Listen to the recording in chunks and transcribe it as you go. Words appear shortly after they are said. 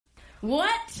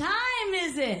What time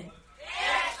is it?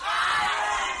 It's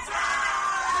Island time!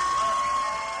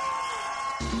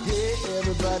 Yeah,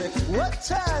 everybody, what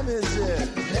time is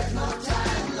it? There's no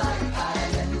time like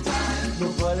Island time.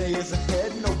 Nobody is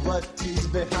ahead, nobody's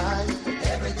behind.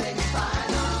 Everything's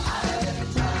fine on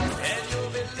Island time. And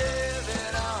you'll be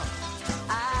living on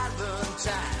Island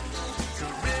time.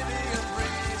 Caribbean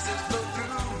breezes blow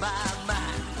through my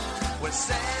mind. Where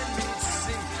sand meets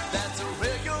sea, that's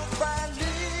where you'll find me.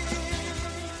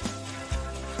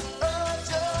 Oh,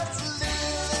 just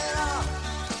living on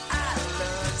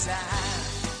Island time.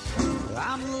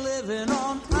 I'm living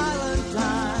on Island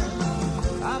time.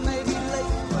 I may be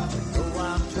late, but you know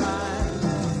I'm trying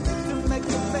to make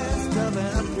the best of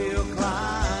an uphill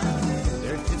climb.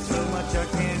 There's just so much I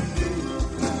can do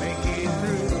to make it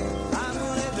through. I'm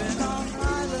living on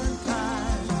Island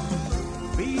time.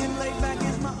 Being laid back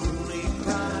is my only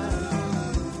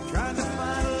crime. Trying to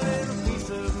find a little peace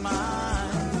of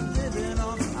mind. Living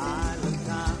on Island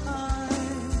time.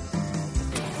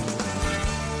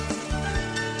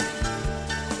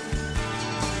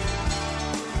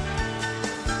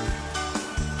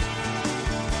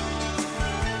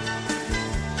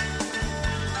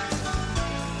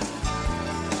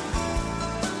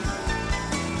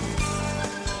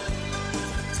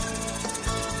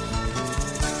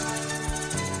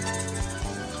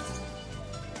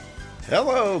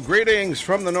 Hello, greetings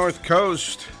from the North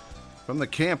Coast, from the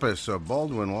campus of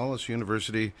Baldwin Wallace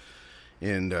University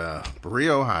in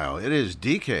Berea, Ohio. It is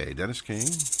DK, Dennis King.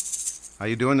 How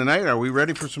you doing tonight? Are we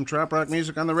ready for some trop rock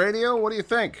music on the radio? What do you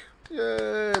think?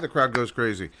 Yay, the crowd goes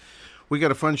crazy. We got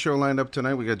a fun show lined up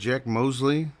tonight. We got Jack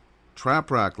Mosley,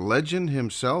 trop rock legend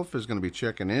himself, is going to be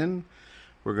checking in.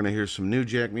 We're going to hear some new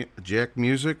Jack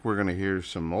music. We're going to hear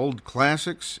some old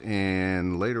classics.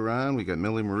 And later on, we got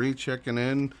Millie Marie checking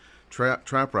in.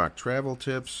 Trop rock travel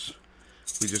tips.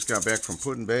 We just got back from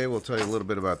Put in Bay. We'll tell you a little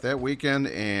bit about that weekend.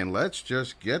 And let's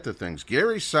just get to things.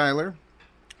 Gary Seiler,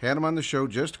 had him on the show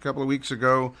just a couple of weeks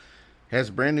ago. Has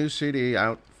a brand new CD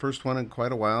out. First one in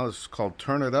quite a while. It's called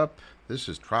Turn It Up. This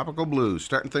is Tropical Blues.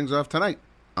 Starting things off tonight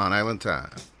on Island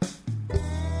Time.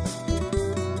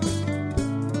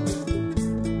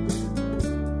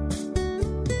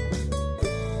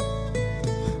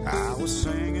 I was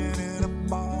singing in a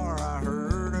bar. I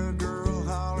heard a girl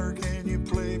holler, "Can you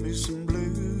play me some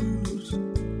blues?"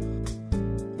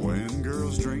 When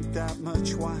girls drink that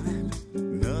much wine,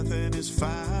 nothing is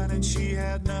fine, and she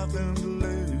had nothing to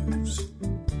lose.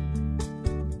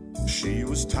 She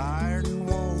was tired and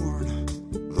worn,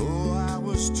 though I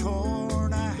was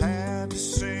torn. I had to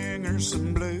sing her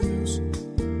some blues.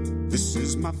 This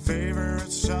is my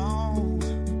favorite song,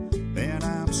 and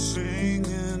I'm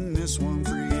singing this one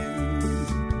for you.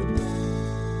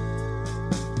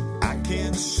 I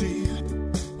can see it.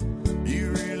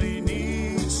 You really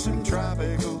need some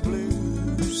tropical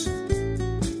blues.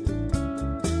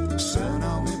 Sun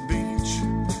on the beach,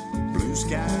 blue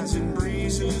skies and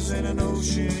breezes, and an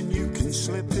ocean you can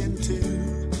slip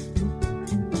into.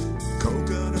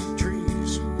 Coconut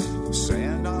trees,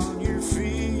 sand on your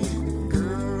feet.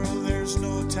 Girl, there's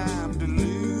no time to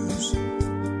lose.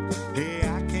 Hey,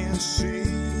 I can see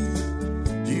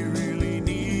you really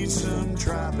need some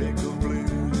tropical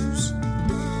blues.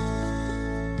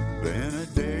 Then a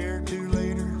day or two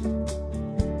later,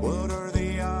 what are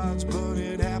the odds, but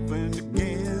it happened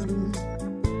again.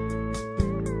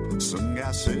 Some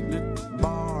guy sitting at the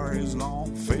bar, his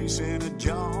long face in a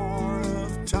jar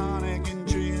of tonic and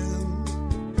gin.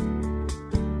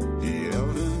 He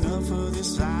yelled, "Enough of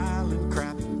this island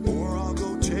crap, or I'll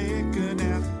go take a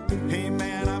nap. Hey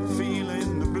man, I'm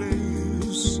feeling the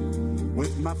blues."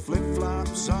 With my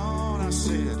flip-flops on, I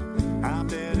said, "I'm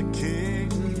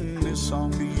dedicating this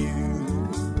song to you."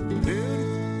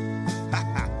 Dude,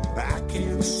 I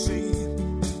can see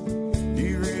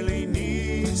you really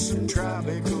need some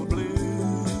tropical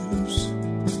blues.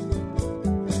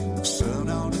 Sun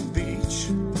on the beach,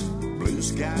 blue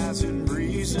skies and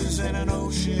breezes, and an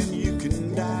ocean you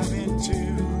can dive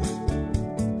into.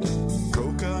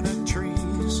 Coconut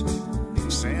trees,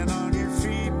 sand on your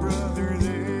feet, brother,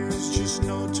 there's just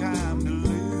no time to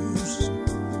lose.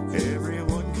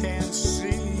 Everyone can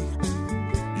see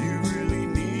you really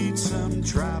need some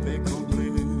tropical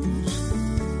blues.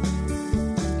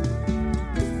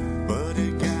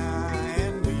 Buddy Guy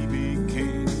and B.B.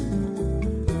 King,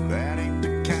 that ain't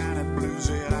the kind of blues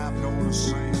that I'm gonna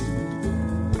sing.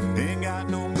 Ain't got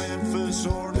no Memphis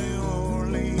or New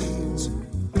Orleans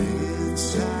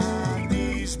inside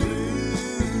these blues.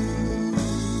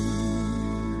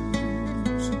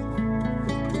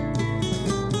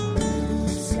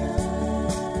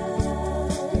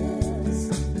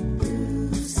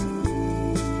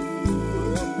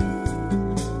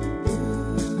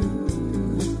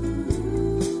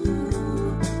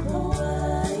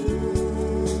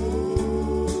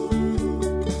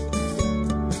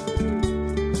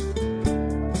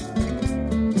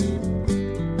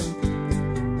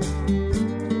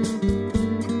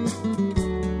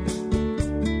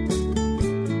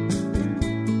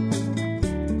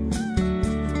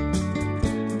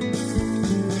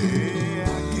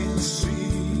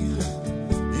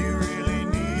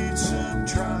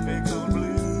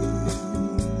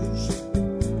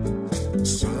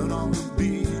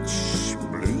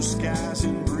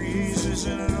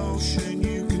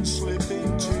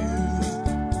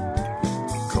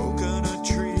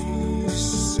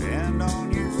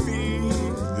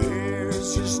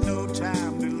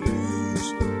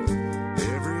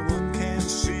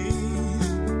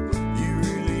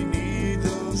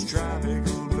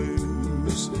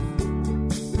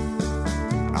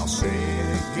 I'll say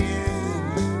it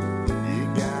again, you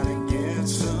gotta get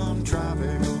some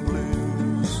tropical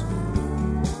blues.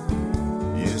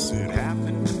 Yes, it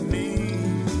happened to me,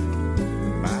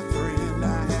 my friend,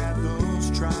 I had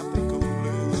those tropical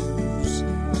blues.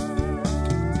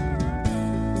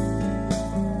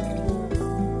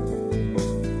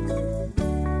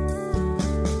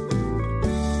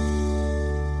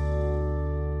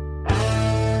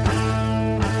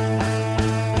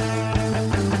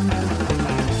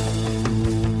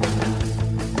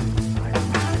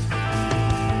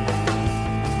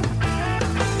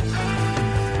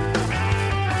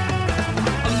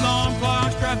 Alarm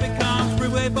clocks, traffic comes,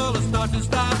 freeway full of starts and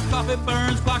stops. Coffee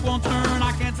burns, clock won't turn.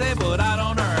 I can't say, but I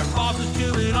don't earn. Bosses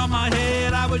chewing on my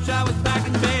head. I wish I was back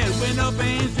in bed. Window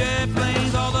panes, jet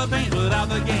planes, all the pains without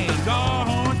the gain. Car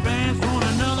horns, bands, thorn,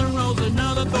 another rose,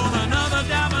 another thorn, another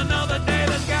dime, another day.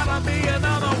 There's gotta be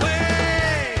another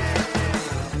way.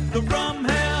 The rum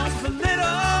helps a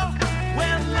little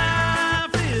when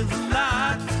life is a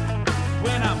lot.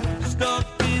 When I'm stuck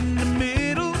in the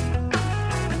middle,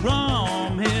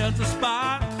 rum hits a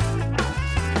spot.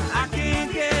 I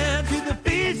can't get to the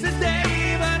beach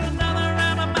today, but another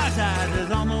round of my tide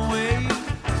is on the way.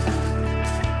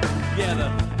 Yeah, the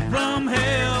rum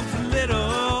helps a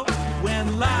little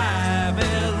when life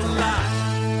is a lot.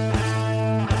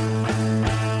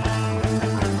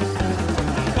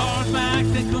 Cars, max,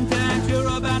 income tax, you're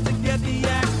about to get the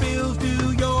axe bills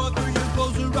due. Your 3 years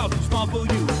closer, all too small for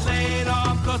you. Laid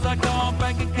off, cause I call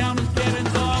bank account is getting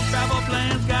soft. Travel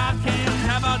plans, got canned,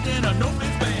 how about dinner? No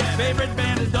big band. Favorite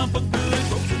band is done for good.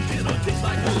 Frozen dinner tastes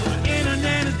like wood.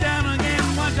 Internet is down again.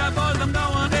 Watch out, boys, I'm going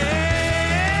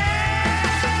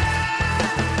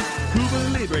Cuba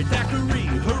Libre, daiquiri,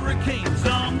 hurricane,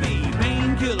 zombie,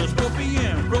 painkiller,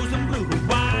 scorpion, frozen blue,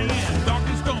 Hawaiian, dark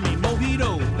and stormy,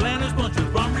 mojito, Atlantis punches,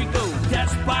 rum rico,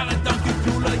 test pilot, donkey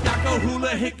cooler, yako hula,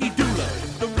 hickey doula.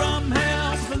 The rum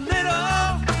helps a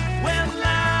little when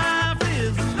life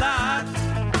is a lot.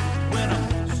 When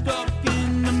I'm stuck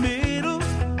in the middle,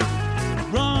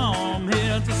 rum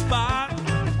hits a spot.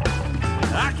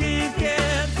 I can't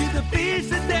get to the beach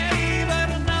today, but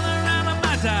another round of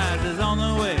my tide is on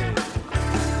the way.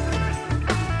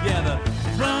 Yeah, the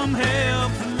rum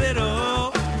helps a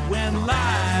little when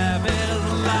life is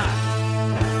a lot.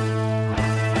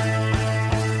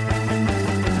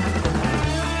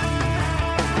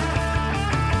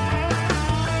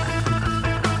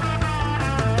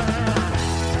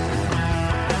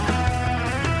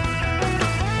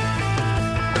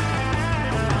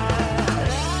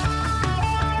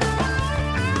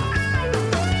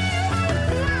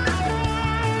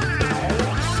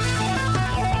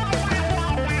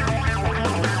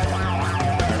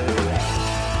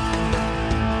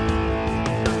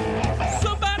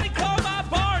 Somebody call my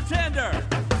bartender.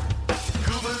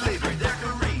 Cuba Libre,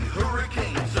 daiquiri,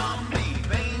 hurricane, zombie,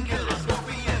 painkiller,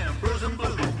 scorpion, frozen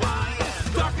blue,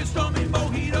 Hawaiian. Dark and stormy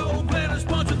mojito, Atlantis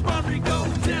punches, rum rico,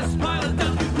 test pilot,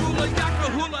 donkey cooler, yako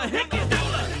hula, hickey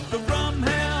doula. The rum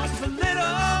helps a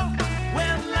little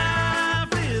when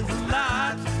life is a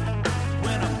lot.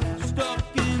 When I'm stuck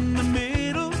in the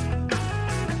middle,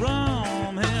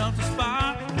 rum helps a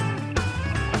spot.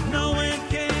 No, it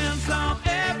can't solve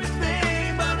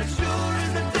everything, but it sure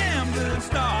is a damn good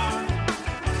start.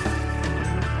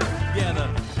 Yeah, the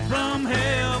rum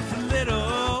helps a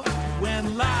little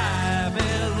when life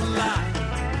is a lot.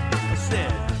 I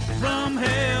said, rum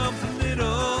helps a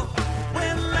little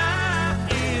when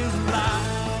life is a lot.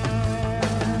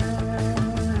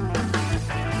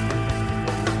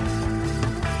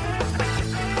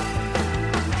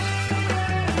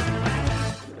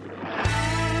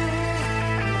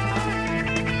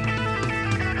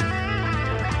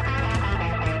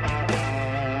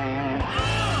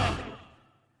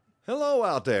 Hello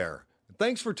out there.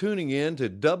 Thanks for tuning in to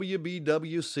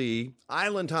WBWC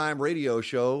Island Time Radio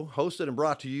Show, hosted and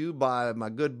brought to you by my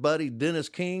good buddy Dennis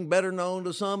King, better known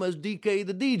to some as DK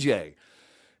the DJ.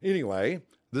 Anyway,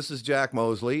 this is Jack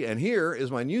Mosley, and here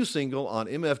is my new single on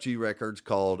MFG Records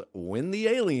called When the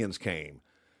Aliens Came.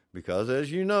 Because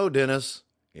as you know, Dennis,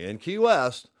 in Key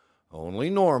West,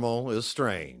 only normal is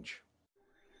strange.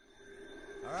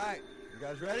 All right, you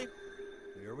guys ready?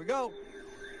 Here we go.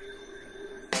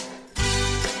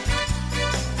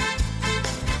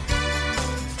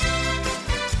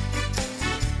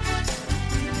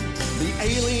 The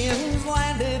aliens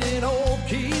landed in old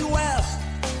Key West,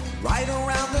 right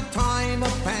around the time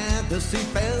of Fantasy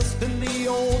Fest. In the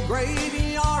old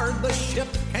graveyard, the ship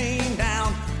came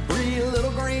down. 3 little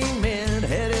green men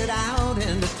headed out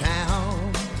into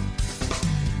town.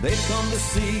 They'd come to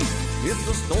see if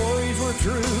the stories were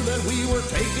true, that we were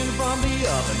taken from the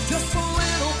oven just a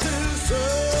little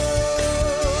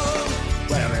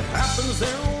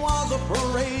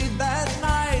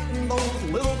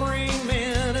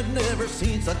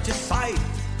seen such a sight.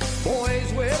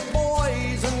 Boys with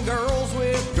boys and girls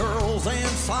with girls and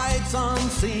sights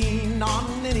unseen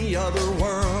on any other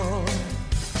world.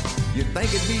 You'd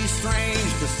think it'd be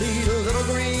strange to see the little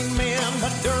green men,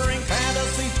 but during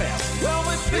Fantasy Fest, well,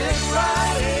 we fit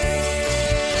right in.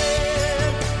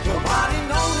 Nobody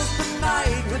noticed the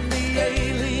night when the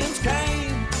aliens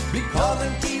came, because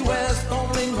in Key West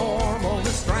only normal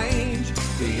is strange.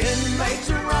 The inmates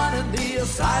are running the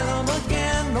asylum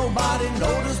again. Nobody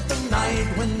noticed the night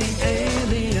when the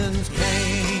aliens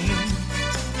came.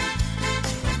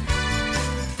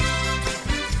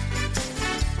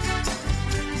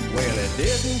 Well, it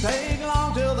didn't take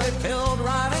long till they filled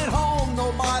right at home.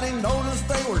 Nobody noticed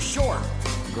they were short,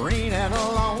 green and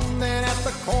alone. Then at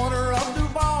the corner of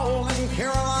Duval and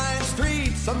Caroline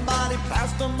Street, somebody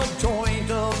passed them a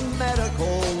joint of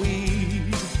medical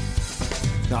weed.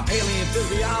 Now, alien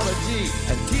physiology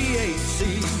and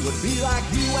THC would be like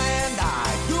you and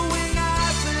I doing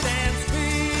acid and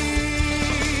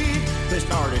speed. They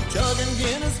started chugging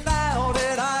Guinness out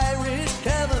at Irish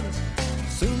Kevin's.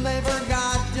 Soon they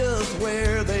forgot just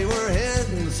where they were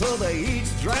heading, so they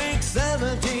each drank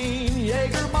 17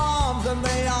 Jaeger bombs, and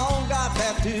they all got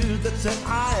tattoos that said,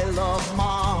 I love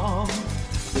Mom.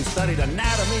 They studied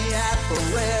anatomy at the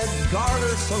Red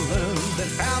Garter Saloon, then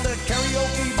found a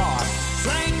karaoke bar,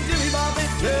 sang Jimmy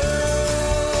Buffett tune.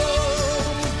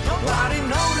 Nobody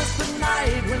noticed the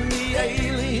night when the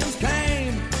aliens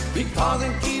came, because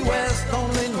in Key West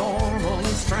only normal and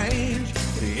strange.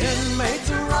 The inmates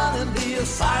are running the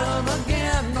asylum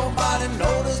again. Nobody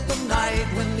noticed the night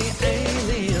when the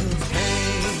aliens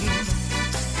came.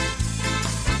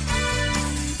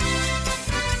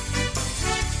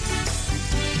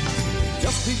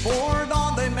 Just before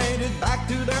dawn they made it back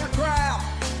to their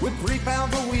craft with 3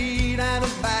 pounds of weed and a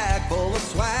bag full of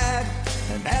swag.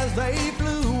 And as they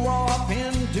flew off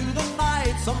into the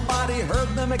night, somebody heard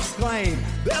them exclaim,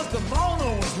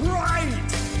 Desdemona was right!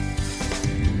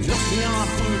 Just beyond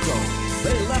Pluto,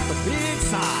 they left a big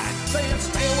sign saying,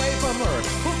 stay away from Earth,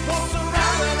 who folks are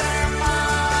out of their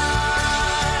mind.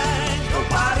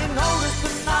 Nobody noticed the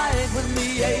night when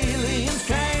the aliens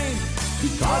came,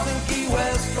 because in Key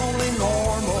West only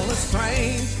normal is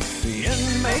strange. The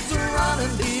inmates are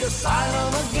running the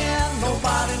asylum again.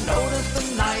 Nobody noticed the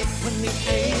night when the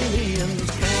aliens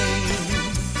came.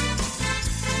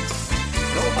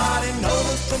 Nobody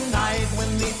noticed the night when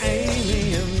the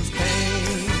aliens came.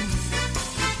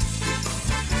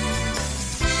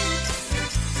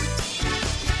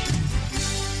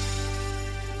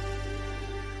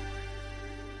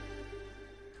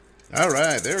 All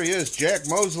right, there he is, Jack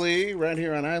Mosley, right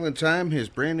here on Island Time, his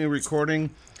brand new recording,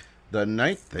 The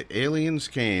Night the Aliens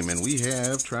Came. And we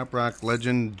have trop rock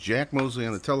legend Jack Mosley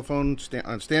on the telephone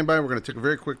on standby. We're going to take a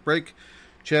very quick break,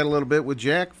 chat a little bit with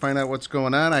Jack, find out what's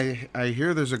going on. I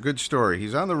hear there's a good story.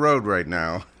 He's on the road right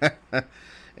now,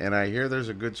 and I hear there's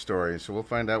a good story, so we'll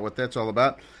find out what that's all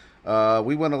about.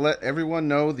 We want to let everyone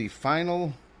know the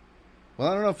final, well,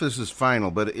 I don't know if this is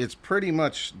final, but it's pretty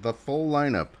much the full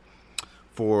lineup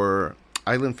for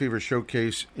Island Fever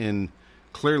Showcase in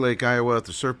Clear Lake, Iowa at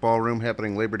the Surf Ballroom,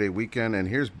 happening Labor Day weekend. And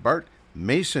here's Bart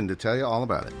Mason to tell you all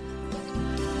about it.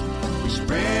 We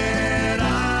spread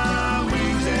our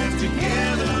wings and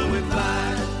together we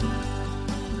fly.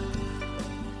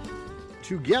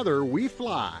 Together we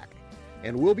fly,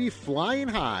 and we'll be flying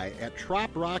high at Trop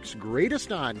Rock's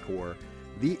greatest encore,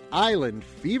 the Island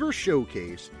Fever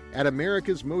Showcase at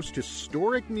America's most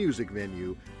historic music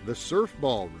venue, the Surf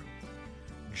Ballroom.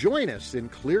 Join us in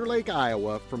Clear Lake,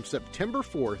 Iowa from September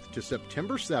 4th to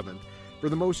September 7th for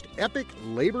the most epic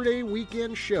Labor Day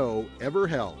weekend show ever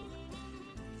held.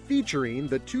 Featuring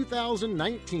the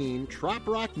 2019 Trop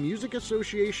Rock Music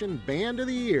Association Band of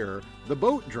the Year, the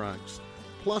Boat Drunks,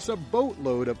 plus a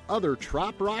boatload of other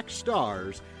Trop Rock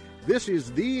stars, this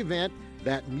is the event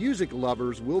that music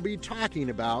lovers will be talking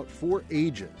about for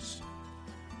ages.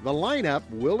 The lineup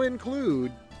will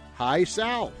include High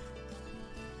South,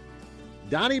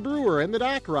 Donnie Brewer and the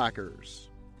Dock Rockers,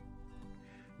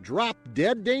 Drop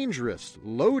Dead Dangerous,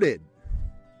 Loaded,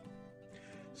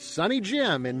 Sonny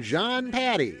Jim and John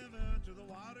Patty,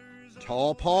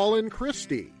 Tall Paul and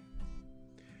Christy,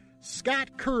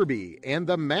 Scott Kirby and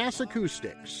the Mass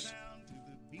Acoustics,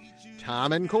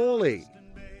 Tom and Coley,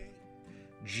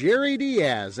 Jerry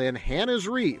Diaz and Hannah's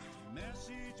Reef,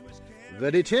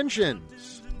 The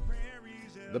Detentions,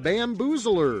 The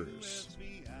Bamboozlers,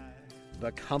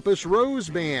 The Compass Rose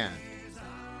Band,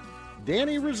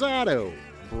 Danny Rosado,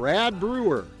 Brad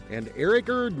Brewer, and Eric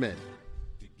Erdman,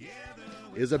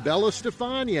 Isabella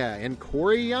Stefania and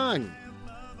Corey Young,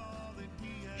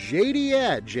 J.D.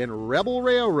 Edge and Rebel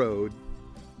Railroad,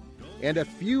 and a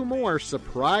few more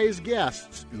surprise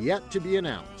guests yet to be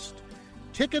announced.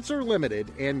 Tickets are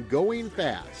limited and going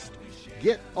fast.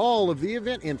 Get all of the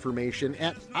event information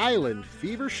at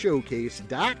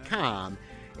islandfevershowcase.com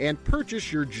and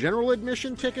purchase your general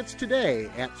admission tickets today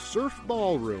at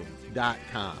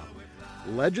surfballroom.com.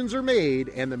 Legends are made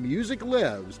and the music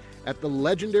lives at the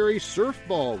legendary Surf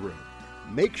Ballroom.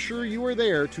 Make sure you are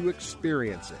there to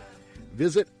experience it.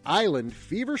 Visit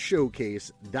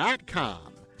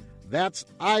islandfevershowcase.com. That's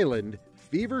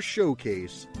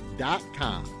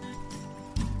islandfevershowcase.com.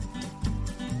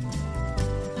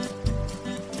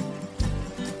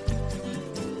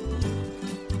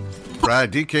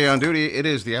 Right, DK on duty. It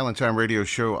is the Allentown Radio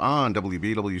Show on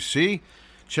WBWC.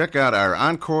 Check out our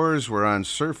encores. We're on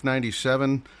Surf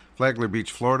 97, Flagler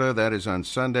Beach, Florida. That is on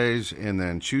Sundays. And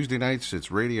then Tuesday nights, it's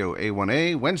Radio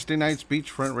A1A. Wednesday nights,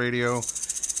 Beachfront Radio.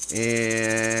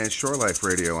 And Shore Life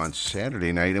Radio on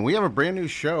Saturday night. And we have a brand new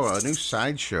show, a new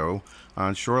side show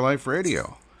on Shore Life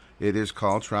Radio. It is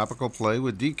called Tropical Play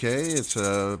with DK. It's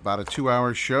about a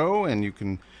 2-hour show, and you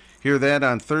can hear that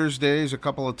on Thursdays a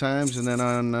couple of times, and then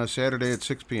on Saturday at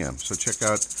 6 p.m. So check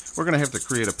out, we're going to have to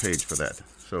create a page for that,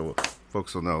 so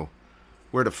folks will know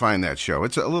where to find that show.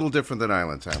 It's a little different than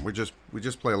Island Time. We just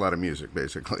play a lot of music,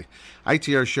 basically.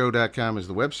 ITRshow.com is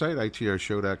the website.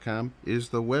 ITRshow.com is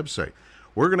the website.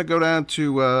 We're going to go down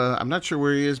to, I'm not sure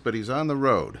where he is, but he's on the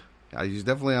road. He's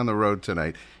definitely on the road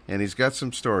tonight, and he's got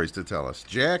some stories to tell us.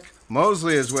 Jack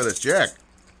Mosley is with us. Jack.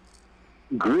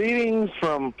 Greetings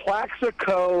from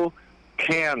Plaxico,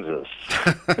 Kansas.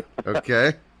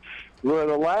 Okay. Where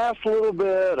the last little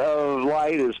bit of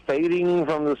light is fading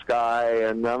from the sky,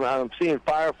 and I'm seeing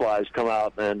fireflies come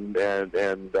out and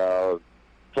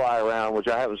fly around, which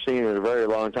I haven't seen in a very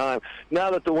long time, now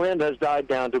that the wind has died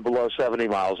down to below 70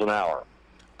 miles an hour.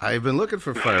 I've been looking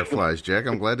for fireflies, Jack.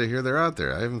 I'm glad to hear they're out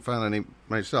there. I haven't found any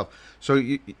myself. So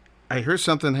I heard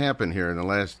something happen here in the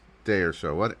last day or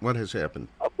so. What has happened?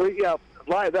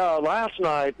 Last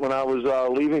night when I was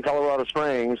leaving Colorado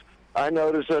Springs, I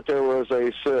noticed that there was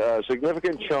a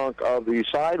significant chunk of the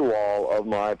sidewall of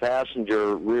my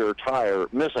passenger rear tire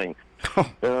missing. And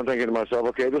I'm thinking to myself,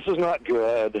 okay, this is not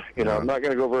good. I'm not going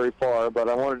to go very far, but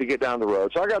I wanted to get down the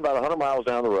road. So I got about 100 miles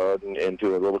down the road and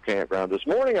into a little campground. This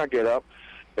morning I get up,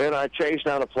 and I chase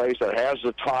down a place that has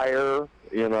the tire,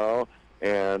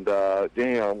 and the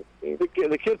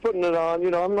kid putting it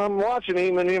on, I'm watching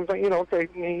him, and I'm thinking, okay,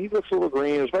 he looks a little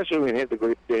green, especially when he hit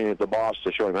the boss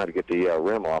to show him how to get the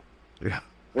rim off. Yeah.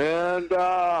 And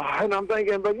I'm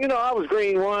thinking, but I was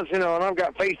green once, and I've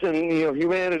got faith in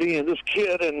humanity and this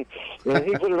kid, and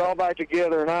he put it all back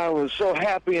together, and I was so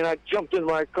happy, and I jumped in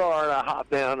my car and I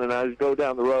hopped down and I go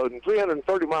down the road, and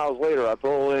 330 miles later I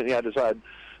pull in, and I decide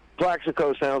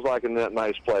Plaxico sounds like a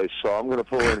nice place, so I'm going to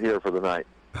pull in here for the night.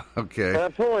 Okay. And I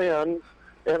pull in,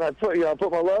 and I put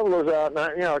my levelers out, and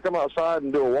I come outside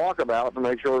and do a walkabout to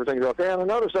make sure everything's okay. And I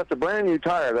noticed that the brand new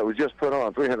tire that was just put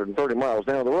on 330 miles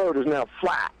down the road is now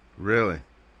flat. Really?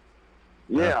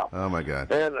 Yeah. Oh my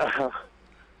God. And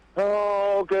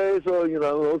okay, so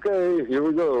okay, here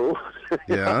we go.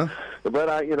 Yeah. But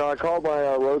I called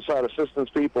my roadside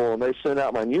assistance people, and they sent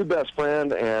out my new best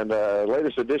friend and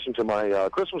latest addition to my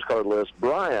Christmas card list,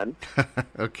 Brian.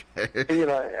 Okay.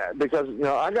 Because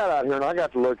I got out here and I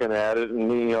got to looking at it,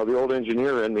 and the old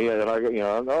engineer in me, and I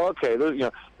okay,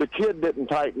 the kid didn't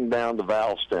tighten down the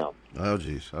valve stem. Oh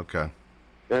geez. Okay.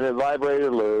 And it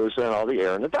vibrated loose, and all the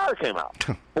air in the tire came out.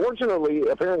 Fortunately,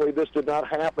 apparently this did not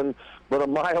happen but a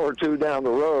mile or two down the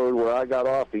road where I got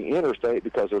off the interstate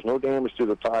because there's no damage to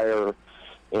the tire.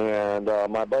 And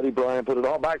my buddy Brian put it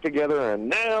all back together, and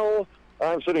now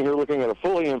I'm sitting here looking at a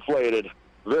fully inflated,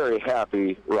 very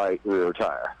happy right rear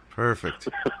tire. Perfect.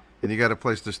 And you got a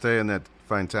place to stay in that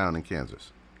fine town in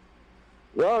Kansas?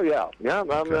 Oh, yeah. Yeah,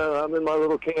 I'm in my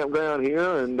little campground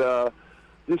here, and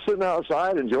just sitting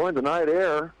outside enjoying the night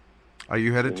air. Are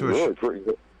you headed to really pretty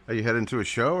good. Are you heading to a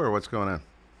show, or what's going on?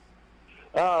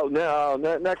 Oh, no.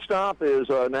 Next stop is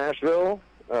Nashville.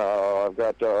 I've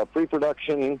got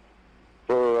pre-production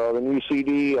for the new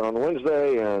CD on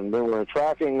Wednesday, and then we're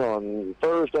tracking on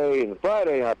Thursday and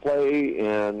Friday. I play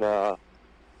in there's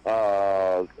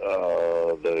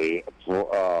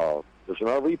an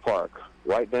RV park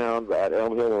right down at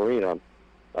Elm Hill Arena,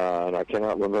 and I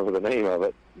cannot remember the name of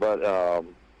it, but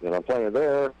and I'm playing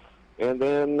there. And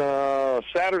then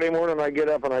Saturday morning I get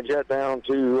up and I jet down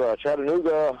to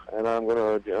Chattanooga, and I'm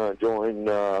going to join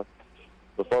the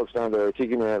folks down there at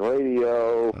Tiki Man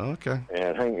Radio. Okay.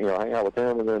 And hang out with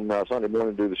them, and then Sunday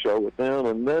morning do the show with them,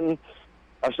 and then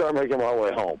I start making my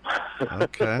way home.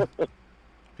 Okay.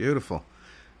 Beautiful.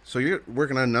 So you're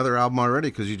working on another album already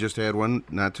because you just had one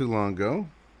not too long ago?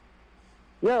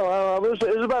 No, it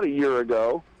was about a year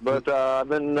ago, but I've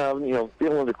been,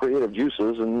 feeling the creative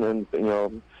juices and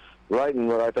writing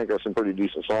what I think are some pretty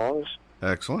decent songs.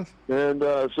 Excellent. And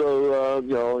so,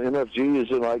 MFG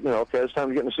is like, okay, it's time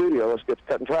to get in the studio. Let's get to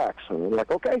cutting tracks. And I'm like,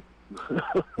 okay.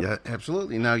 Yeah,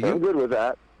 absolutely. Now I'm good with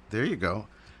that. There you go.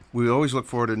 We always look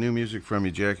forward to new music from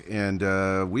you, Jack.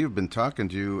 And we've been talking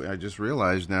to you, I just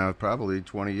realized now, probably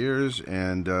 20 years.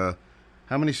 And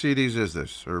how many CDs is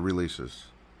this, or releases?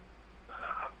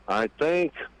 I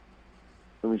think,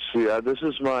 let me see, this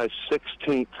is my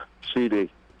 16th CD,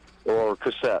 or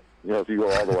cassette, if you go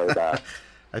all the way back.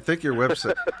 I think your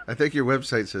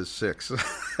website says 6,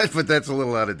 but that's a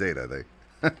little out of date, I think.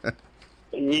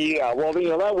 Yeah, well,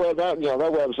 that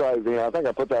website, I think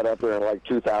I put that up there in like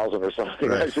 2000 or something.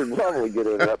 Right. I should probably get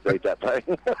in and update that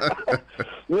thing.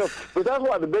 But that's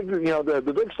why the big,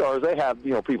 the big stars, they have,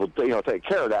 people, take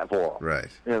care of that for them. Right.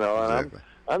 And exactly.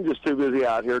 I'm just too busy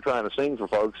out here trying to sing for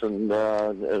folks and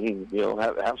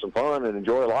have some fun and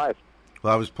enjoy life.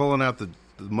 Well, I was pulling out the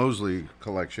Mosley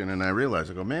collection, and I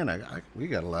realized, I go, man, we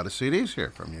got a lot of CDs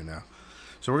here from you now.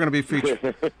 So we're going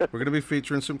to be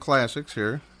featuring some classics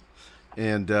here.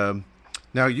 And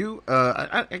now you,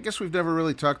 I guess we've never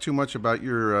really talked too much about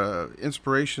your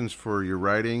inspirations for your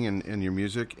writing and your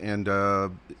music. And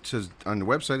it says on the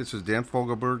website, it says Dan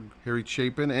Fogelberg, Harry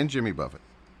Chapin, and Jimmy Buffett.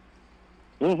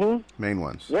 Mm-hmm. Main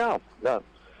ones. Yeah.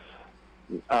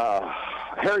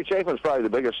 Harry Chapin's probably the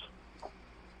biggest.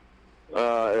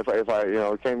 If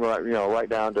I came right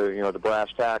down to the brass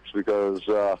tacks, because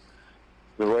the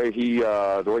way he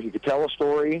could tell a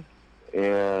story,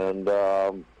 and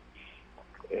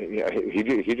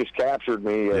he just captured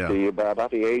me at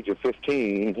about the age of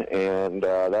 15, and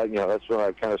that's when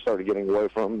I kind of started getting away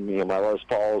from my Les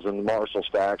Pauls and Marshall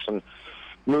stacks and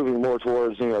moving more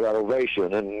towards that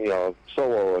ovation and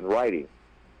solo and writing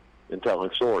and telling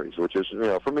stories, which is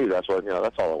for me that's what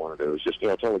that's all I want to do is just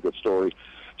tell a good story.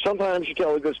 Sometimes you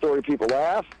tell a good story, people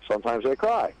laugh. Sometimes they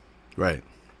cry. Right.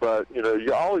 But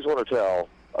you always want to tell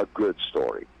a good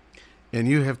story. And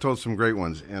you have told some great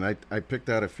ones, and I picked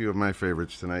out a few of my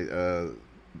favorites tonight.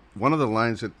 One of the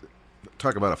lines that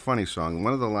talk about a funny song.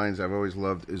 One of the lines I've always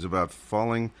loved is about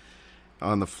falling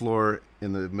on the floor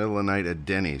in the middle of the night at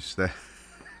Denny's.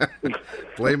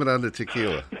 Blame it on the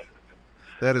tequila.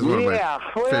 That is one of my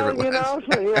favorite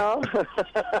lines.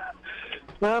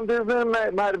 Well, there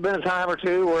might have been a time or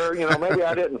two where maybe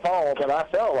I didn't fall, but I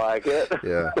felt like it.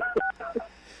 Yeah.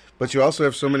 But you also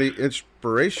have so many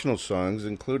inspirational songs,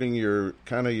 including your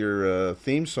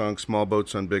theme song, "Small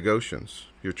Boats on Big Oceans,"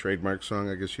 your trademark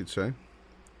song, I guess you'd say.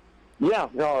 Yeah.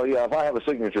 No. Yeah. If I have a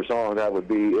signature song, that would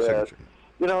be it.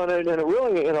 And it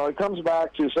really, it comes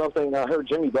back to something I heard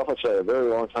Jimmy Buffett say a very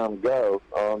long time ago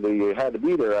on the "Had to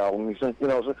Be There" album. He said,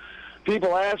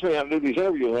 people ask me, I do these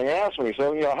interviews, and they ask me,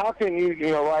 so, how can you,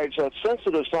 write such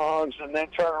sensitive songs and then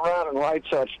turn around and write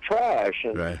such trash?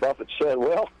 And right. Buffett said,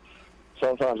 well,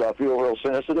 sometimes I feel real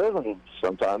sensitive, and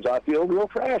sometimes I feel real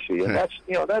trashy. And that's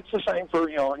the same for,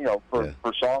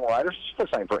 for songwriters. It's the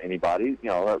same for anybody,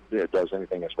 that does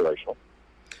anything inspirational.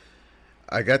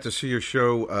 I got to see your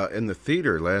show in the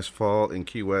theater last fall in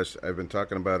Key West. I've been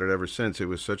talking about it ever since. It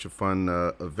was such a fun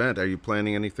event. Are you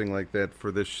planning anything like that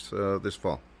for this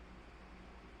fall?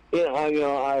 Yeah,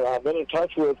 I've been in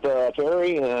touch with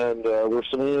Terry, and we're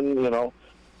seeing,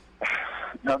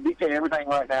 DK, everything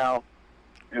right now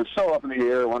is so up in the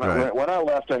air. When I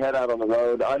left to head out on the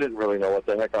road, I didn't really know what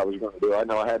the heck I was going to do. I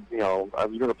know I had, I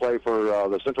was going to play for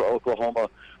the Central Oklahoma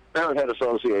Parrothead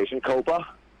Association, COPA.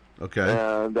 Okay.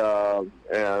 And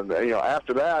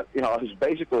after that, I was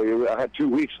basically, I had 2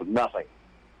 weeks of nothing.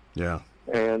 Yeah.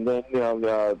 And then,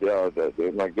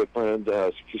 my good friend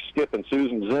Skip and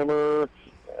Susan Zimmer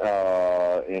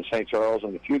in St. Charles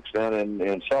and the Fuchs down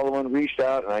in Sullivan reached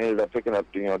out, and I ended up picking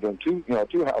up, doing two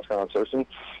house concerts. And,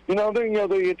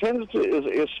 the attendance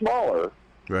is smaller.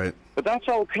 Right. But that's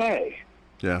okay.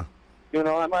 Yeah.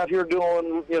 I'm out here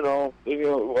doing,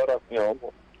 what I,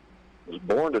 was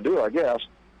born to do, I guess.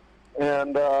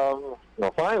 And,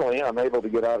 finally, I'm able to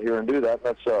get out here and do that.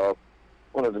 That's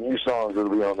one of the new songs that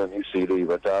will be on the new CD,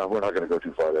 but we're not going to go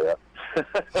too far there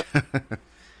yet.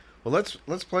 Well,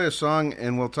 let's play a song,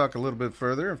 and we'll talk a little bit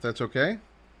further, if that's okay.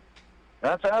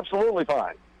 That's absolutely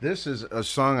fine. This is a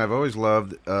song I've always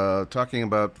loved, talking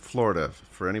about Florida.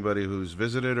 For anybody who's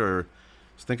visited or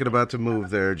is thinking about to move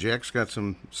there, Jack's got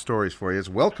some stories for you. It's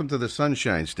 "Welcome to the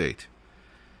Sunshine State"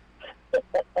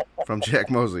 from Jack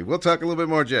Mosley. We'll talk a little bit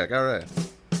more, Jack. All right.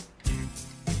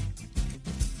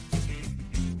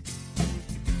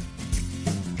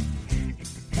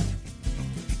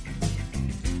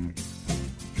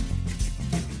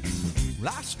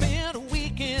 I spent a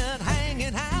weekend hanging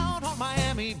hanging out on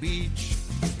Miami Beach,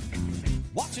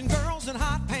 watching girls in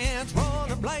hot pants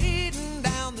rollerblading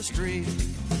down the street.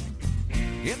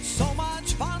 It's so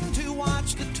much fun to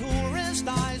watch the tourist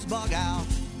eyes bug out.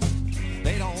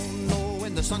 They don't know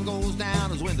when the sun goes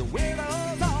down is when the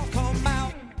weirdos all come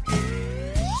out.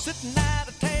 Sitting at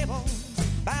a table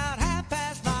about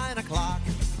 9:30,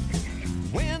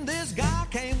 when this guy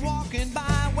came walking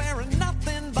by wearing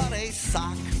nothing but a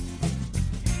sock.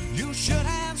 You should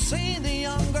have seen the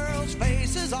young girls'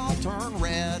 faces all turn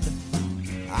red.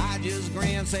 I just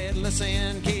grinned, said,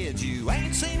 listen, kids, you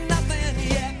ain't seen nothing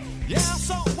yet. Yeah,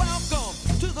 so welcome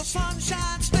to the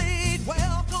Sunshine State.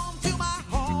 Welcome to my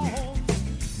home.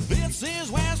 This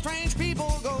is where strange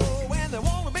people go when they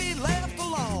want to be left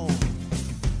alone.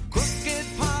 Crooked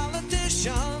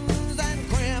politicians and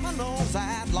criminals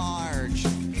at large.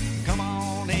 Come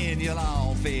on in, you'll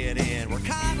all fit in. We're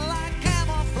kind of like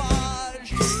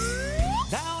camouflage.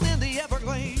 Down in the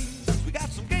Everglades, we got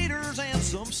some gators and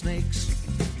some snakes.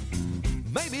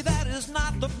 Maybe that is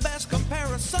not the best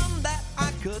comparison that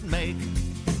I could make,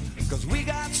 'cause we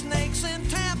got snakes in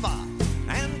Tampa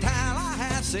and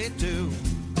Tallahassee too.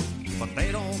 But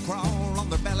they don't crawl on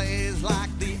their bellies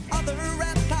like the other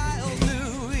reptiles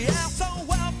do. Yeah, so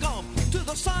welcome to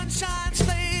the Sunshine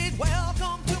State.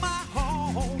 Welcome to my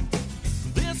home.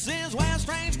 This is where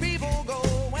strange people go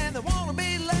when they want to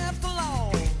be left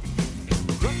alone.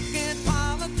 Crooked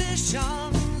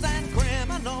politicians and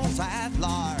criminals at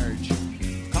large.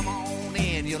 Come on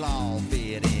in, you'll all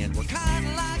fit in. We're kind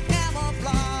of like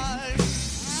camouflage.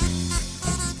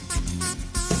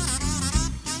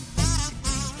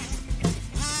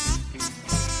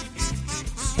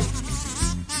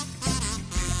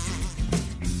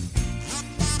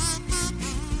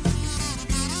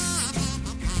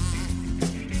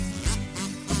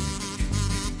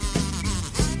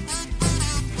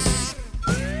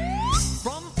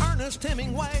 From Ernest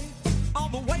Hemingway all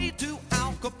the way to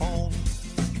Al Capone,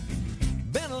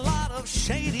 been a lot of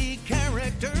shady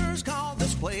characters call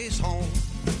this place home.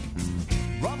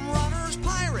 Rum runners,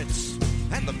 pirates,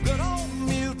 and the good old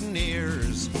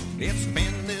mutineers. It's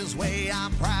been this way,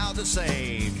 I'm proud to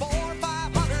say, for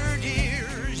 500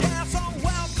 years. Yeah, so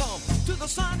welcome to the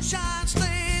Sunshine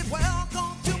State.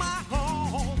 Welcome to my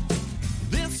home.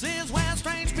 This is where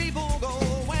strange people go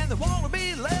when they want to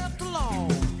be left alone.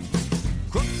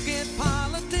 Crooked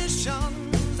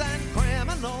politicians and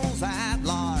criminals at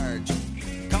large.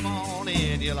 Come on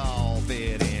in, you'll all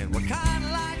fit in. We're kind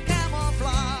of like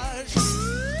camouflage.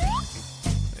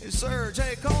 Hey, Sir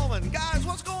J. Coleman. Guys,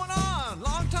 what's going on?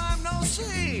 Long time no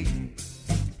see.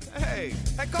 Hey,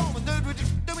 Coleman, dude, would you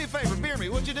do me a favor? Beer me,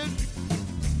 would you, dude?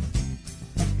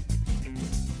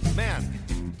 Man,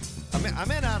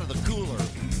 I'm in out of the cooler.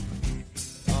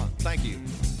 Oh, thank you.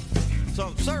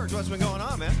 So, Serge, what's been going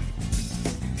on, man?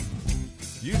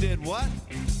 You did what?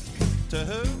 To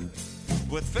who?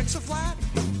 With Fix-A-Flat?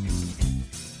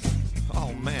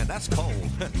 Oh, man, that's cold.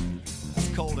 That's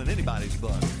cold in anybody's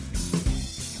book.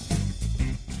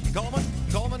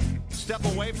 Coleman, step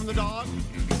away from the dog.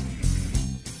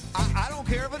 I don't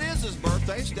care if it is his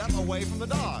birthday. Step away from the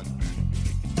dog.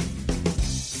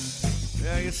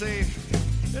 Yeah, you see,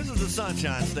 this is the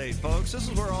Sunshine State, folks. This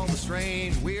is where all the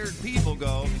strange, weird people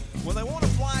go when they want to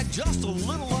fly just a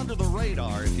little under the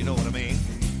radar, if you know what I mean.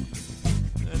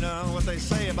 You know what they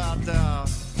say about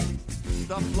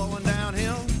stuff flowing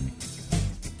downhill?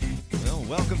 Well,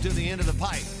 welcome to the end of the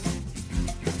pipe.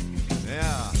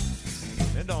 Yeah,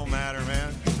 it don't matter,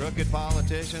 man. Crooked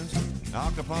politicians,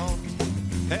 Al Capone.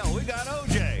 Hell, we got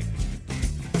OJ.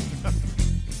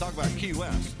 Talk about Key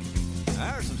West.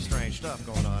 There's some strange stuff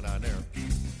going on down there.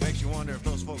 Makes you wonder if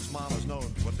those folks' mamas know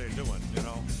what they're doing, you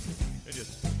know? They're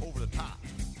just over the top.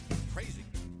 Crazy.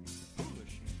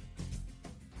 Foolish.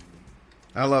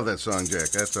 I love that song, Jack.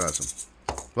 That's awesome.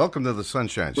 Welcome to the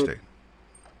Sunshine State.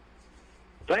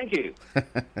 Thank you.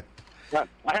 I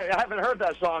haven't heard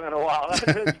that song in a while.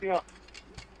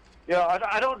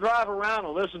 I don't drive around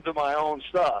and listen to my own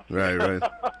stuff. Right.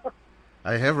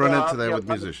 I have run into that with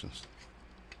musicians.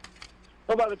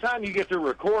 Well, by the time you get to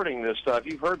recording this stuff,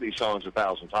 you've heard these songs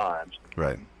 1,000 times.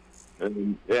 Right.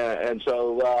 And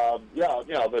so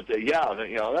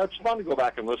that's fun to go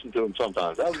back and listen to them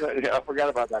sometimes. I forgot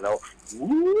about that.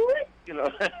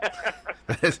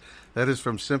 That is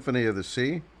from Symphony of the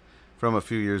Sea from a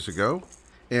few years ago.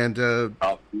 And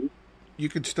you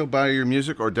can still buy your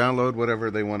music or download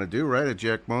whatever they want to do, right, at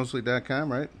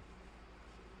jackmosley.com, right?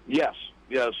 Yes.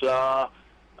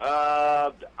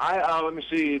 Let me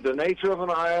see. The Nature of an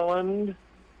Island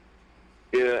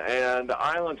and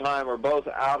Island Time are both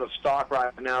out of stock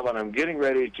right now, but I'm getting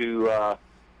ready to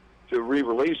to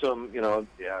re-release them,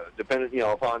 depending,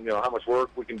 upon, how much work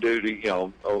we can do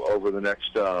to, over the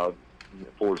next 4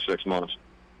 to 6 months.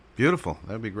 Beautiful.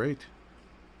 That'd be great.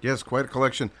 Yes, quite a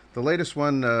collection. The latest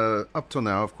one up till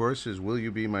now, of course, is "Will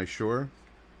You Be My Shore."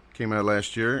 Came out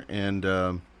last year, and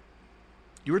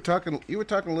you were talking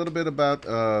a little bit about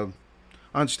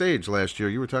on stage last year.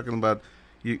 You were talking about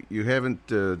you haven't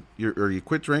you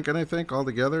quit drinking, I think,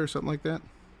 altogether, or something like that.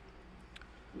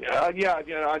 Yeah,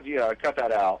 I cut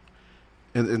that out.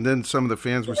 And then some of the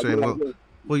fans were saying,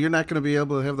 well, you're not going to be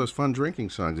able to have those fun drinking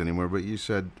songs anymore. But you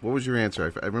said, what was your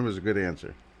answer? I remember it was a good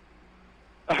answer.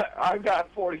 I've got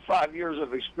 45 years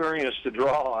of experience to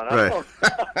draw on. Right.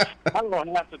 I don't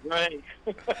have to drink.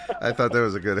 I thought that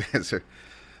was a good answer.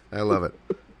 I love it.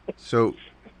 So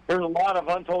there's a lot of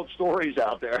untold stories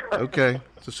out there. Okay,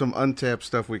 so some untapped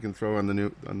stuff we can throw on the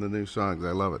new songs.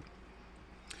 I love it.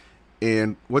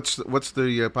 And what's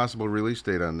the possible release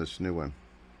date on this new one?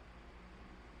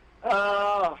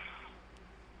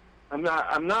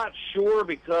 I'm not sure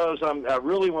because I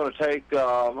really want to take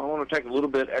a little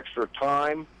bit extra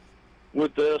time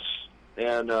with this,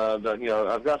 and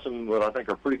I've got some what I think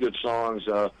are pretty good songs.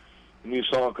 A new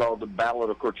song called "The Ballad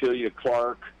of Cordelia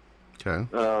Clark." Okay.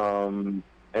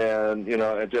 And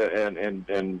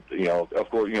of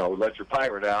course, "Let Your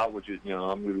Pirate Out," which is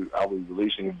I'll be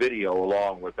releasing a video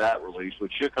along with that release,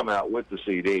 which should come out with the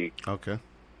CD. Okay.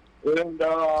 And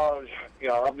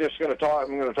I'm just going to talk.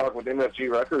 I'm going to talk with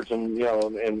MFG Records and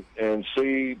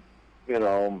see,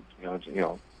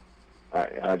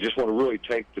 I just want to really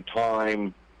take the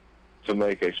time to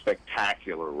make a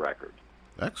spectacular record.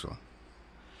 Excellent.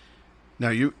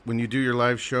 Now, when you do your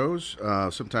live shows,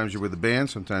 sometimes you're with a band,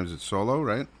 sometimes it's solo,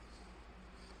 right?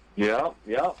 Yeah.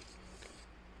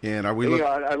 And are we?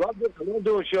 I love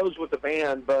doing shows with the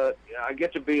band, but I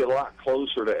get to be a lot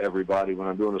closer to everybody when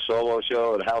I'm doing a solo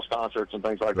show at house concerts and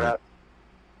things like that.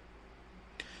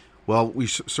 Well, we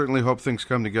certainly hope things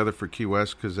come together for Key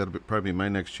West, because that'll probably be my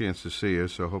next chance to see you.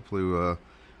 So hopefully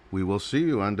we will see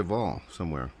you on Duval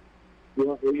somewhere.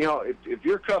 Well, if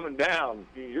you're coming down,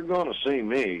 you're going to see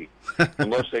me,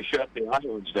 unless they shut the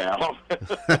islands down.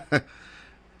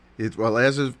 Well,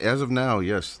 as of now,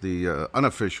 yes, the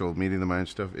unofficial Meeting the Mind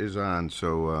stuff is on,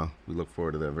 so we look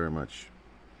forward to that very much.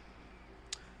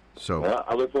 So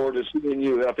I look forward to seeing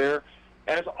you out there.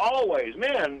 As always,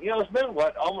 man, it's been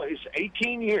almost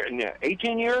 18 years.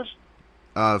 18 years?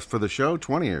 For the show,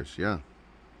 20 years, yeah.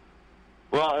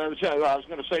 Well, I was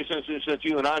going to say since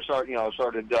you and I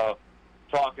started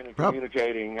talking and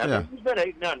communicating, I think it's been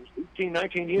 18,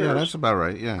 19 years. Yeah, that's about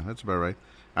right.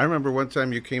 I remember one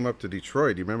time you came up to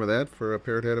Detroit. Do you remember that for a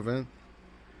Parrot Head event?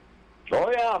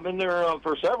 Oh, yeah. I've been there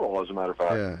for several, as a matter of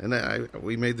fact. Yeah, and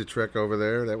we made the trek over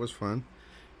there. That was fun.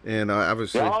 And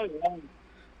obviously,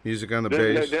 music on the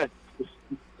bass.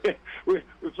 We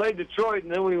played Detroit,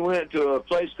 and then we went to a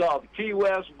place called the Key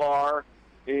West Bar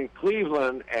in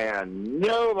Cleveland, and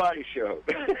nobody showed.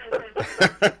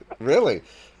 Really?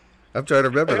 I'm trying to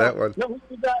remember that one. When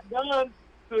we got done,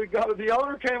 the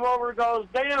owner came over and goes,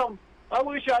 "Damn, I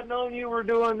wish I'd known you were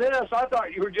doing this. I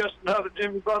thought you were just another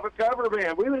Jimmy Buffett cover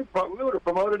band. We would have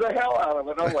promoted the hell out of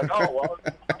it." I was like, "Oh, well,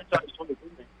 hindsight's 20/20."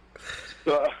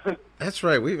 So, that's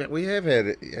right. We have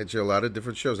had a lot of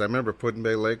different shows. I remember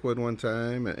Put-in-Bay Lakewood one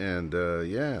time, and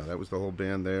that was the whole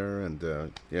band there.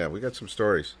 And we got some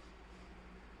stories.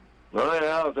 Well,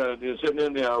 yeah, sitting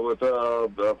in with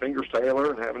Fingers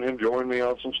Taylor and having him join me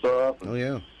on some stuff. Oh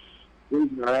yeah.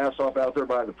 Losing our ass off out there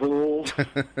by the pool.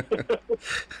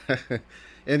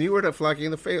 And you were at Flocking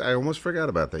the Faithful. I almost forgot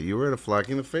about that. You were at a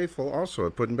Flocking the Faithful also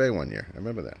at Put-in-Bay one year. I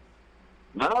remember that.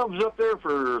 I was up there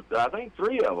for, I think,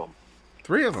 3 of them.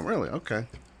 3 of them, really? Okay.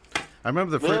 I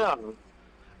remember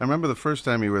the first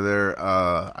time you were there.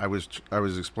 I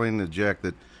was explaining to Jack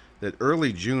that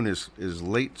early June is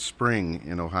late spring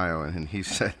in Ohio, and he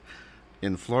said,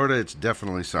 in Florida it's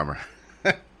definitely summer.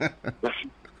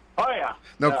 Oh yeah,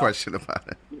 no question about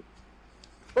it.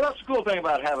 Well, that's the cool thing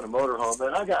about having a motorhome,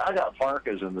 man. I got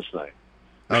parkas in this thing.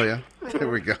 Oh yeah, there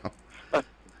we go. I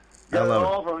love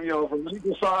all it. From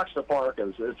legal socks to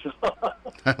parkas.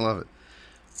 I love it.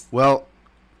 Well,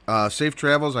 safe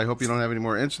travels. I hope you don't have any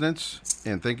more incidents.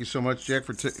 And thank you so much, Jack,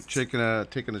 for taking a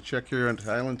check here on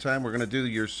Island Time. We're going to do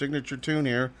your signature tune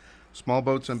here, Small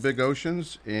Boats on Big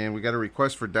Oceans, and we got a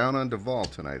request for Down on Duval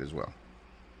tonight as well.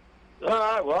 All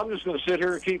right, well, I'm just going to sit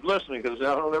here and keep listening because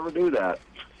I don't ever do that.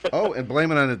 Oh, and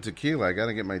blame it on the tequila. I got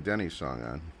to get my Denny song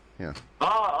on. Yeah.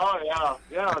 Oh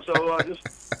yeah. So just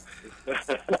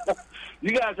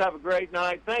You guys have a great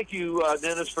night. Thank you,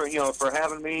 Dennis, for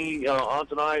having me on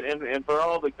tonight, and for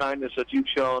all the kindness that you've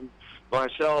shown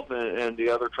myself and the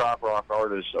other trop rock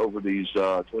artists over these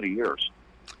 20 years.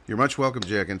 You're much welcome,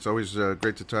 Jack. And it's always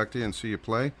great to talk to you and see you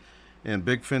play. And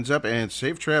big fins up and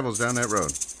safe travels down that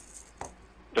road.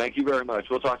 Thank you very much.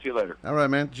 We'll talk to you later. All right,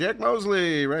 man. Jack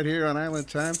Mosley right here on Island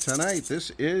Time tonight.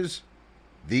 This is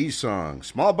the song,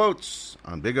 Small Boats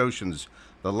on Big Oceans,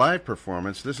 the live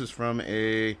performance. This is from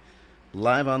a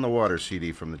Live on the Water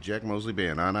CD from the Jack Mosley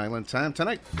Band on Island Time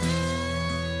tonight.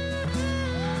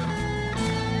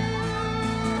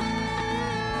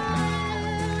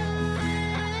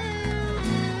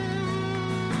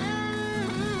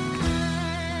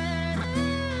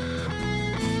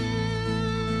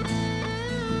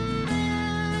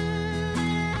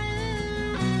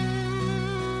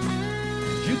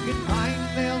 You can find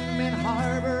them in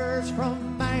harbors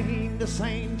from Maine to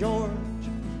St. George,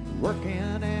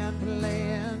 working and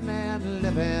playing and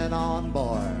living on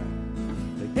board.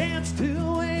 They dance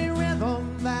to a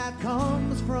rhythm that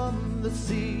comes from the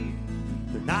sea.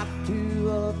 They're not too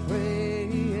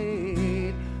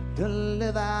afraid to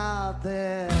live out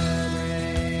their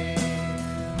day.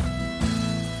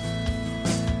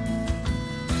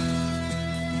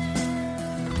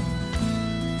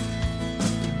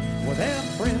 Well, their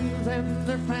friends and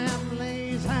their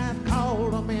families have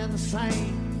called them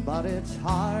insane, but it's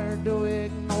hard to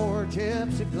ignore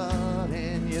gypsy blood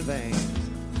in your veins.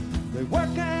 They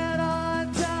work at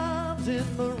odd jobs in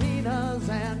marinas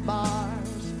and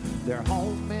bars. Their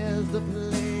home is the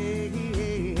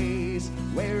place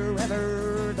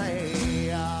wherever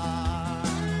they are.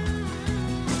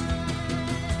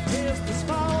 It's the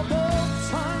small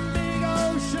boats on big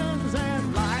oceans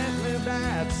and life lived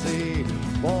at sea.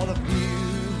 For the few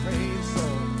brave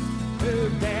souls who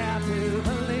dare to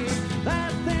believe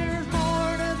that there's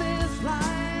more to this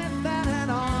life than an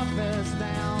office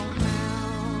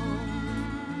downtown.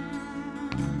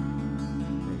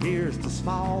 Here's to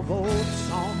small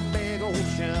boats on big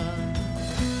ocean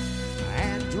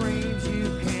and dreams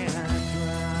you can't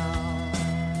drown.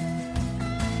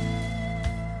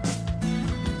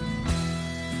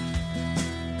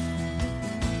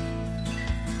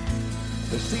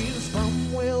 The scenes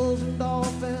from whales and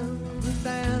dolphins that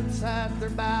dance at their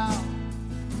bow,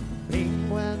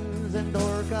 penguins and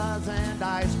orcas and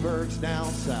icebergs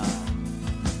down south,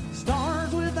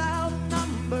 stars without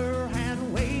number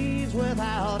and waves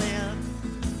without end.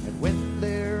 And when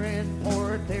they're in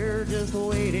port, they're just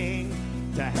waiting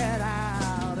to head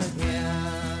out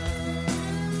again.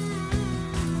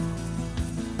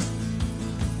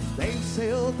 They've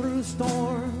sailed through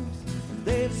storms,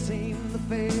 they've seen the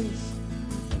face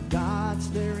God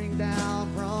staring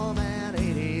down from an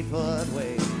 80-foot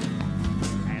wave.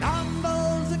 And on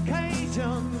those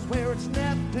occasions where it's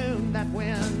Neptune that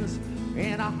wins,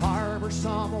 in a harbor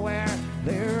somewhere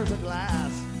there's a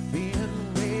glass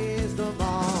being raised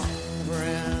among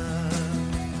friends.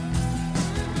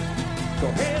 So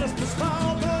here's to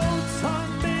small boats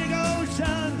on big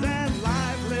oceans and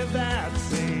life lived at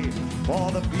sea.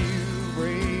 For the few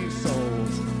brave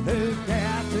souls who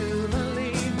dare to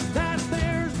believe that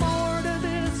there's more to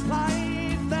this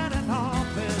life than an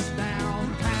office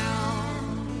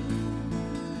downtown.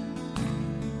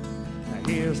 Now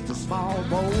here's to small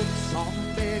boats on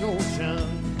big ocean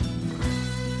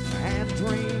and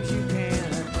dreams you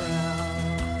can't drown.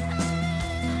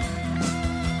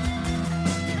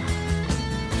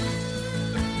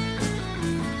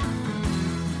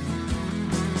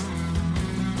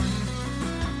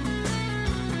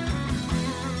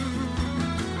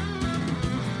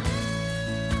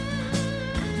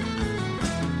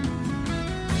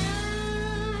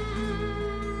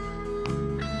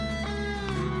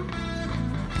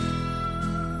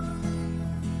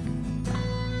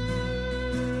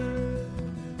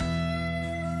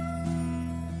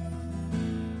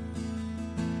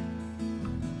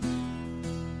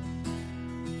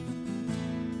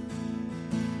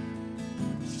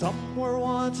 Some were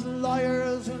once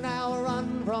lawyers who now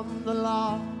run from the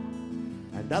law,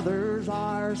 and others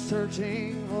are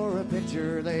searching for a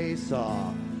picture they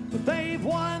saw. But they've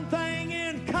one thing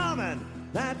in common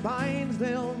that binds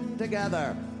them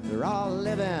together. They're all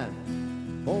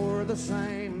living for the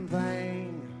same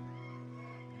thing: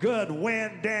 good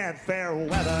wind and fair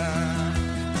weather.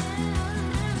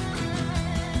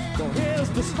 So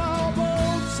here's the small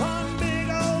boats on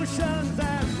big oceans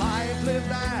and life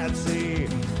lived at sea.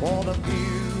 For the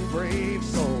few brave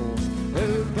souls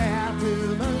who dare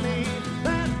to believe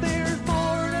that there's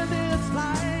more to this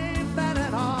life than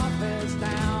an office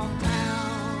downtown.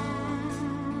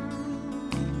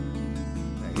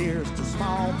 Here's to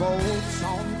small boats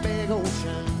on big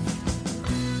ocean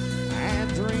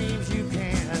and dreams you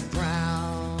can't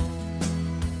drown.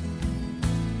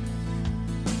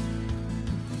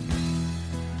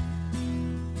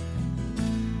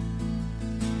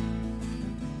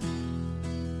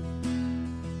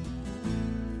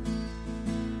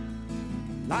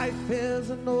 Life is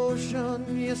an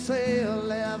ocean you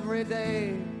sail every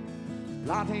day,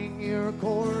 plotting your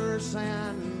course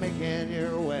and making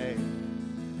your way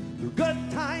through good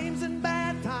times and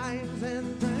bad times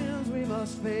and times we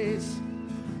must face.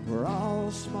 We're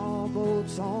all small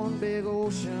boats on big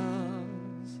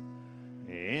oceans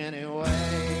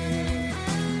anyway.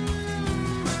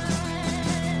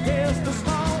 Here's the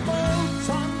small boats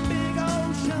on big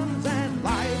oceans and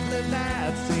life lives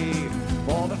at sea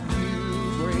for the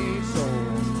few brave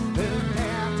souls who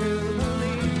dare to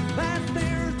believe that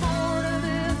there's more to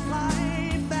this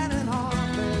life than an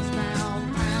office downtown.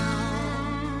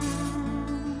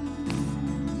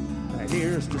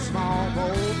 Here's to small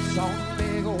boats on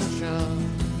big ocean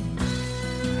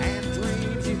and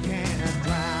dreams you can't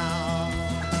drown.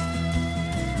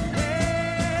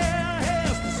 Yeah,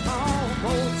 here's to small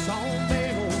boats on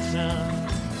big ocean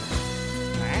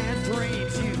and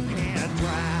dreams you can't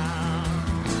drown.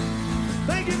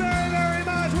 Thank you very, very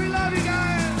much. We love you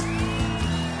guys.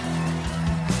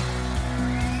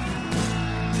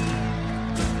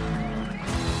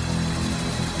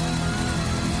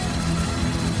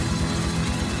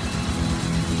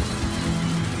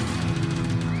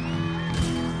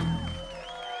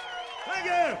 Thank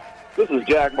you. This is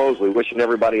Jack Mosley wishing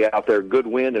everybody out there good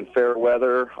wind and fair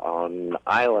weather on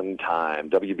Island Time,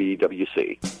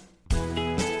 WBWC.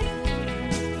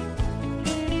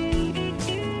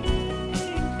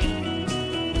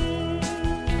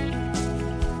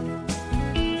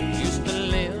 Used to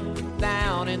live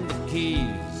down in the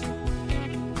Keys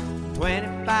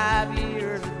 25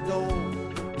 years ago,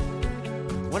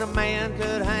 when a man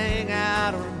could hang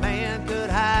out or a man could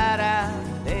hide out.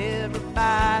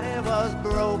 Everybody was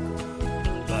broke,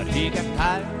 but he got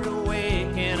tired of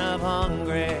waking up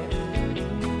hungry,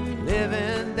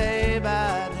 living day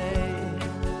by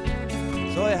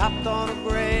day. So he hopped on a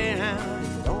Greyhound,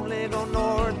 he could only go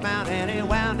northbound, and he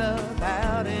wound up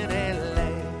out in L.A.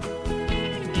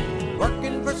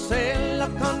 Working for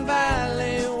Silicon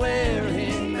Valley, where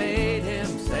he made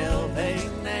himself a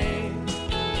name.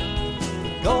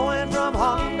 Going from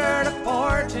hunger to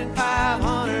Fortune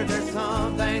 500, there's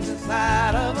some things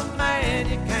inside of a man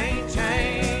you can't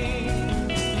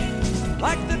change.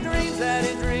 Like the dreams that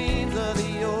he dreams of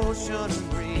the ocean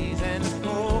breeze and the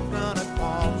coconut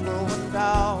palms growing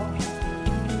tall.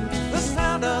 The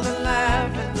sound of the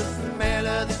laugh and the smell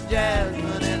of the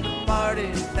jasmine and the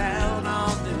parties down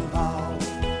on Duval.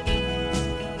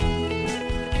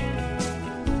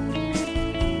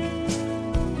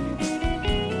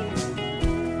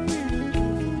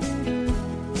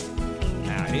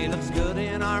 Now he looks good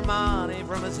in Armani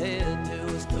from his head to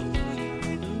his toes,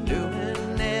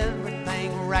 doing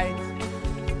everything right.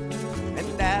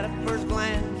 And at a first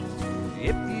glance,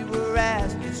 if you were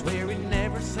asked, you'd swear he'd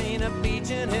never seen a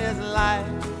beach in his life.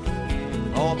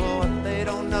 Oh, but what they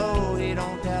don't know, he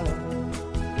don't tell them.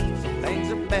 Some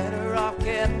things are better off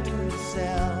kept to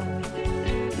himself.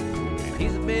 And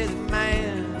he's a busy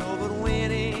man, oh, but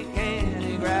when he can,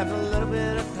 he grabs a little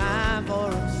bit of time for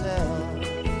himself.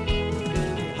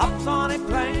 Hops on a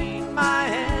plane,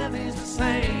 Miami's the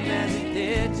same as he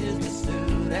ditches the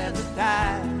suit and the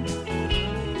tie.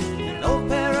 An old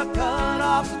pair of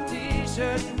cut-offs, a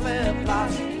t-shirt and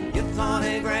flip-flops, gets on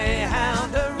a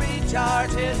Greyhound to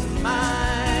recharge his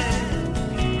mind.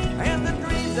 And the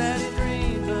dreams that he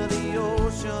dreams of the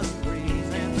ocean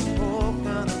breeze and the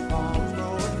coconut palms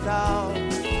growing tall.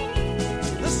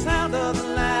 The sound of the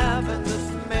laugh and the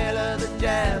smell of the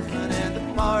jasmine and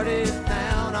the parties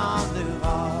down on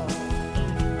Duval.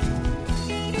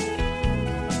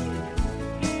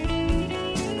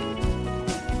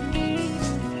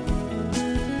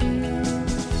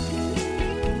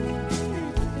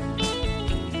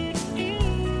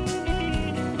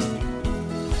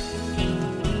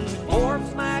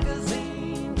 Forbes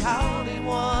magazine called him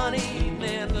one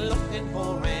evening looking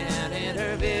for an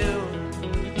interview.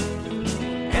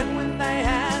 And when they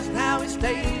asked how he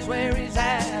stays where he's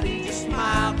at, he just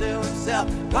smiled to himself,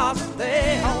 'cause if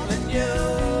they only knew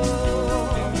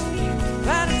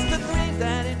that it's the dreams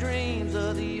that he dreams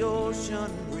of the ocean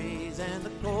breeze and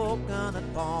the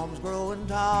coconut palms growing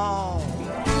tall.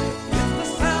 It's the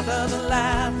sound of the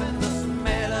laugh and the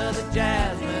smell of the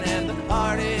jasmine and the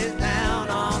parties down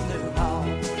on Duval.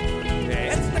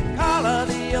 It's the call of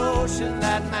the ocean,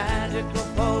 that magical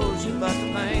potion, but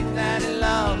the thing that he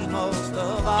loves most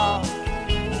of all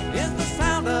is the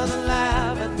sound of the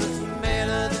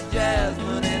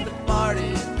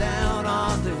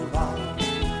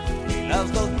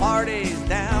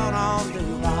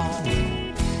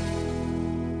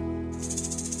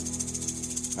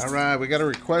All right, we got a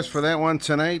request for that one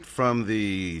tonight from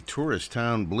the Tourist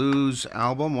Town Blues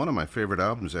album, one of my favorite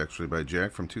albums, actually, by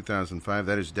Jack from 2005.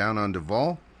 That is Down on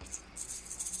Duval.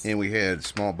 And we had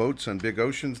Small Boats on Big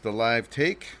Oceans, the live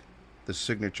take, the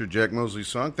signature Jack Mosley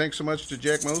song. Thanks so much to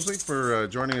Jack Mosley for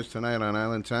joining us tonight on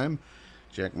Island Time.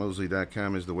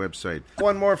 JackMosley.com is the website.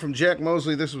 One more from Jack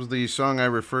Mosley. This was the song I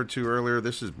referred to earlier.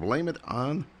 This is Blame It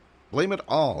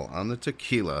All on the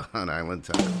Tequila on Island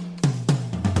Time.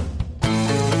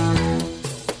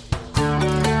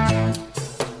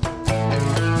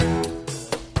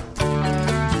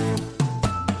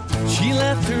 She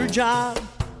left her job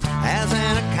as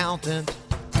an accountant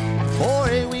for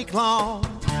a week-long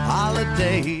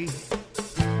holiday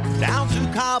down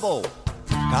to Cabo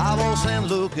San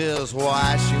Lucas.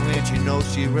 Why she went, you know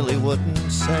she really wouldn't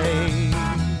say.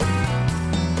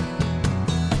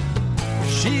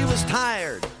 She was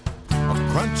tired of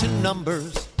crunching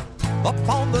numbers up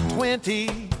on the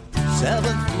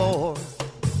 27th floor.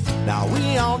 Now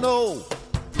we all know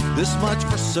this much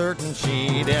for certain, she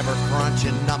ain't ever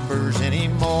crunching numbers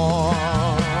anymore.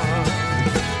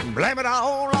 Blame it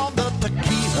all on the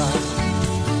tequila,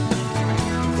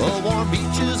 the warm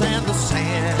beaches and the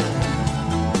sand.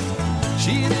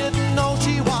 She didn't know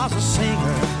she was a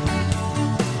singer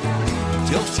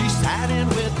till she sat in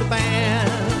with the band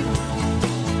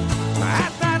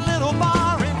at that little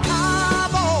bar in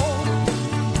Cabo.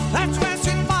 That's when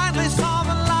she finally saw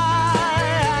the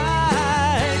light.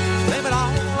 Blame it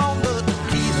all on the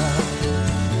tequila.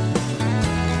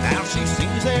 Now she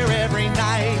sings there every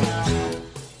night.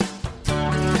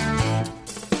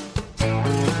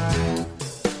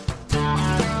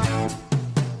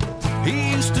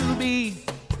 He used to be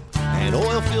an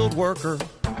oil-field worker.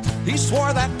 He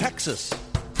swore that Texas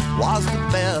was the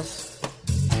best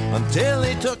until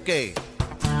he took a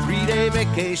 3-day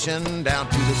vacation down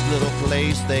to this little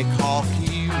place they call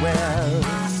Key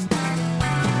West.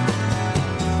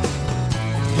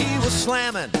 He was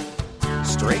slamming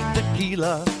straight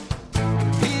tequila.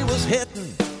 He was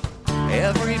hitting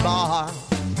every bar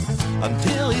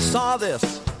until he saw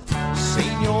this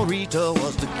Senorita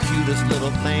was the cutest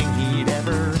little thing he'd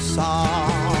ever saw.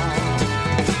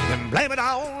 And blame it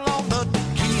all on the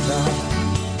tequila.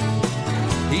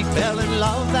 He fell in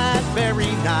love that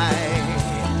very night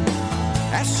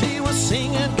as she was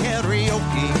singing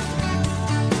karaoke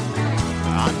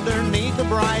underneath the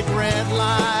bright red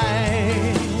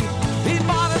light. He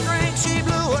bought a drink, she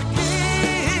blew a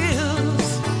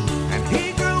kiss, and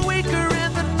he grew weaker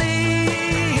in the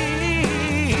knees.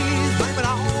 Blame it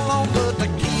all on the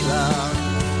tequila.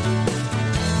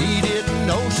 He didn't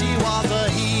know she was a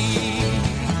he.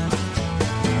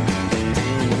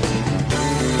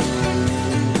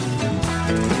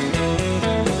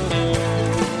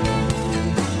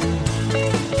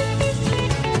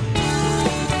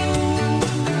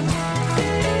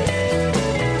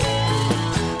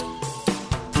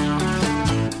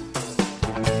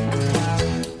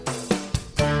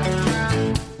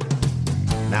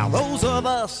 Those of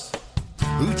us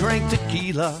who drink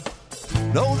tequila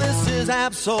know this is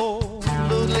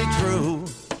absolutely true.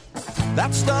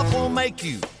 That stuff will make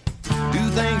you do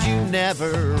things you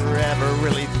never, ever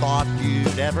really thought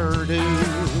you'd ever do.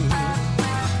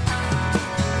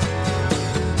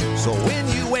 So when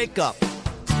you wake up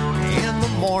in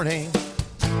the morning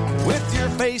with your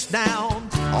face down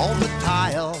on the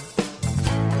tile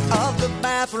of the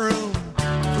bathroom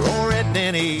floor at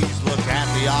Denny's, look at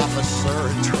the officer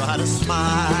and try to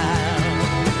smile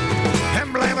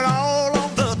and blame it all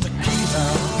on the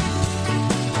tequila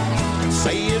and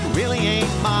say it really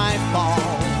ain't my fault.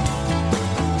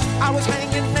 I was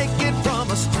hanging naked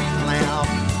from a street lamp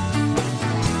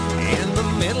in the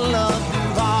middle of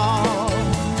Duval.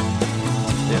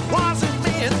 It wasn't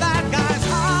me and that guy's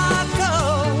hot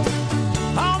tub,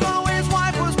 although his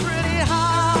wife was pretty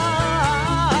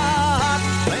hot.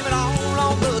 Blame it all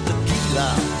on the tequila.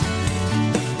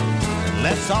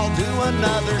 Let's all do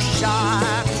another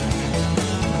shot.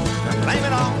 Blame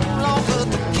it all on the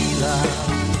tequila.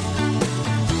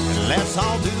 Let's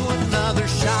all do another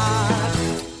shot.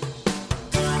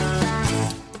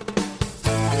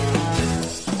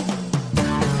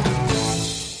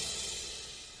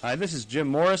 Hi, this is Jim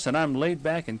Morris, and I'm laid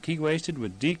back and key-wasted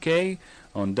with DK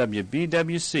on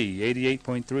WBWC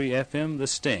 88.3 FM, The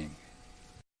Sting.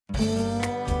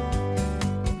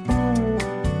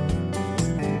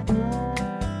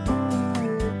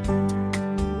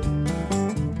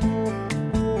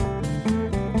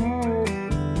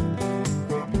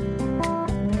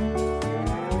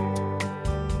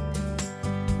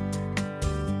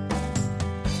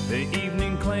 The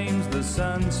evening claims the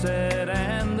sunset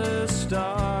and the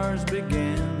stars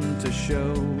begin to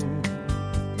show.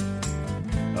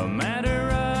 A matter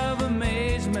of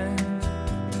amazement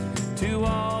to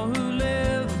all who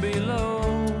live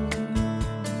below.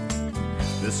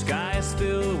 The sky is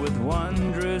filled with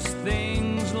wondrous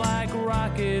things like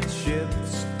rocket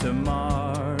ships to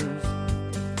Mars.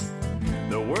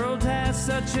 The world has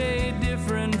such a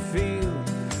different feel,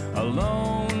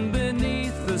 alone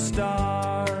beneath the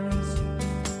stars.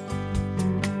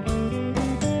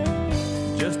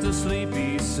 Just a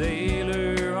sleepy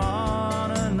sailor on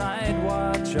a night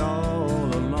watch all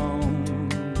alone,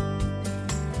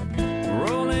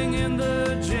 rolling in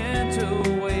the gentle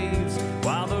waves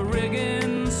while the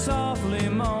rigging softly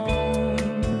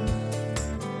moans.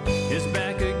 His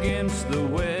back against the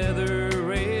weather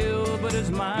rail, but his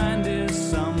mind is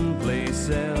someplace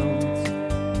else.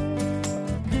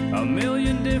 A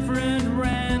million different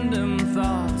random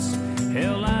thoughts,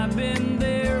 hell, I've been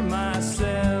there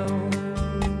myself.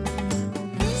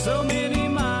 So many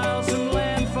miles from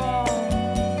landfall,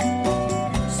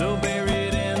 so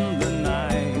buried in the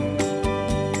night,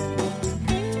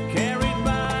 carried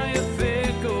by a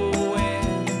fickle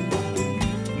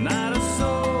wind, not a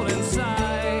soul in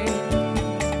sight.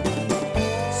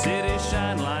 Cities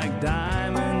shine like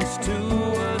diamonds to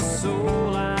a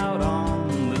soul out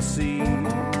on the sea.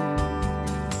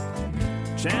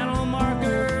 Channel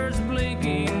markers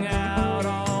blinking out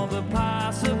all the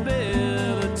possibilities.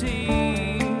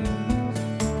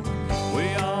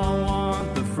 We all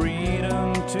want the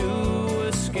freedom to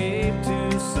escape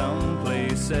to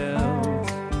someplace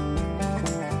else.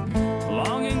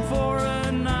 Longing for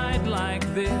a night like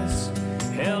this,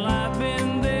 hell, I've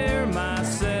been there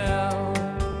myself.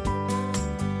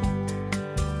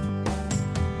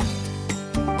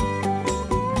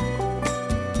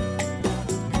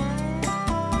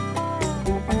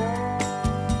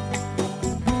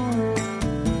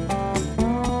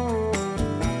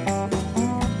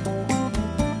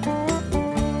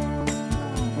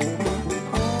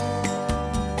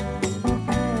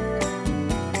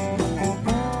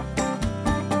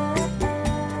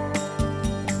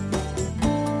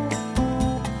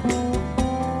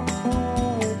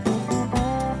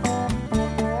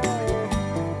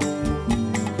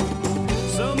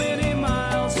 So many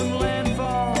miles from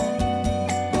landfall,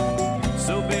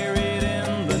 so buried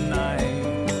in the night,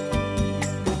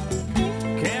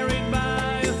 carried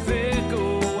by a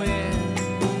fickle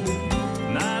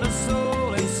wind, not a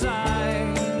soul in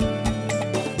sight.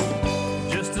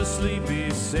 Just a sleepy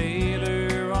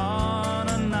sailor on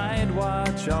a night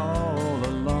watch all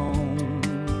alone,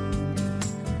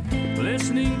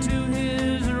 listening to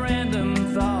his random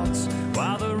thoughts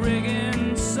while the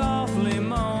rigging softly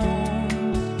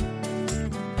moans.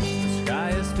 The sky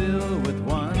is filled with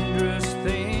wondrous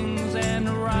things and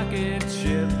rocket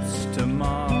ships to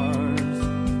Mars.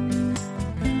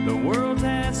 The world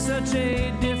has such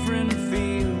a different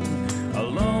feel,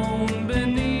 alone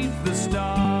beneath the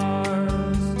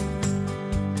stars.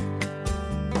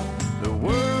 The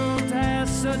world has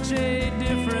such a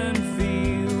different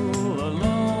feel,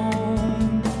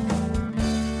 alone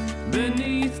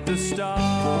beneath the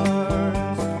stars.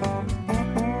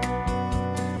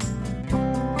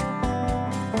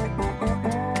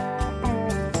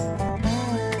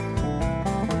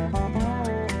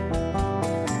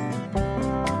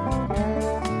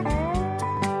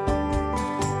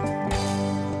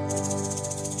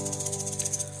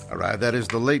 All right, that is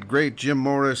the late, great Jim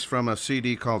Morris from a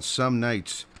CD called Some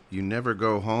Nights You Never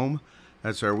Go Home.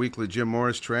 That's our weekly Jim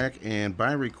Morris track. And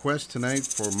by request tonight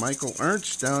for Michael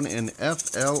Ernst down in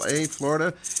FLA,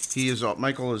 Florida.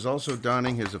 Michael is also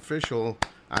donning his official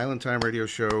Island Time Radio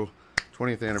Show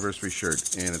 20th anniversary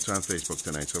shirt, and it's on Facebook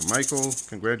tonight. So, Michael,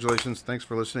 congratulations. Thanks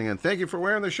for listening, and thank you for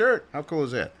wearing the shirt. How cool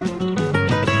is that?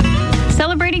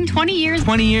 Celebrating 20 years.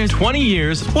 20 years. 20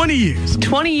 years. 20 years.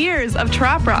 20 years of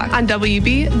Trop Rock on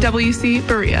WBWC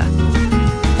Berea.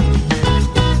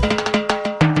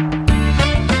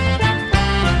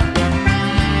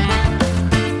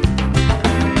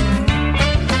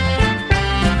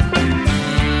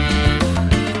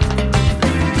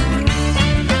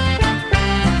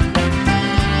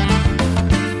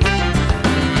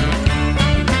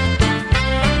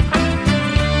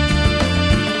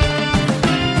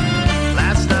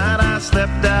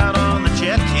 Stepped out on the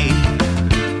jetty.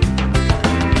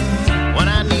 When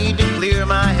I need to clear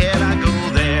my head, I go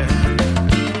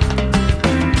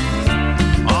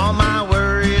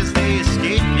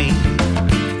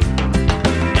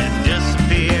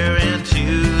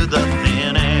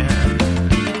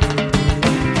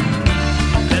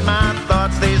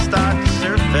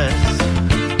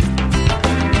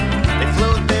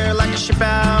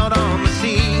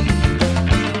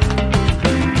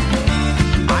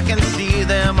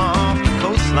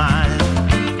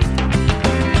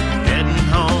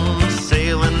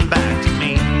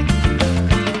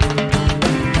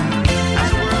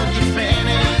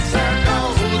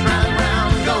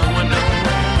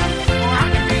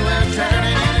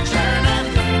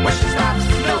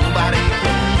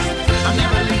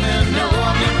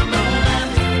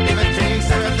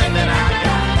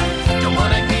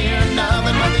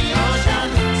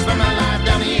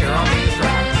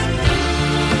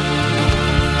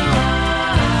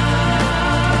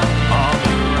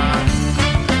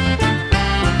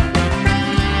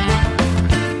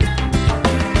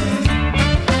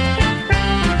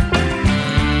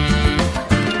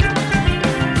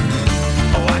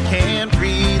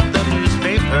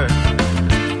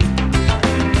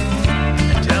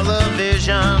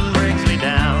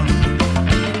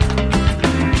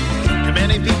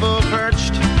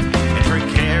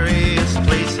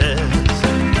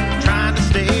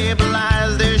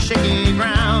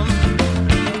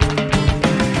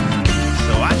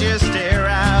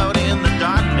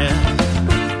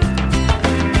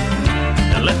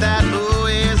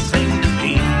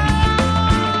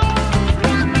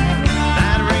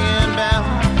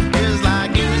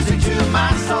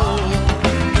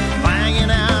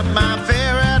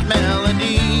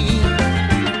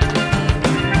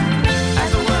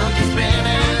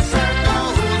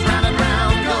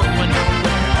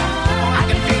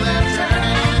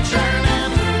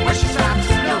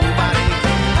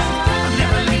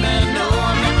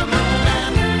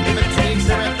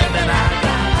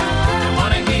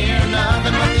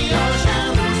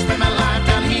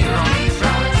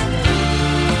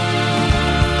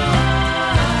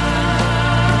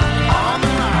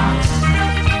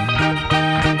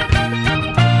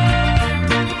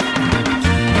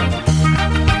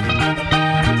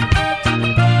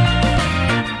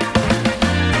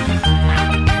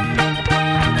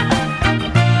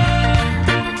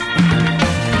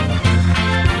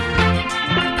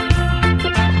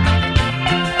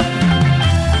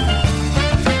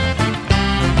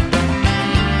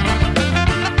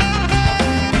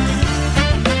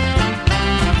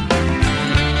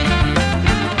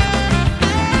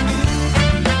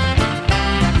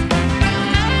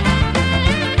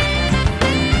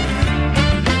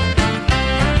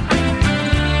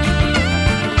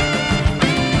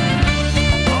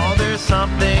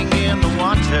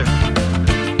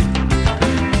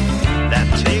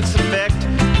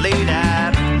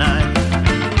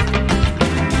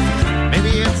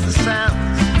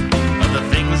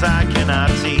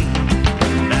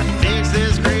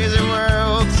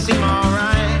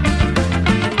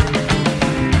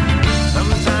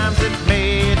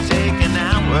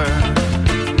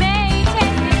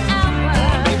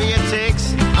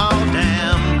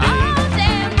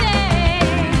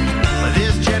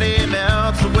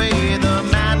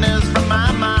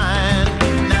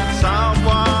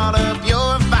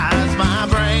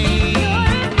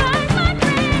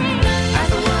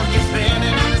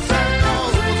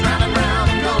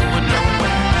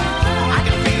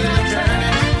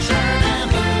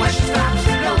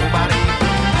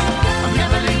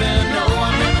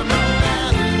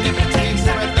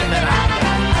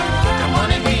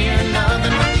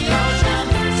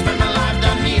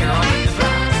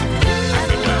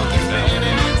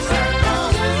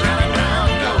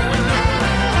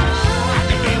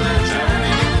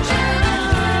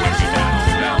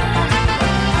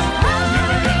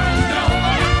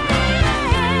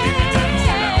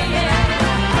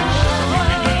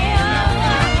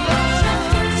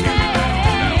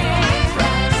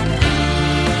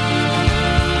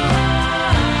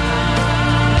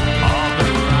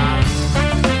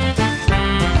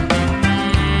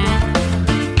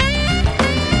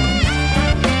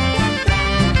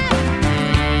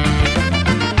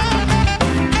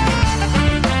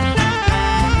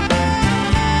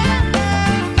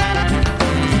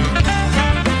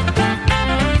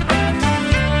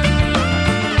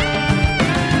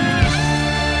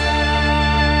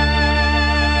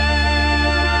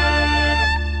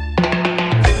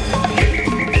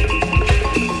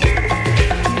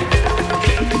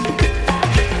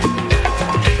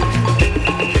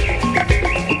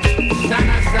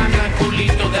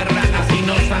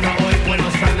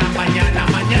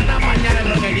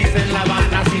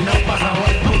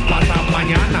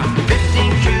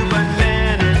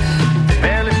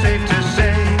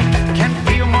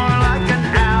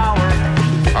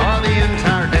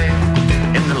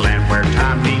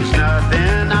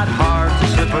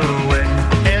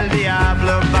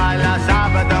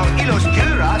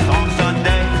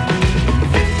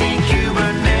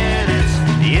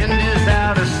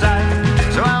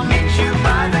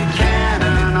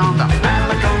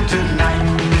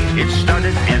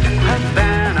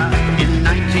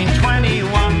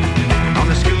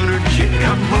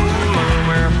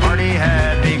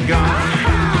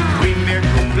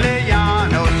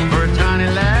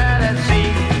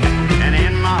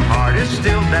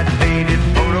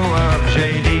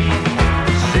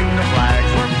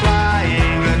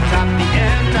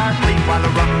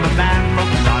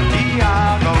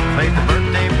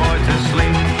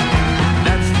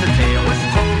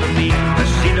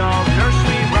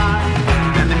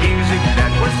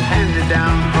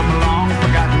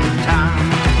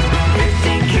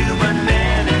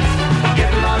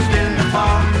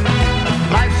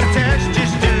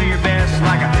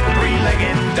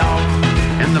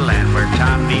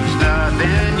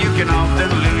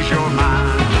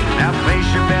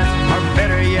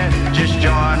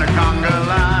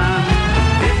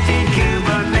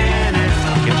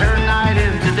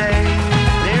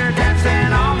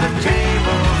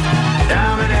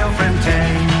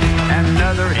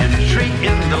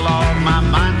of my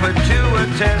mind put to a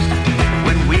test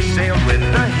when we sailed with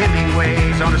the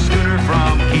Hemingways on a schooner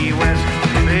from Key West.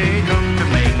 They looked to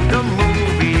make a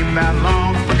movie about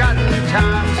long forgotten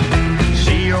times.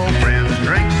 See old friends,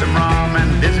 drink some rum,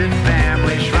 and visit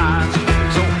family shrines.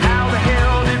 So how the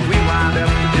hell did we wind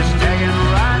up just tagging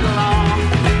right along?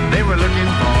 They were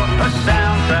looking for a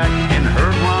soundtrack and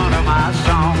heard one of my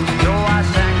songs. So I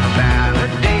sang about a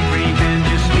daydreaming,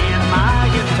 just me and my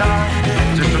guitar,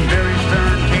 to some very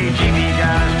stern KGB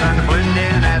guys trying to blend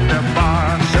in at the bar.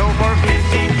 So for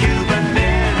 15 Cuban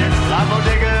minutes, La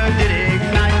Bodega did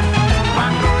ignite.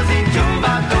 Mangozi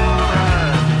Tumbadora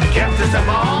kept us up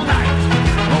all night.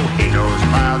 Mojitos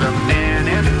piled up in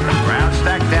it, crowd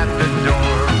stacked at the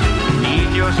door.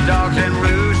 Niños, dogs, and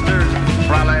roosters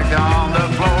frolicked on the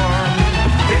floor.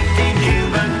 15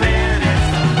 Cuban minutes,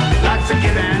 lots of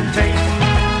give and take.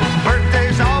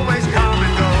 Birthdays always come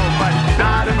and go, but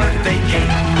not a birthday cake.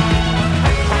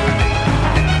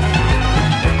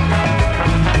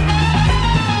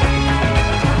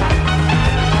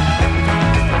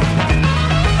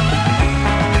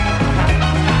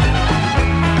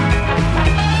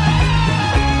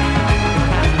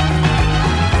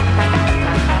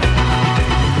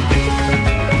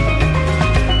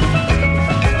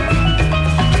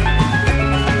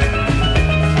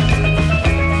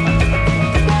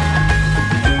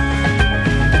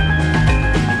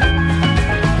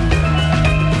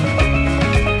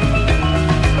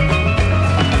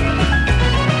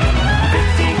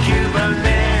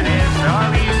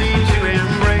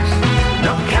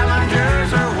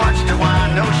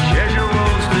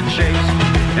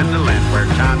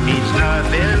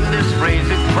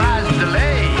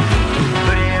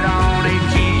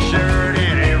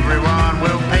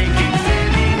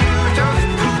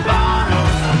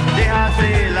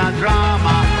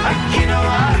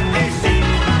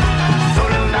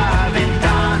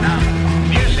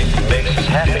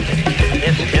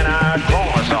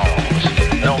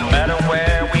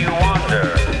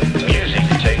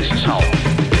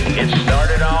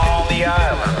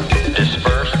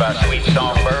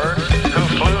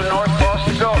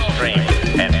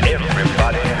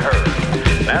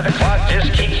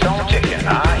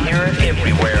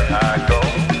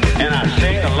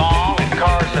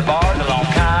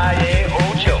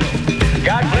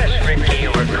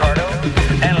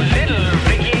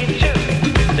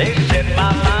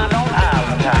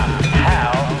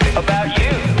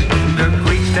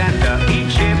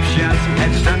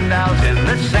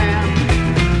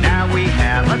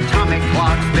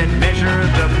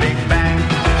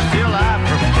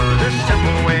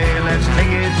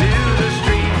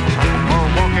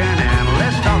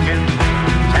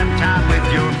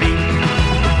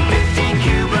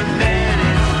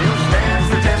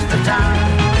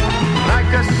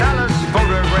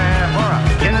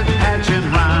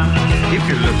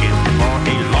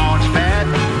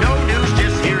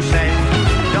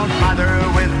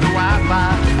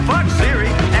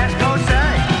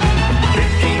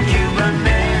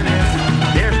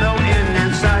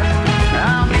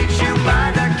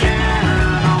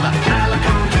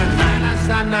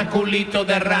 Culito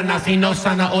de rana, si no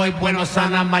sana hoy, bueno,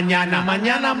 sana mañana.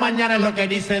 Mañana, mañana es lo que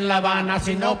dice en La Habana.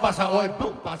 Si no pasa hoy,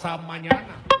 ¡pum!, pasa mañana.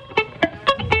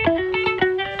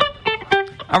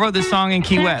 I wrote this song in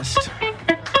Key West.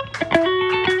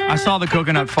 I saw the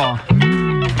coconut fall.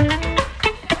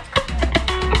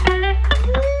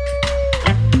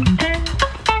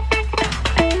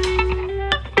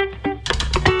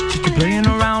 Just playing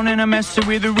around and I mess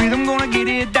with the rhythm. Gonna get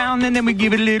it down and then we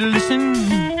give it a little listen.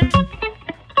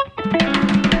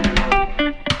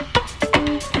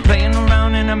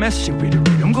 I mess it with the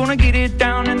rhythm. I'm gonna get it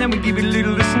down and then we give it a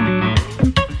little listen.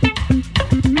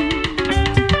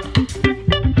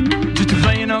 Just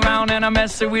playing around and I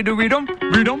mess it with the rhythm.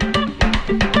 Playing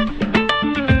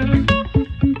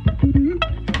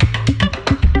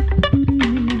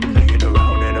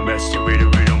around and I mess it with the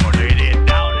rhythm. Gonna get it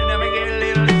down and then we give it a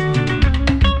little listen.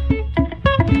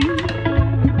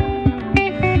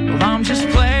 Well, I'm just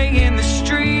playing the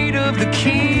street of the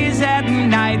Keys at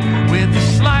night with a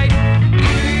slight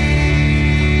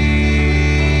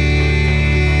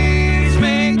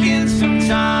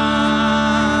time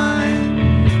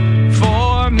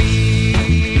for me.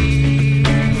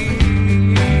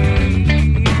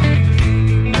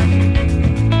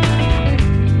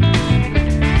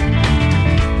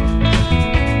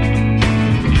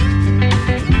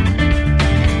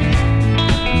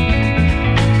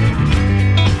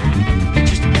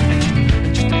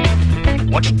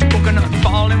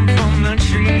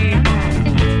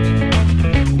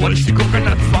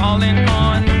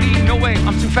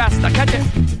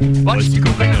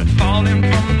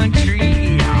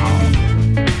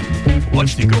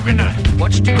 Watch the coconut.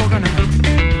 Watch the coconut.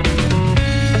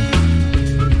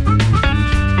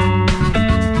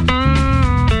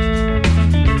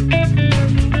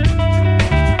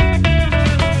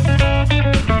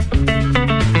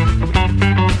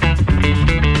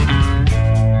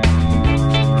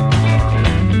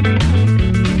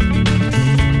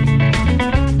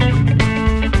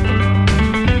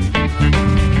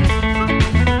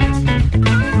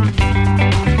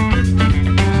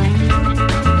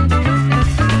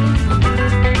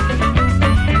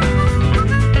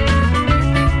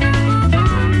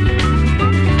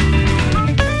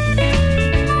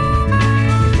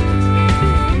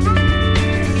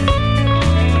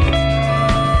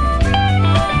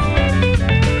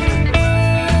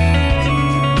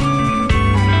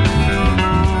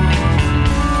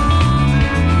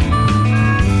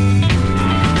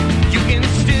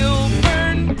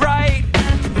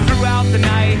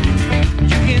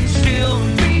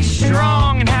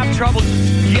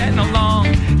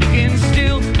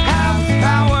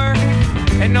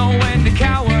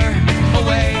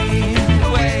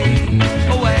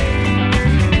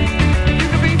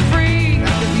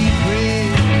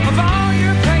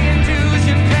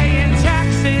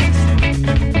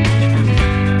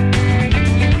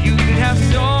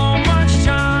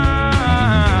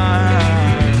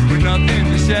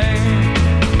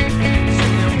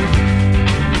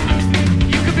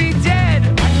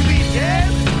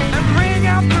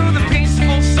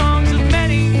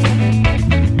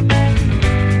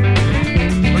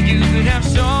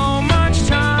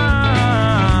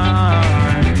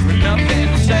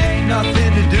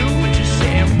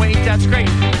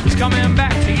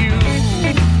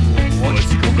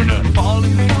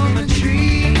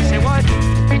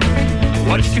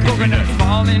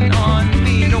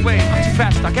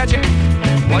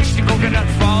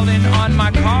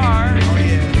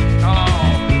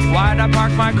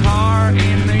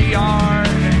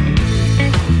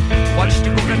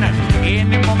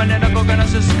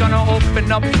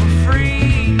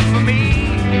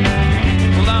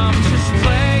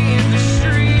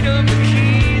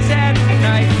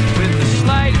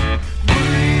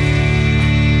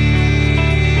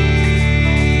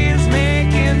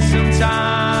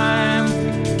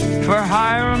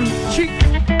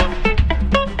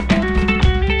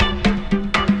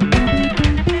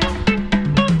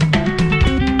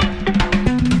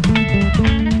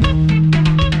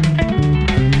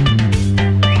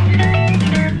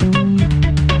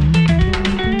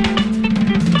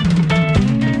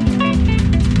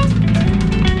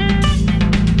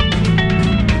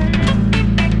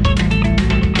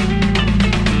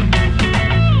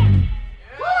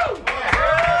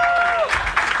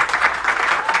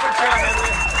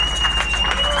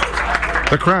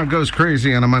 The crowd goes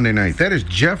crazy on a Monday night. That is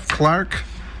Jeff Clark,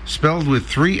 spelled with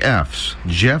 3 F's.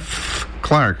 Jeff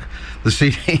Clark.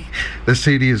 The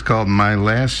CD is called My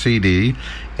Last CD,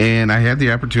 and I had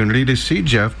the opportunity to see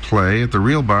Jeff play at the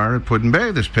Real Bar at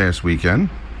Put-in-Bay this past weekend.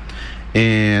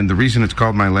 And the reason it's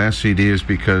called My Last CD is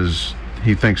because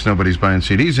he thinks nobody's buying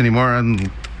CDs anymore,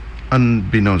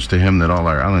 unbeknownst to him that all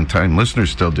our Island Time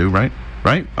listeners still do, right?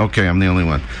 Right? Okay, I'm the only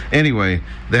one. Anyway,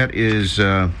 that is,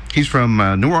 he's from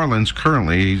New Orleans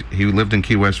currently. He lived in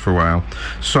Key West for a while.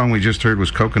 The song we just heard was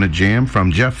Coconut Jam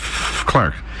from Jeff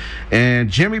Clark.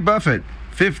 And Jimmy Buffett,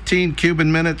 15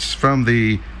 Cuban minutes from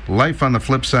the Life on the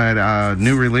Flip Side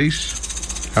new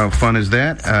release. How fun is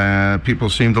that? People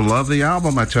seem to love the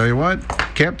album, I tell you what.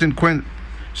 Captain Quint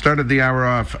started the hour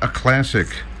off a classic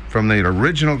from the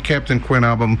original Captain Quint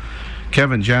album.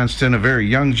 Kevin Johnston, a very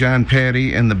young John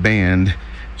Patty, and the band.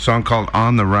 Song called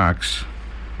On the Rocks,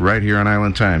 right here on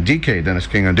Island Time. DK, Dennis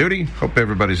King on duty. Hope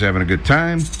everybody's having a good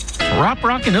time. Trop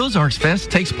Rockin' Ozarks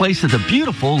Fest takes place at the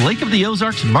beautiful Lake of the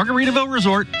Ozarks Margaritaville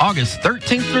Resort, August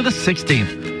 13th through the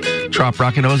 16th. Trop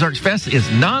Rockin' Ozarks Fest is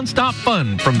nonstop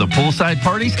fun, from the poolside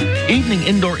parties, evening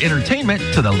indoor entertainment,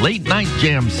 to the late-night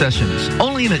jam sessions.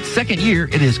 Only in its second year,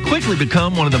 it has quickly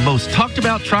become one of the most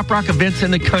talked-about Trop Rock events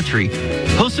in the country.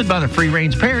 Hosted by the Free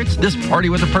Range Parrots, this Party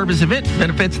with a Purpose event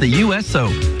benefits the USO.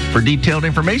 For detailed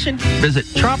information, visit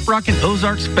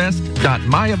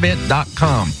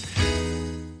troprockinozarksfest.myevent.com.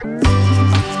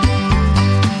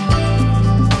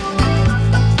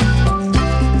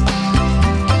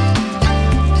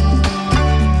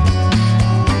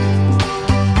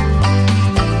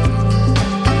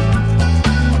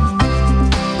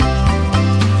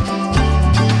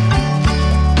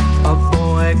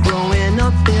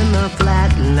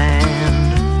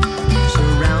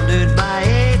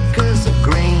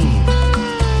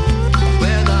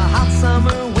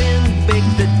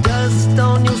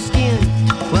 On your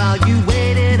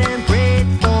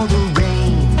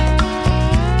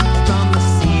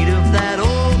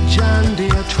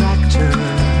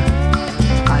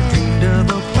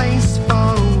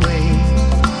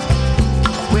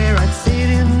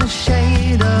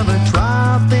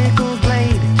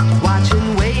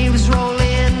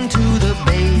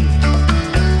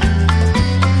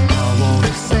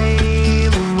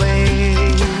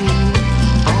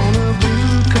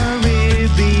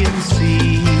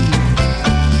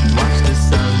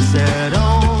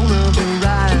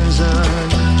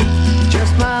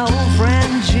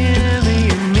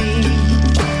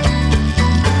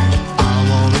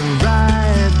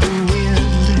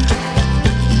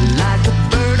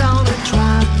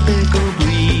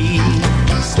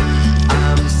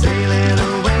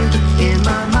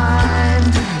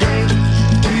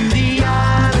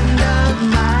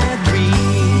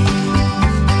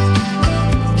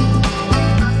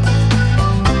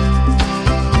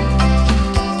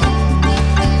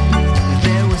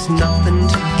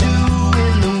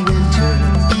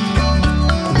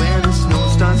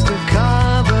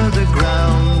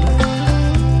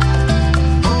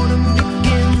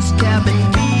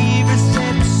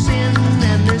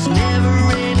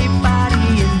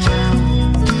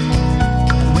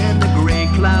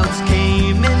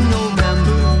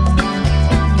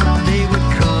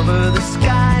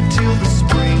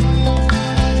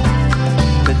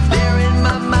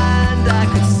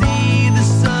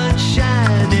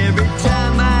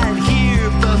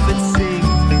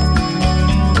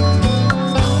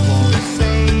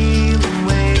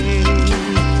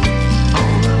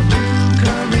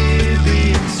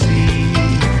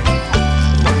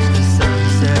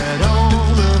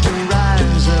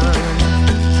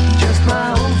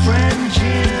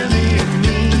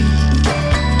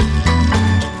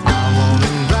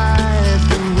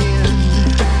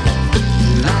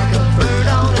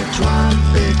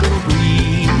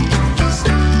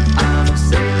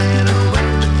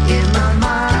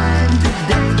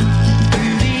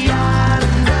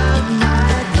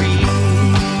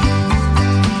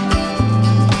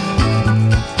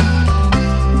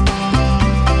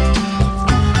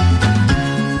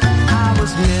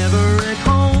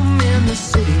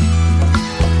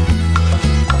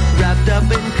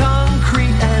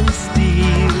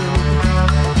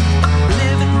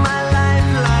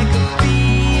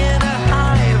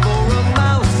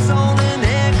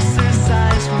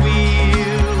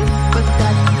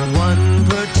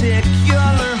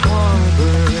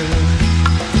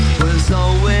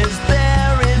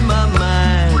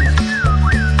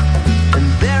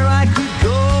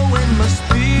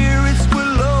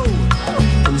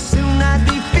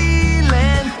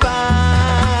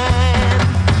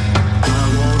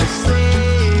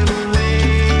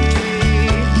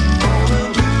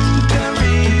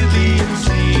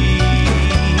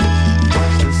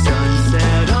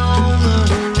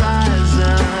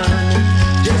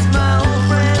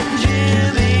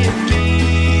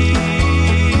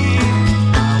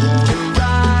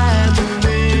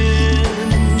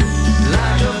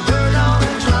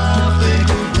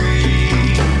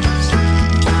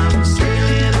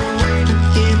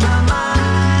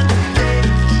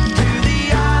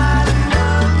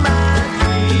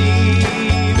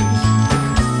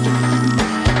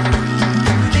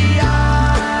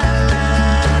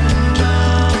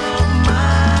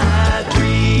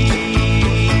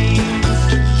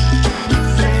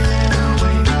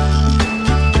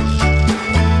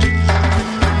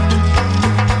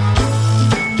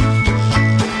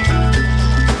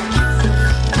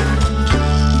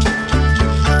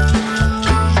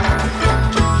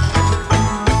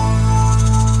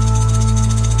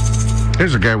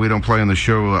Here's a guy we don't play on the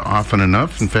show often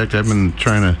enough. In fact, I've been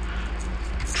trying to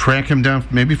track him down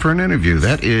maybe for an interview.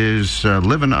 That is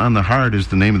Living on the Heart is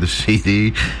the name of the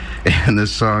CD. And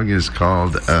this song is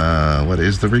called, what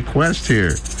is the request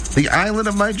here? The Island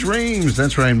of My Dreams.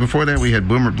 That's right. And before that, we had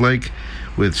Boomer Blake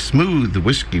with Smooth, the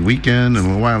Whiskey Weekend. And a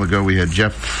little while ago, we had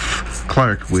Jeff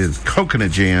Clark with Coconut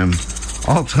Jam.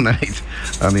 All tonight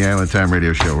on the Island Time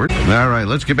Radio Show. All right,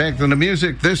 let's get back to the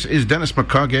music. This is Dennis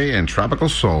McCaughey and Tropical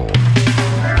Soul.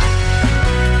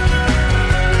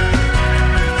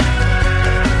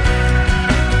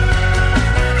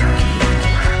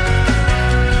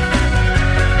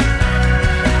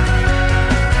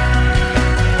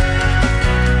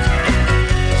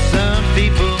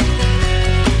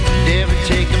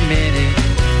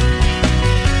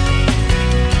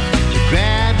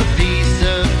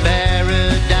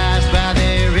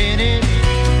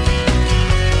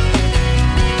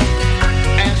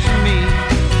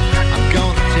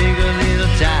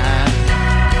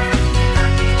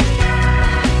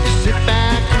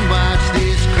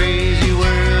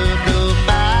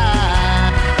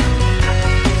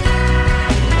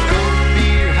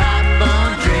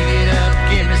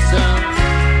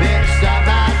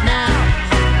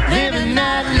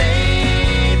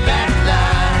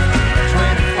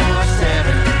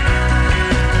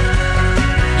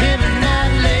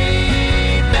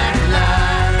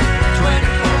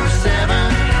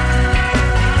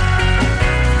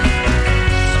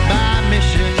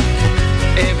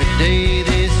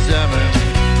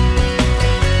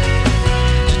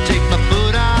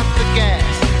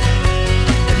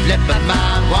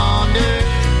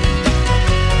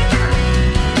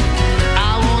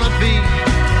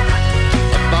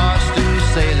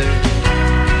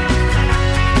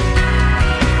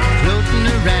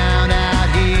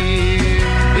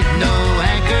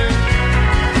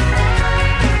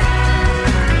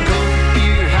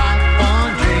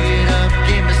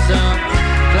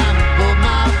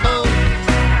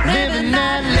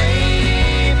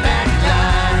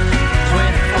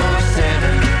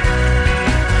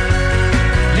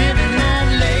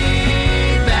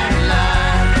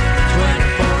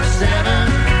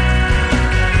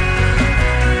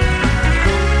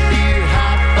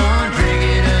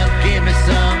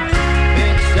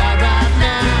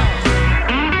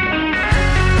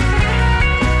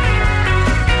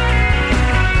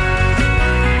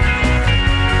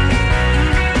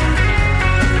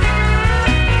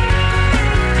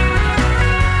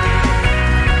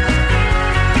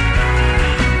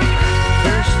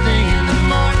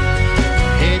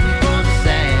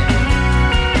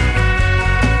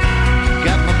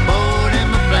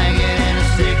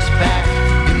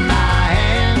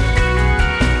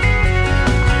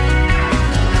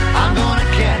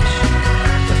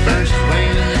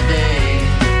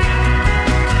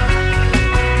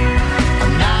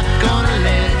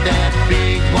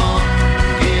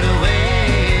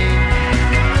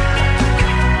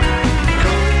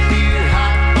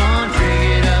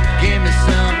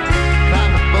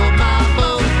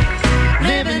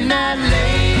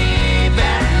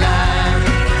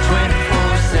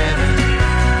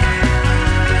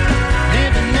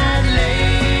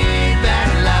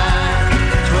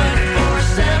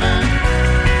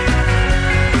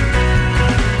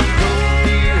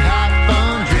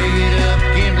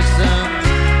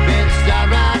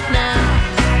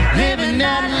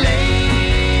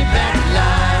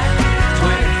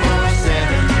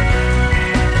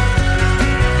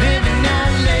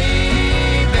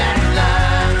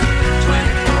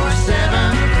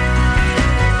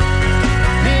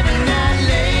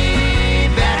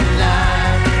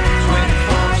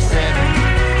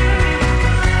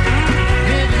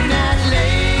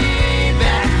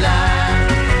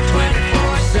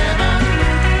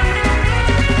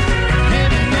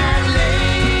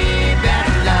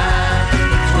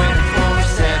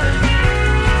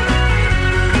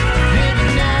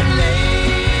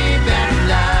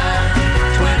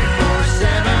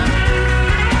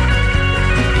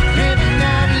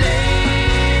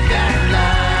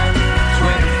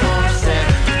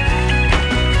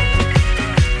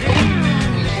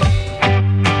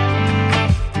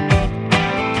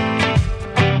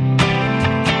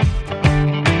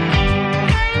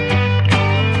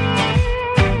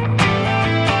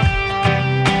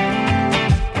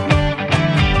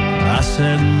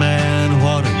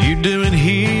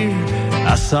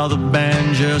 saw the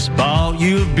band just bought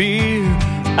you a beer.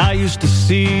 I used to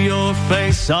see your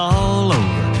face all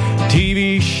over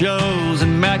TV shows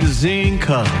and magazine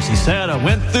covers. He said I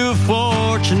went through a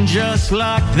fortune just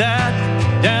like that,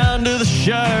 down to the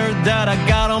shirt that I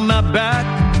got on my back.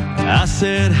 I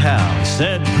said, how? He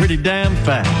said, pretty damn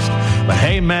fast. But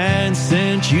hey, man,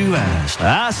 since you asked,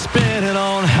 I spent it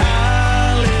on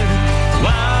high living,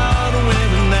 wild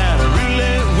women, that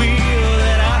roulette wheel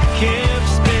that I kept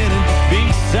spinning,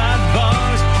 beachside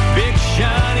bars, big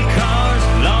shiny cars,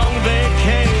 long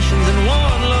vacations in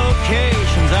one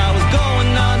locations. I was going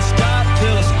non-stop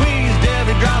till I squeezed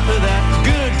every drop of that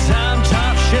good time,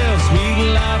 top shelf,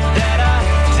 sweet life that I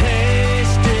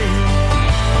tasted.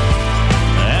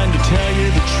 And to tell you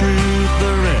the truth,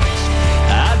 the rest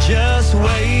I just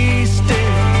wasted.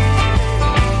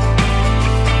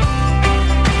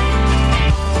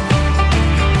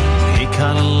 He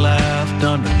kind of laughed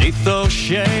underneath those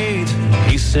shades.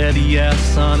 He said, yeah,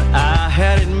 son, I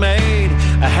had it made.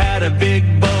 I had a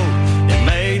big boat, it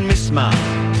made me smile.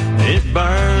 It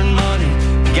burned money,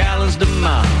 gallons to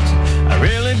miles. I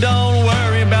really don't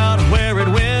worry about where it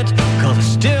went, 'cause it's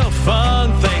still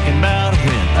fun thinking about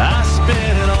when I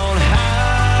spent it on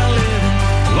high living,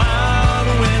 wild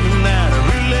women, that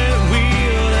roulette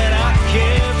wheel that I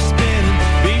kept spinning,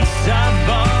 beachside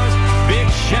bars, big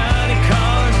shiny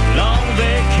cars, long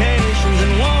vacations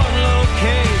in one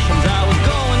locations. I was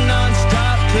going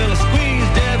non-stop till I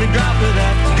squeezed every drop of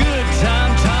that good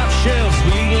time, top shelf,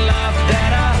 sweet life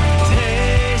that I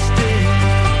tasted.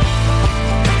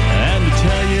 And to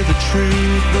tell you the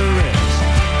truth, the rest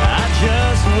I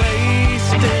just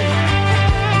wasted.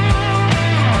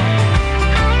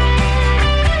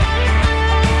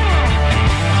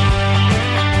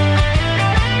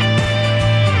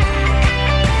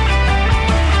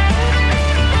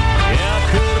 Yeah, I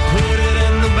could have put it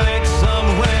in the bank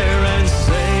somewhere and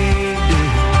saved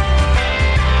it.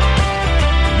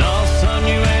 No, son,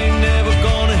 you ain't never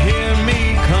gonna hear me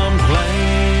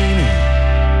complaining.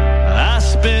 I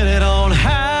spent it on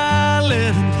high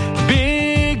living,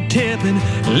 big tipping,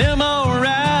 limo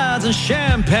rides and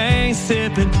champagne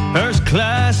sipping, first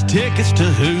class tickets to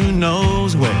who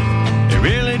knows where. It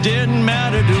really didn't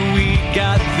matter till we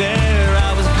got there.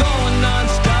 I was going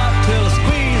non-stop till I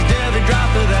squeezed every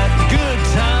drop of that good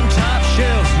time, top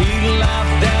shelf, sweet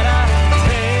life that I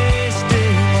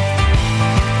tasted.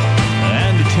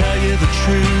 And to tell you the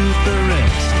truth, the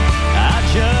rest I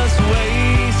just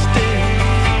wasted.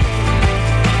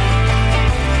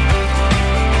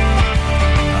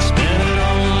 I spent it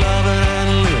on loving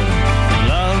and living,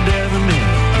 loved every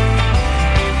minute.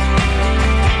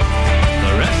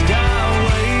 The rest I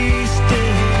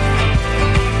wasted.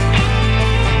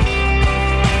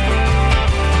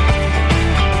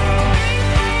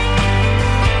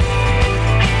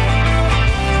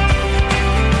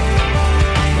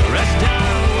 The rest I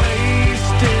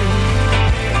wasted.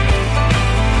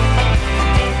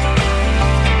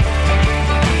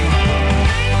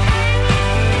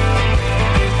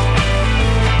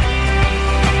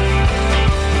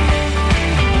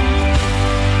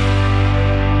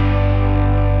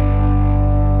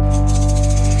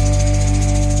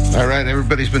 All right,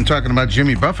 everybody's been talking about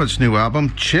Jimmy Buffett's new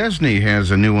album. Chesney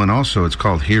has a new one also. It's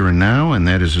called Here and Now, and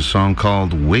that is a song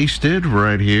called Wasted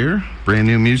right here. Brand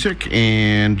new music.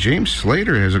 And James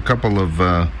Slater has a couple of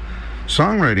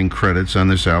songwriting credits on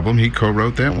this album. He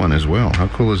co-wrote that one as well. How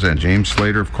cool is that? James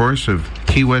Slater, of course, of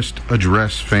Key West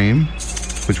Address fame,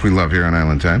 which we love here on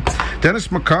Island Time. Dennis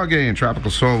McCaughey and Tropical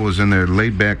Soul was in their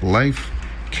laid-back life.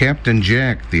 Captain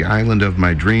Jack, The Island of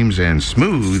My Dreams, and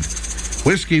Smooth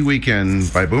Whiskey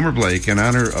Weekend by Boomer Blake in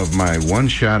honor of my one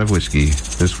shot of whiskey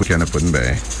this weekend at Puddin'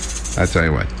 Bay. I tell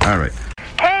you what. All right.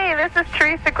 Hey, this is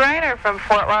Teresa Greiner from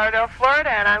Fort Lauderdale, Florida,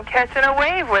 and I'm catching a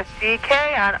wave with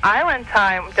DK on Island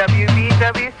Time,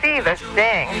 WBWC, The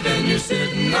Sting. Then you're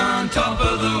sitting on top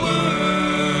of the world.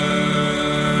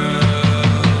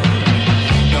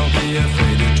 Don't be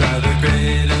afraid to try the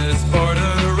greatest sport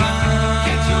around.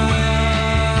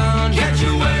 Catch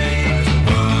your wave.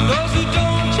 Those who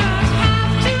don't just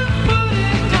have to put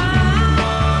it down.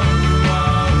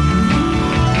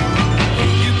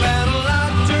 You paddle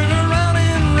out, turn around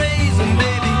and raise, and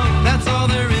baby, that's all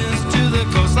there is to the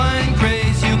coastline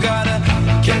craze. You gotta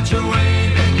catch a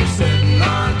wave, and you're sitting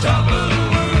on top of the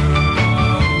world.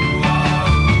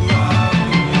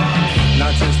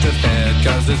 Not just a fad,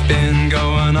 'cause it's been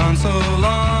going on so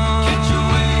long. Catch a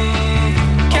wave,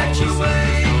 catch a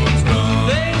wave.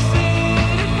 They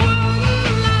said it wouldn't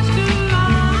last too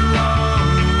long.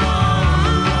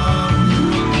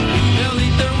 They'll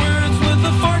eat their words with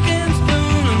a fork and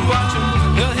spoon and watch them.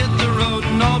 They'll hit the road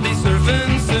and all be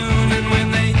surfing soon. And when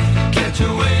they catch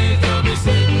a wave, they'll be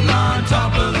sitting on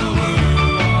top of the world.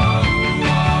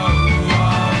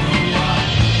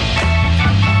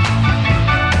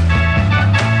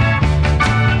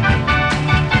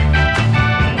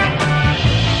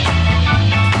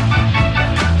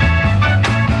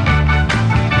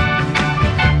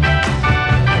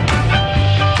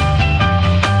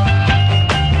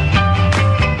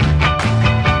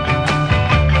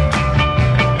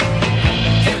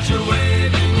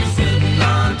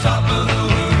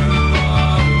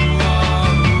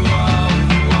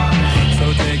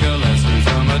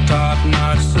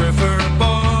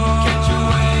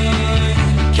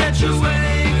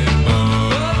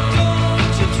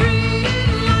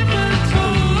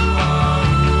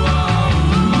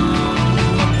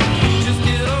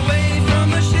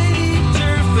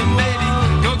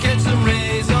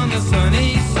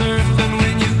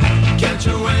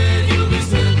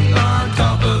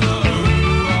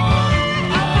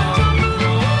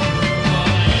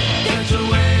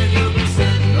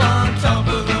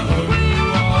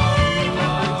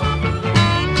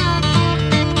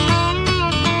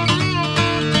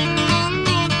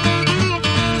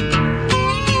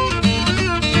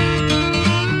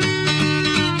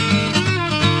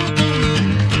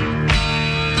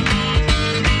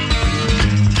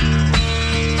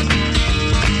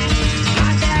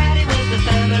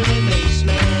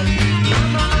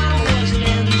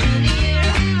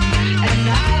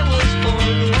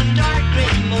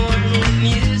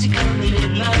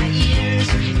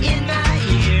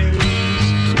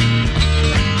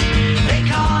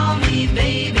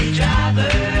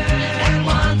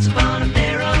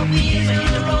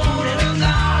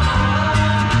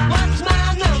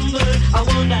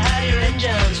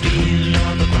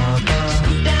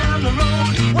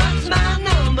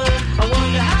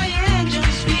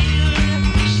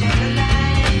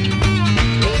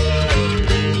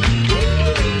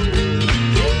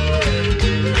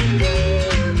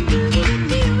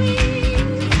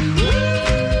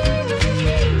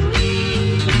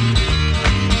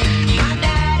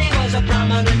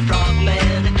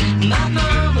 frogman. My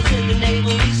mom was in the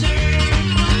Naval Reserve.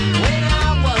 When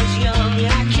I was young,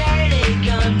 I carried a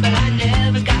gun, but I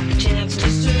never got the chance to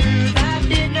serve. I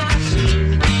did not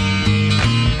serve.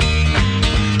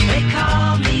 They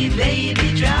call me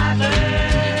baby driver.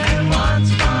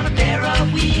 Once upon a pair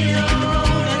of wheels.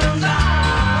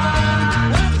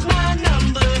 What's my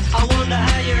number? I wonder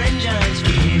how your engines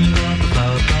feel.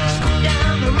 Scoot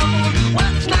down the road.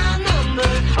 What's my number?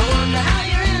 I wonder how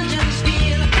your engines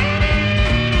feel.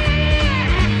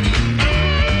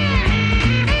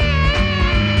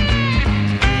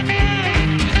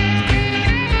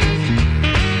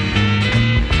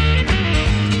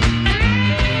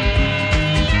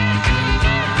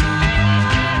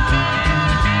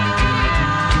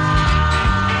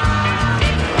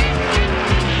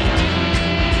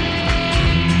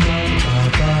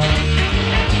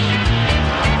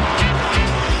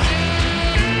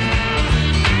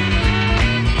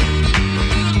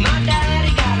 My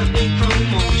daddy got a big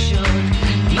promotion.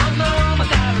 My mama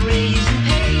got a raise in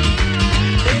pay.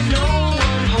 There's no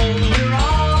one home, we're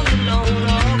all alone.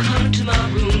 All come to my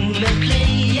room and play.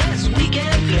 Yes, we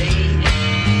can play.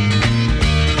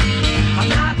 I'm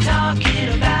not talking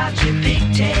about your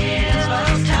pigtails.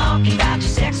 I'm talking about your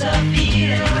sex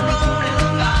appeal.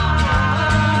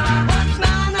 What's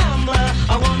my number?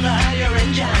 I wonder how your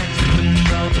engines feel.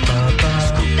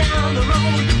 Scoot down the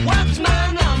road. What's my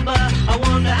number? I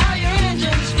wonder how your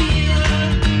engines feel.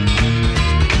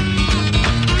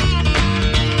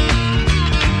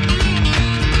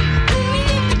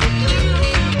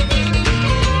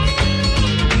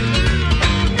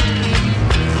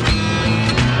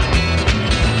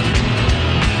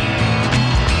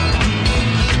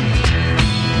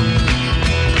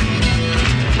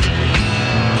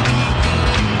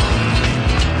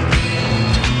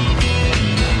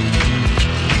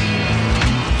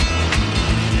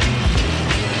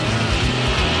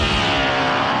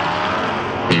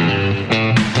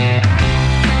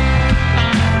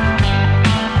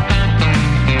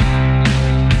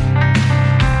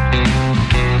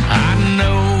 I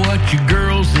know what you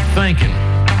girls are thinking.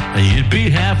 You'd be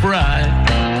half right.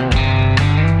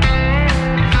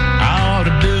 I ought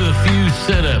to do a few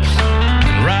sit-ups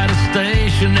and ride a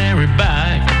stationary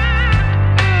bike.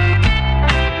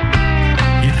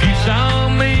 If you saw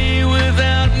me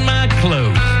without my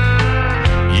clothes,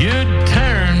 you'd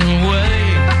turn away.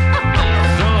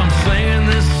 So I'm singing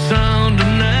this song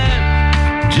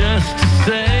tonight just to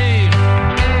say,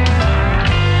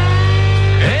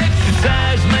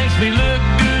 exercise makes me look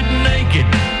good naked,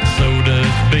 so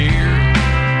does beer.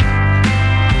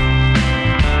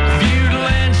 A few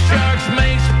land sharks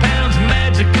makes pounds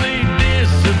magically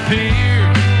disappear.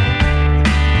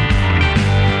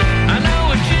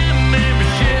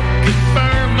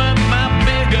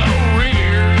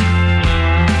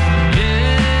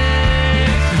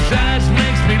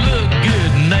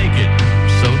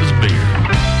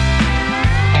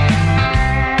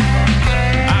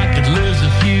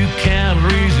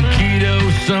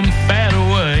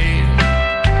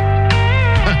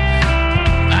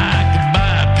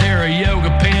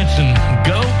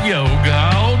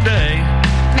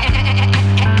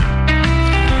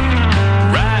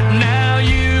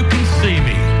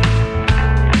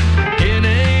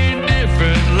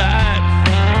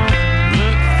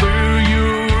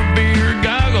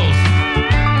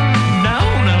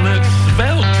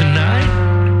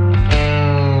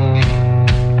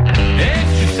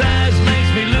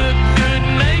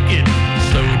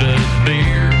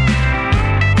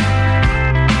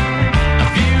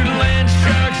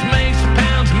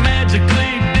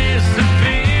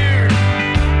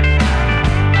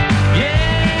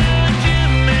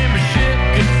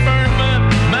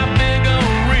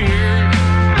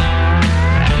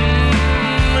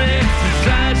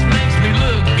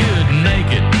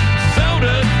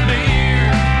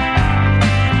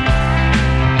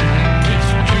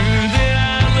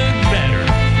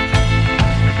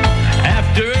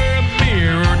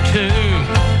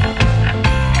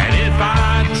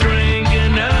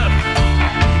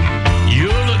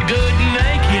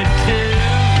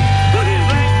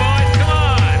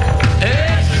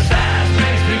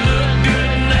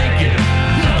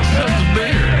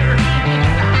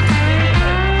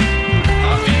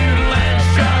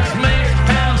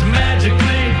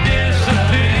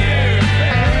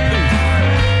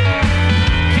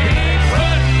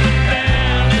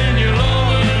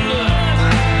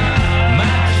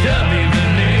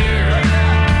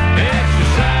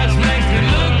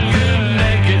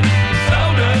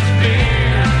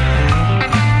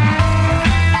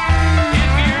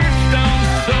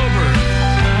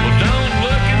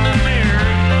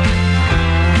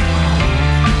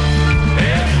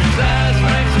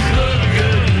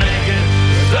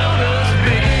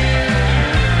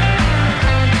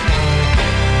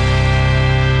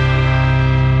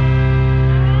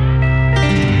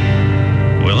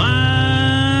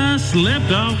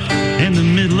 slept off in the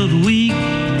middle of the week.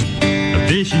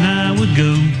 Fishing I would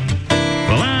go.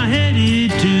 Well, I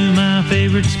headed to my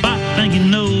favorite spot,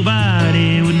 thinking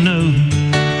nobody would know.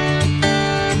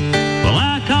 Well,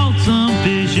 I caught some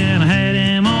fish and I had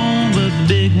him on, but the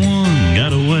big one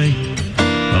got away.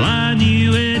 Well, I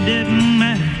knew it didn't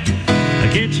matter. I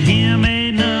catch him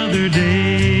another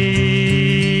day.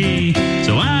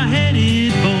 So I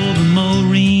headed for the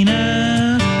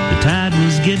marina. The tide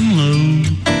was getting low.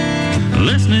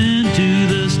 Listening to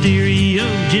the stereo,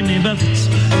 Jimmy Buffett's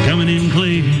coming in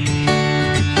clear.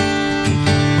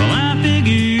 Well, I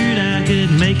figured I could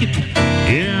make it.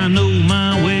 Yeah, I know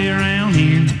my way around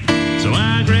here. So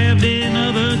I grabbed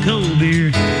another cold beer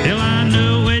till I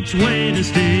know which way to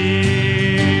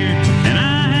steer. And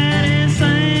I had a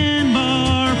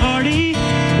sandbar party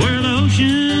where the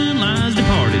ocean lies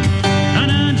departed. An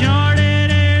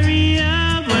uncharted area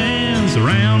of land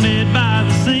surrounded by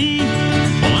the sea.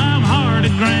 Well, I'm hard to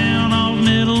ground off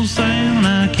Middle Sound.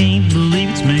 I can't believe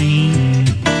it's me.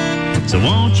 So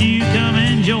won't you come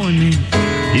and join me?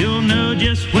 You'll know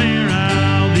just where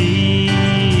I'll be.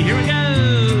 Here we go.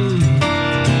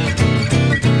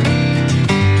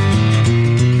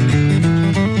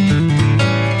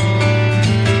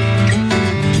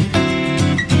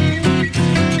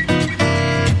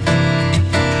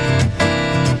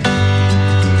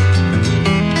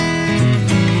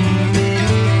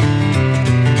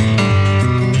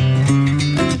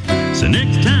 So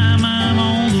next time I'm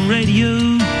on the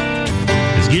radio,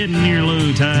 it's getting near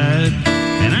low tide,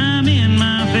 and I'm in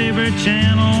my favorite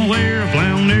channel where a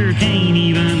flounder can't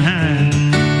even hide.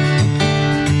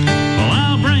 Well,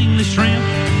 I'll bring the shrimp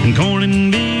and corn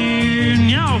and beer, and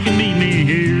y'all can meet me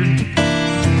here.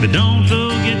 But don't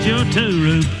forget your tow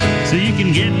rope so you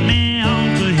can get me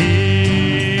off of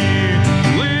here.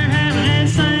 We're having a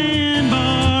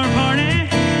sandbar party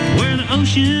where the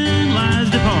ocean lies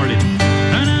departed.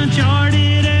 An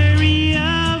uncharted area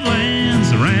of land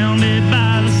surrounded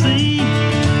by the sea.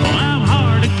 Well, I'm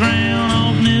hard to ground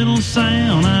off Middle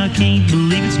Sound. I can't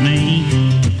believe it's me.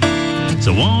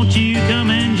 So won't you come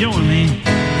and join me?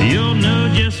 You'll know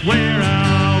just where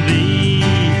I'll be.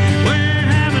 We're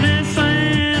having a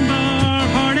sandbar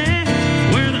party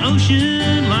where the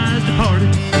ocean lies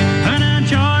departed. An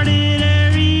uncharted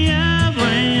area of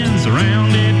land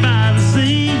surrounded by the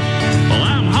sea. Well,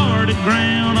 I'm hard to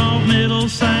ground off Middle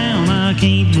Sound. I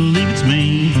can't believe it's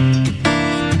me.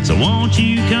 So won't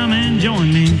you come and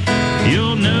join me?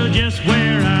 You'll know just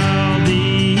where I'll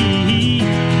be.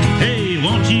 Hey,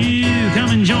 won't you come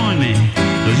and join me?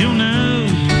 'Cause you'll know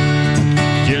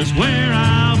just where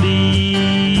I'll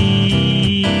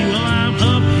be. Well, I'm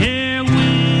up here with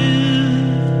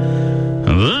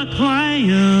the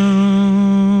Clams.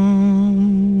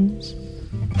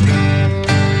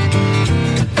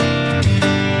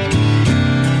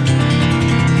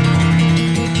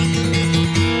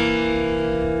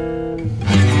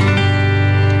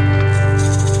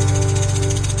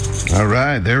 All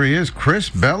right, there he is, Chris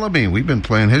Bellamy. We've been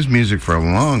playing his music for a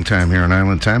long time here on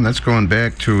Island Time. That's going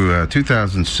back to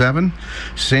 2007,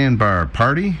 Sandbar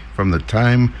Party from the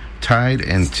Time, Tide,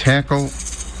 and Tackle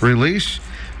release.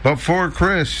 But for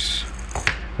Chris,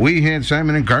 we had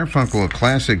Simon and Garfunkel, a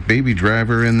classic Baby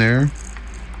Driver in there.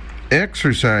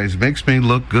 Exercise makes me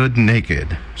look good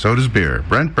naked. So does beer.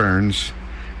 Brent Burns,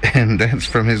 and that's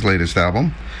from his latest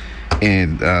album.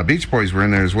 And Beach Boys were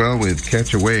in there as well with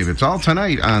Catch a Wave. It's all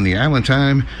tonight on the Island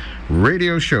Time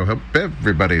radio show. Hope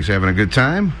everybody's having a good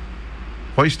time.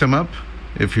 Hoist them up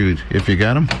if you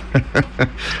got them.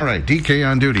 All right, DK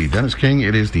on duty. Dennis King.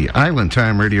 It is the Island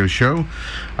Time radio show.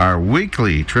 Our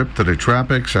weekly trip to the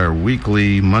tropics, our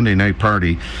weekly Monday night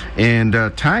party. And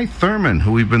Ty Thurman,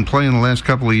 who we've been playing the last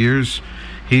couple of years,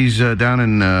 he's down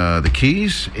in the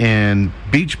Keys. And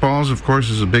Beach Balls, of course,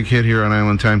 is a big hit here on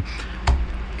Island Time.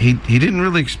 He didn't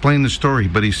really explain the story,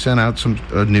 but he sent out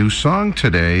a new song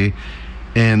today,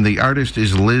 and the artist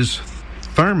is Liz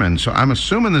Thurman. So I'm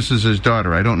assuming this is his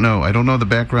daughter. I don't know. I don't know the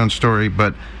background story,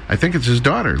 but I think it's his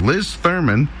daughter, Liz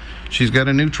Thurman. She's got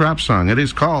a new trop song. It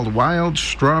is called Wild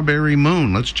Strawberry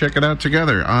Moon. Let's check it out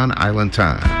together on Island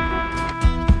Time.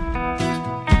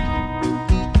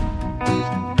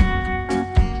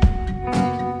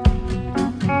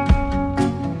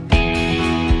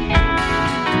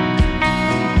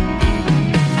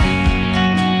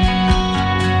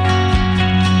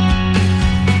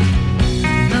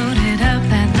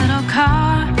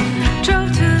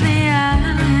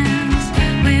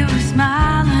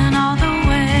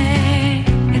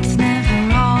 It's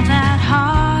never all that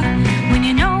hard when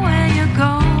you know where you're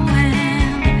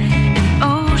going.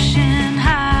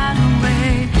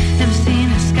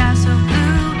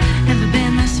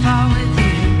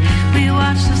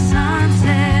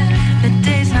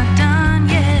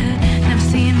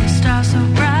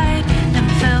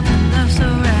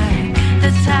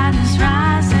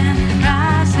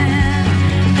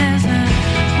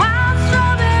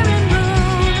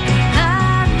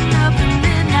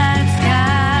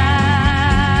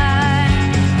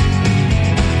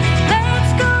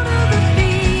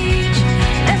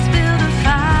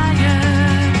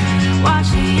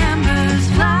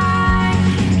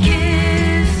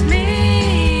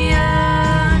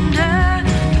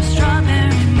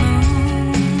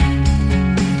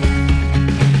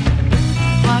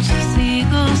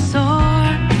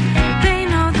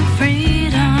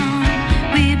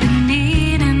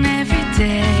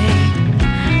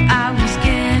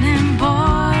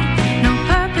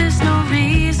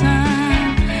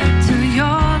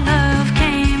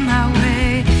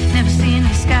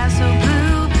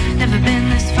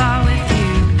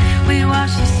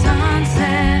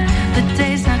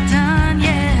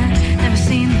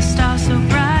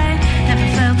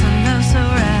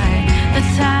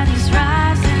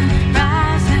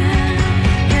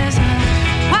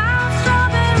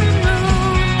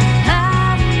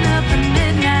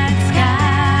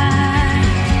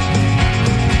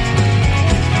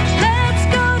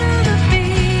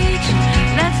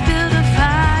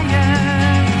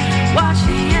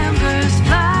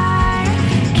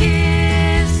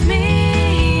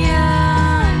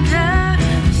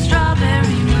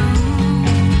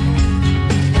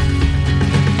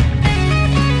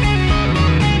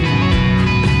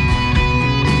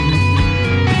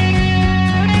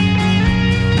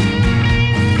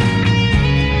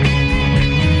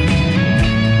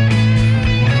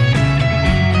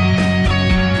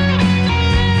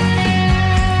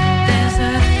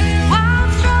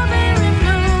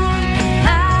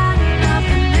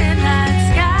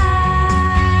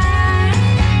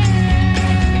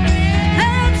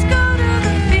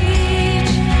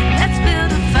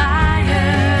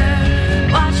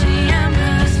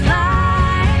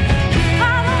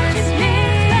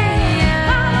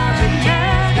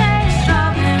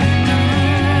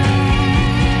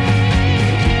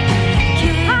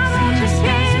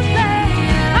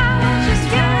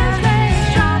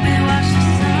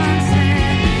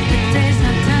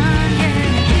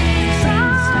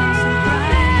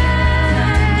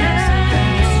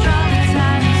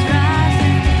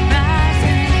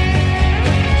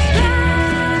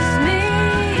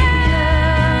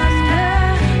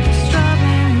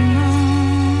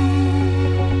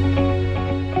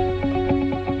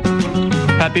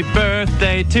 Happy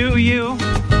birthday to you.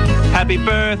 Happy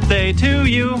birthday to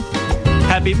you.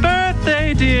 Happy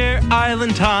birthday, dear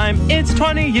Island Time. It's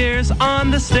 20 years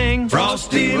on the Sting.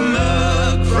 Frosty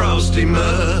Mug,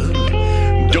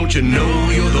 don't you know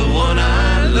you're the one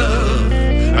I love?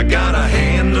 I got a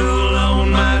handle on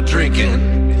my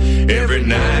drinking every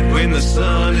night when the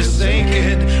sun is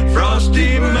sinking.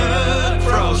 Frosty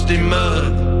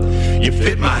Mug, you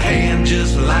fit my hand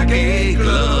just like a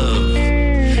glove.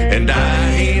 And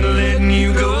I ain't letting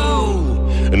you go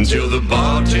until the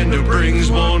bartender brings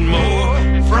one more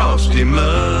Frosty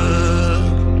Mug.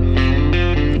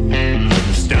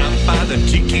 Stop by the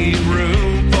Tiki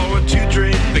Room for a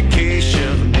 2-drink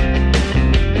vacation,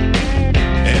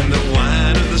 and the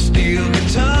wine of the steel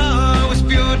guitar was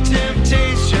pure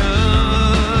temptation.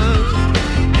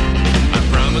 I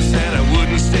promised that I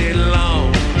wouldn't stay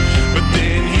long, but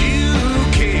then you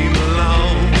came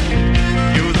along.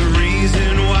 You're the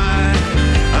reason why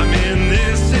I'm in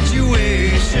this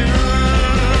situation.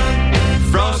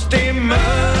 Frosty Mug,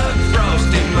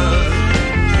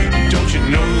 don't you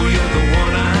know you're the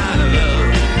one I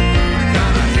love?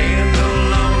 Got a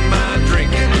handle on my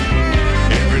drinking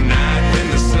every night when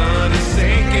the sun is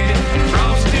sinking.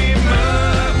 Frosty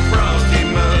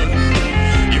Mug,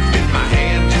 you fit my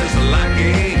hand just like a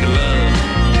glove.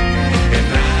 And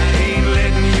I ain't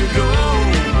letting you go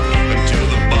until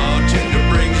the bartender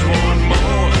brings one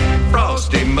more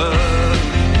Frosty Mug.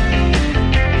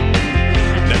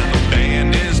 Now the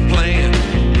band is playing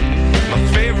my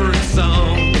favorite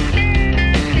song,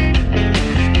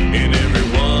 and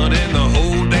everyone in the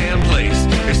whole damn place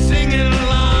is singing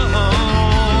along.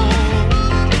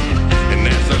 And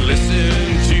as I listen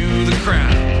to the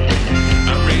crowd,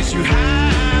 I raise you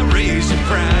high, raise you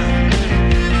proud.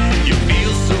 You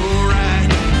feel so right,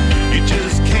 you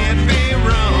just can't be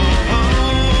wrong.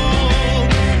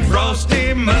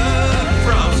 Frosty Mug,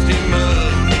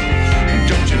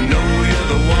 don't you know you're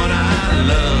the one I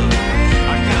love?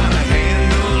 I got a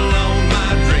handle on my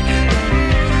drinking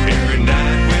every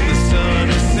night when the sun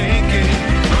is sinking.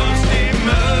 Frosty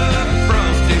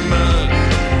Mug,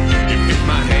 you fit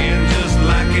my hand just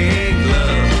like a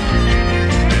glove.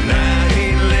 And I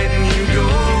ain't letting you go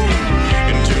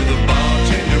until the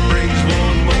bartender brings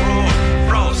one more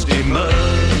Frosty Mug.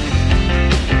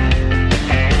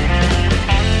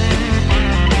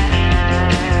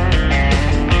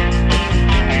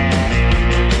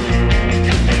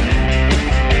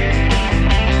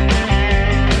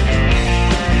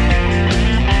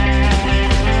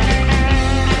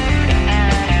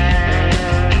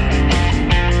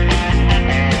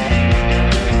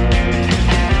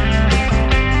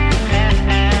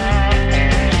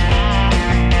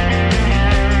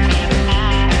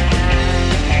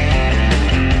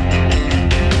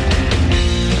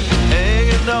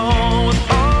 Hanging on with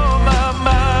all my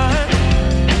might,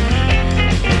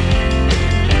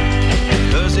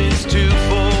 'cause it's 2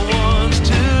 for 1s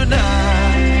tonight.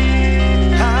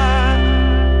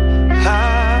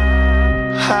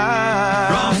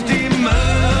 Frosty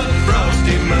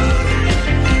Mug,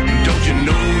 don't you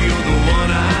know you're the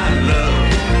one I love?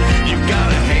 You got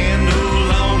a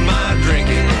handle on my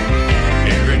drinking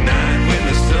every night when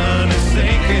the sun is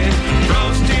sinking.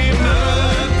 Frosty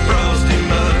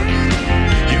Mug,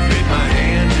 you fit my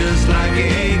hand just like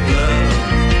a glove.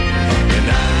 And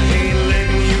I ain't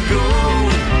letting you go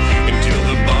until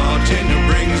the bartender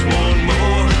brings one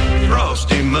more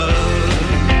Frosty Mug.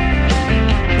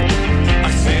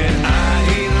 I said I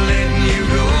ain't letting you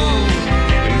go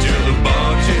until the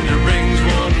bartender brings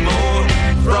one more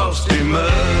Frosty Mug.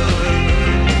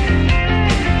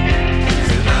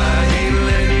 Said I ain't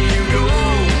letting you go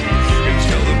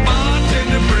until the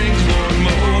bartender brings one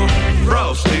more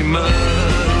Frosty Mug.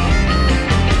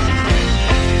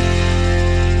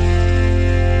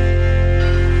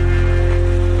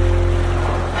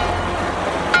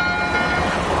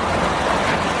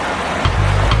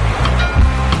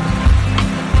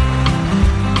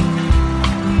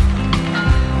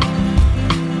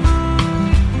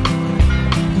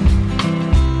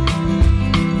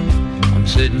 I'm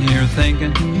sitting here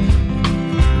thinking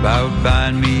about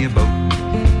buying me a boat,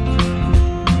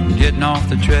 getting off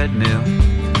the treadmill,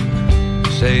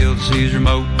 sail the seas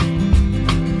remote.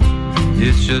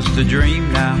 It's just a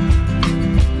dream now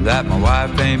that my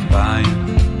wife ain't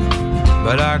buying,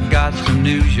 but I got some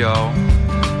news, y'all.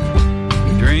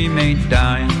 The dream ain't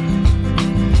dying,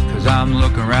 'cause I'm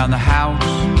looking around the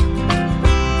house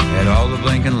at all the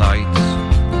blinking lights.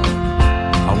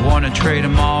 I wanna trade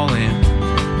them all in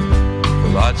for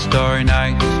lots of starry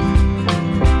nights.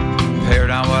 Pare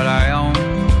down what I own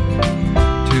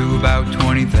to about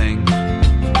 20 things,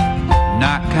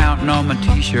 not counting all my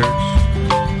t-shirts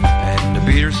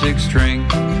cedar 6-string.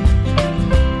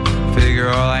 Figure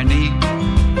all I need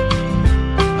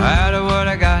out of what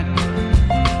I got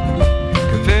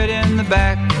could fit in the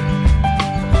back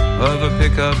of a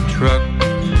pickup truck.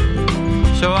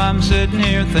 So I'm sitting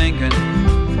here thinking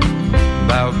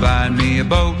about buying me a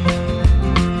boat,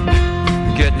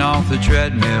 getting off the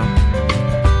treadmill,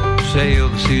 sail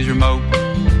the seas remote.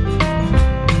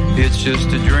 It's just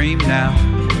a dream now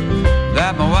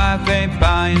that my wife ain't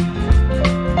buying,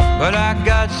 but I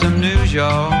got some news,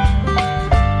 y'all.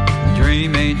 The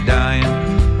dream ain't dying.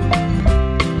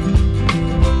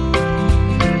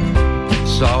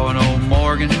 Saw an old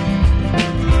Morgan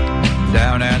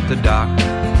down at the dock.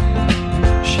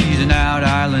 She's an out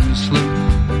island sloop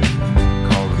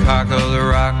called the Cock of the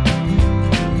Rock.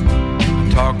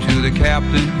 I talked to the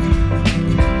captain,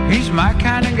 he's my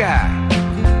kind of guy.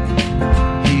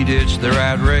 He ditched the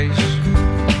rat race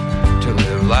to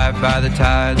live life by the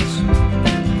tides.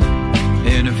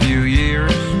 In a few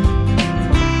years,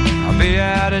 I'll be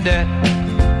out of debt.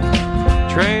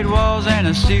 Trade walls and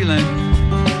a ceiling,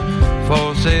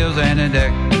 full sails and a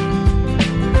deck.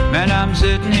 Man, I'm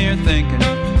sitting here thinking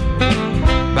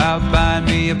about buying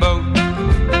me a boat,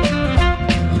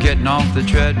 getting off the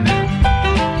treadmill,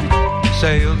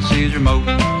 sail the seas remote.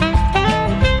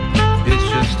 It's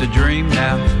just a dream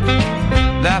now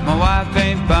that my wife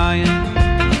ain't buying,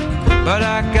 but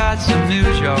I got some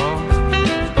news, y'all.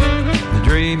 The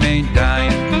dream ain't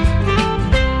dying.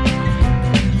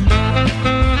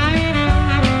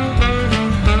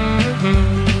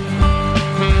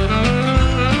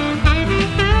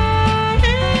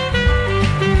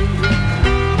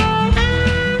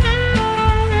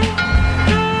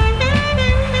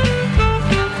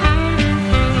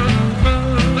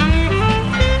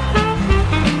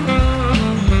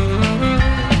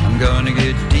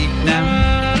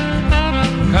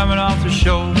 Coming off the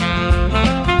shore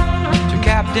to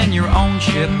captain your own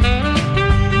ship,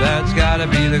 that's gotta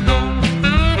be the goal.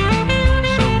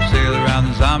 So sail around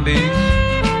the zombies,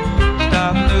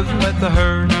 stop moving with the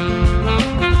herd.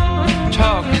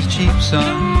 Talk is cheap,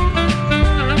 son,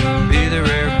 be the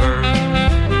rare bird.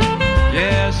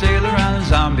 Yeah, sail around the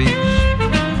zombies,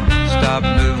 stop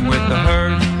moving with the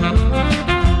herd.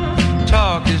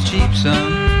 Talk is cheap,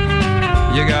 son,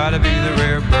 you gotta be the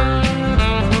rare bird.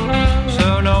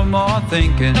 So no more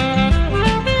thinking,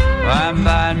 I'm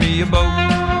buying me a boat,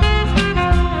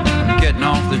 I'm getting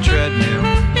off the treadmill,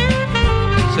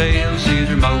 sail the seas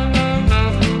remote.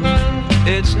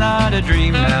 It's not a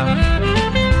dream now,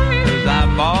 'cause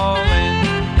I'm all in.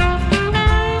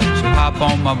 So hop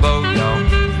on my boat, y'all,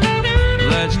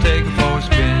 let's take it for a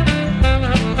spin.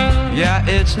 Yeah,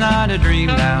 it's not a dream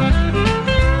now,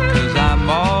 'cause I'm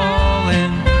all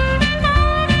in.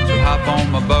 So hop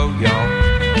on my boat, y'all,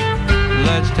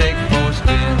 let's take it for a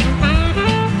spin.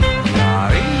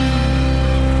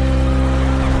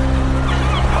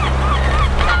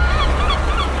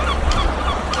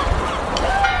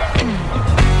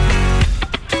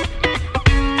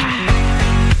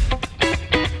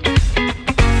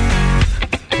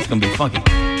 It's gonna be funky.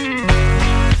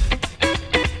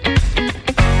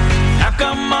 How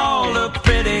come all the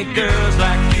pretty girls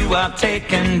like you are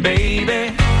taken,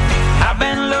 baby? I've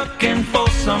been looking for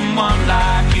someone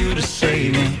like you to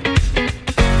save me.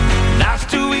 Life's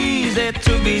too easy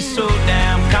to be so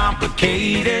damn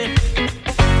complicated.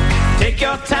 Take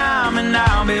your time and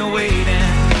I'll be waiting.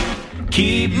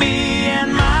 Keep me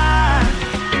in mind.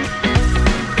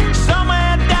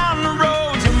 Somewhere down the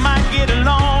road you might get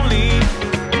lonely.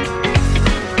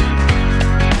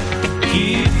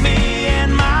 Keep me in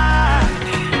mind.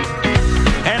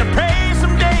 And I pray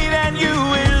someday that you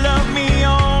will love me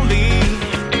only.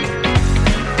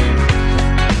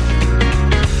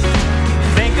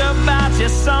 Think about you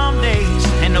some days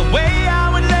and the way I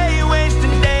would lay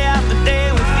wasting day after day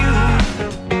with you.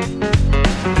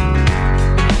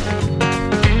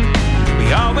 We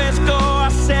always go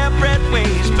our separate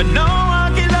ways, but no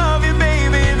one can love you,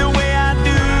 baby, the way I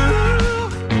do.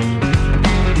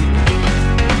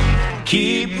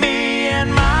 Keep me in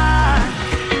mind.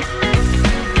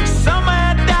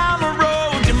 Somewhere down the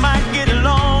road you might get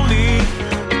lonely.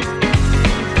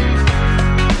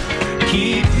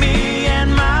 Keep me in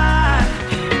mind.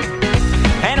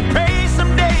 And I pray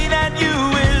someday that you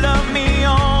will love me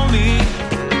only.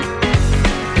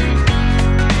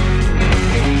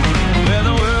 Well,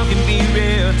 the world can be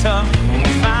real tough.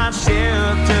 Find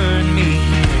shelter in me.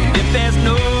 If there's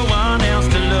no one else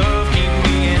to love, keep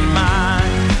me in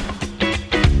mind.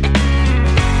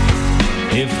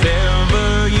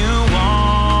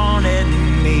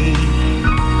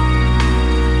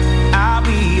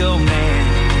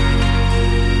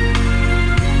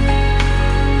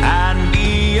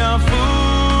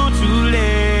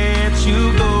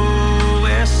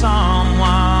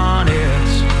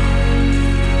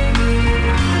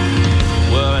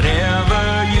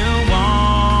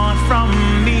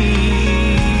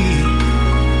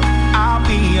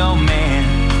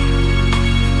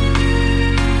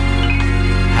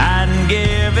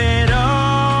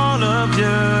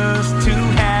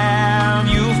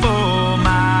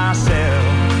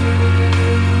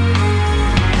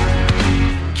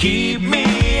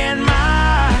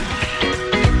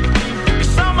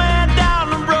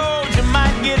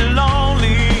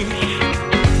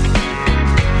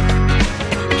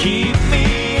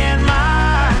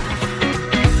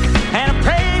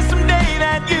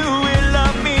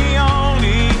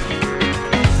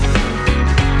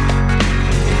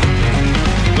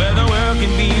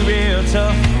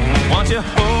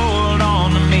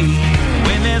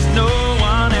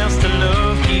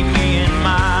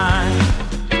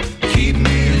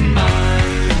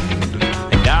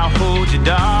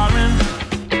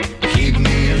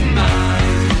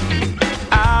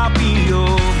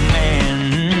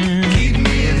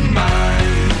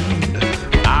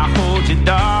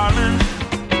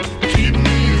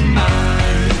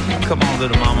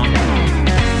 little mama.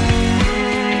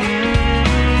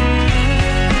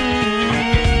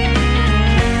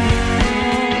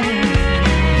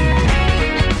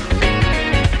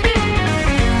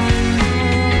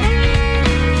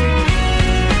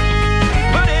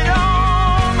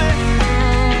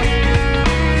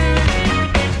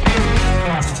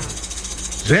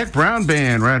 Zac Brown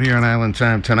Band right here on Island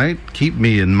Time tonight. Keep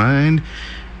me in mind.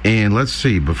 And let's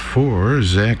see, before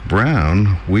Zac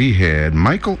Brown, we had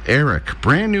Michael Eric,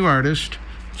 brand new artist,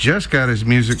 just got his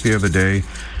music the other day,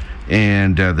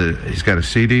 and he's got a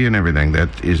CD and everything.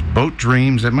 That is Boat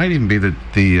Dreams. That might even be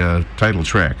the title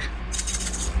track.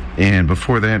 And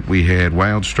before that, we had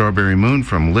Wild Strawberry Moon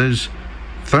from Liz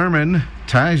Thurman,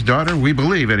 Ty's daughter, we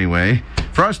believe anyway.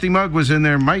 Frosty Mug was in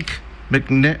there. Mike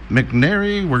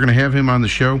McNary, we're going to have him on the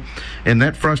show. And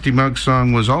that Frosty Mug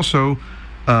song was also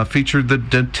featured the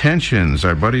Detentions,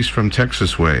 our buddies from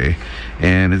Texas Way.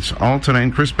 And it's all tonight.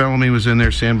 And Chris Bellamy was in there,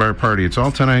 Sandbar Party. It's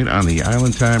all tonight on the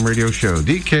Island Time Radio Show.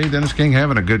 DK, Dennis King,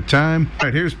 having a good time. All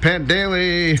right, here's Pat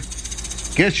Daly.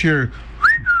 Get your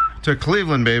to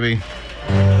Cleveland, baby.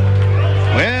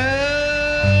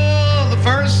 Well, the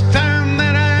first time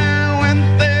that I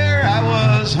went there, I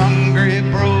was hungry,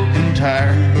 broken,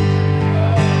 tired.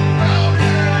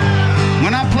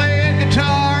 When I played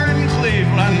guitar in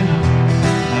Cleveland,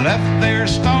 I left there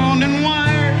stoned and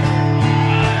wired.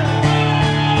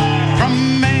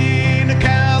 From Maine to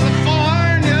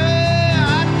California,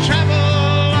 I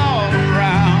travel all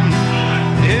around.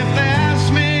 If they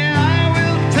ask me, I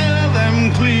will tell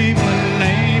them Cleveland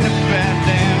ain't a bad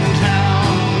damn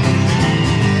town.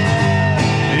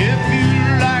 If you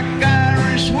like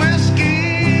Irish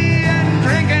whiskey and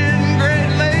drinking Great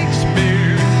Lakes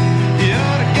beer, you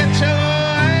ought to get your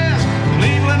ass to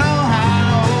Cleveland,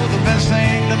 Ohio, the best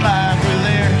thing to life for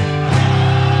there.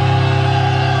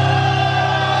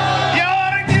 You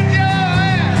ought to get your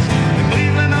ass to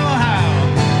Cleveland, Ohio,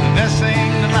 the best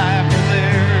thing to life for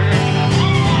there.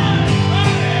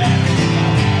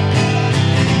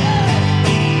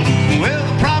 Well,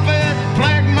 the prophet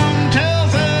Plagmon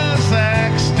tells us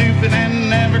act stupid and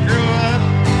never grow up.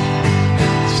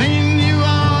 Seen you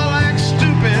all act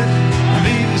stupid, I've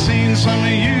even seen some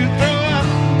of you throw up.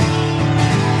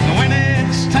 When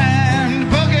it's time to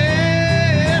boogie,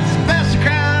 it's the best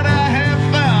crowd I have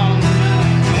found.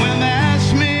 When they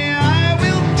ask me, I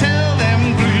will tell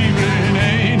them Cleveland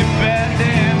ain't a bad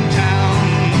damn town.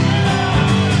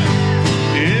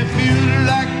 If you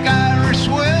like Irish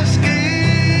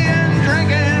whiskey and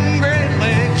drinking Great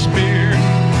Lakes beer,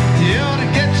 you ought to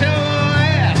get your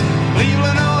ass to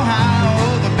Cleveland,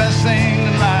 Ohio, the best thing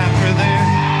in life for there.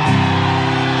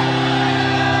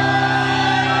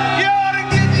 You ought to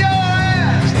get your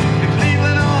ass to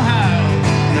Cleveland, Ohio,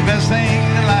 the best thing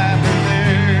in life for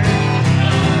there.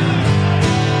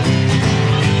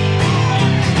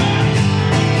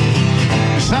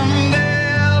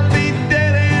 Someday I'll be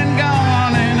dead and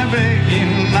gone, and I beg you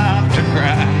not to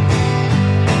cry.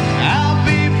 I'll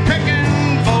be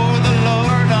picking for the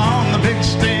Lord on the big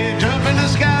stage up in the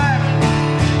sky.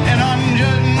 And on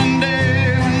Judgment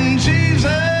Day, when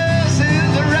Jesus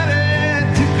is ready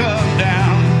to come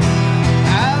down,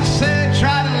 I'll say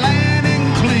try to land in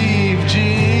Cleve,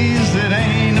 geez, it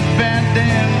ain't a bad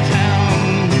damn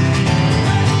town.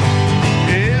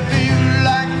 If you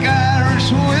like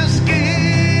Irish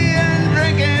whiskey and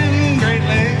drinking Great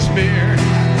Lakes beer,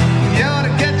 you ought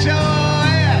to get your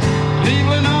ass to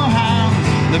Cleveland, Ohio,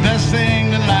 the best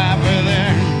thing in life for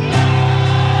there.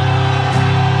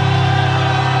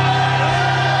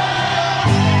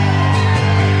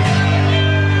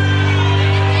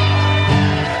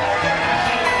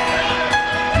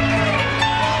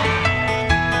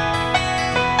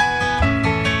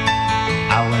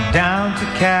 I went down to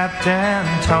Captain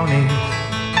Tony's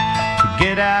to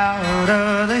get out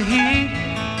of the heat,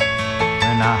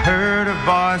 and I heard a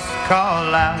voice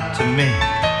call out to me,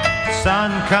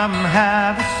 "Son, come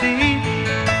have a seat."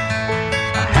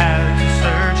 I had to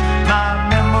search my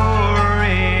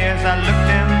memory as I looked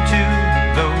into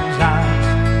those eyes.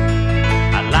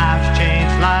 Our lives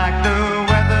changed like the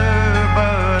weather,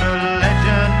 but a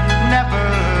legend never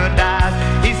dies.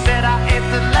 He said, I ate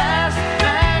the last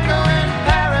mango in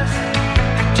Paris,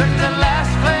 took the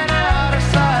last plane out of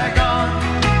Saigon,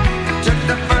 took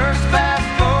the first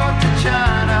passport to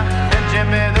China, and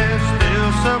Jimmy, there's still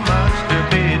so much to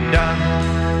be done.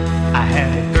 I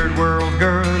had a third world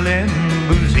girl in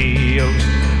Buzios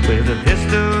with a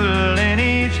pistol in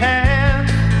each hand.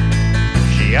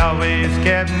 She always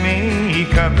kept me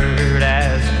covered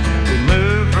as we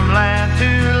moved from land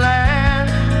to land.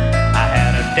 I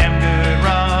had a damn good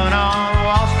run on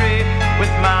Wall Street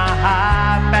with my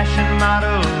high fashion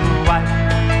model wife.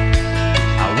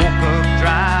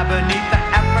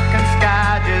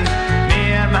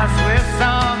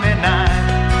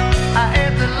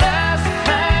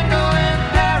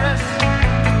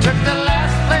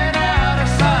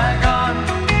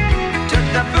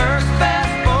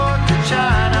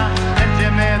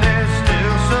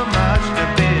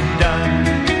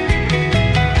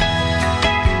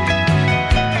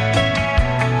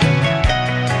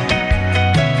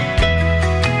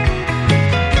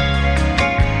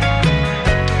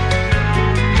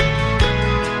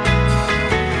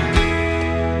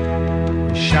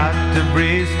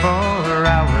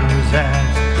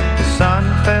 as the sun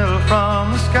fell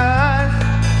from the skies.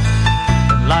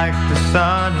 And like the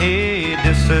sun, he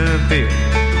disappeared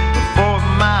before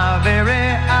my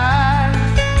very eyes.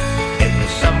 It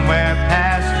was somewhere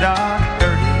past dark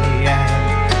 30,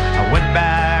 and I went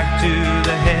back to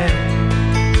the head.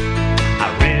 I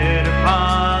read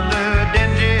upon the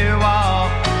dingy wall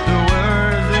the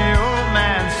words the old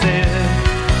man said.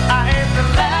 I ate the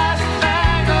last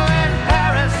mango in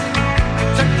Paris,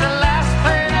 took the last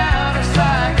plane out of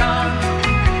Saigon,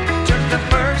 took the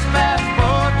first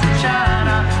passport to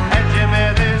China, and Jimmy,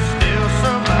 there's still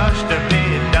so much to be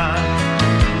done.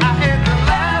 I ate the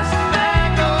last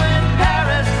mango in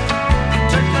Paris,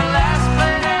 took the last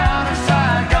plane out of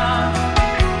Saigon,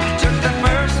 took the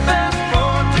first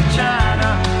passport to China,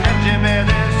 and Jimmy,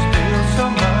 there's still so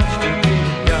much to be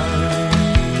done.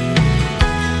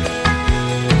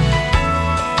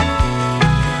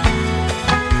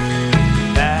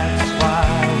 That's why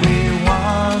we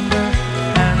wander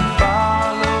and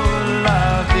follow la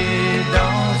vie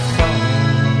song.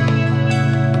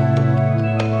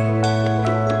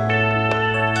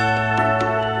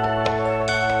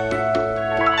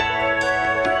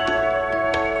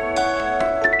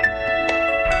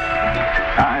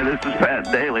 Hi, this is Pat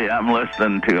Daly. I'm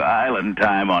listening to Island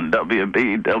Time on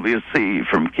WBWC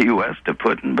from Key West to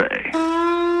Put-in Bay.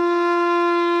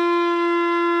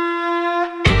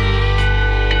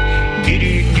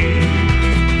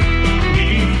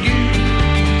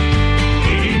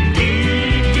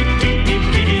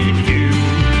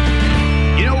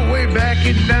 You know, way back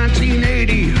in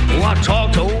 1980, I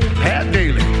talked to old Pat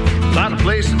Daly about a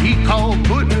place that he called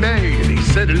Put-in Bay, and he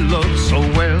said he loved so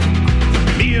well.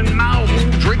 Me and my old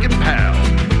drinking pal,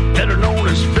 better known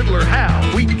as Fiddler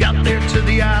Hal, we got there to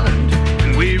the island,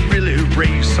 and we really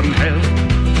raised some hell.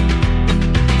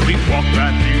 We walked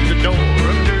right through the door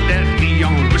under that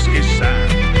neon whiskey sign.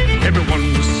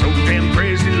 Everyone was so damn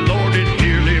crazy, Lord, it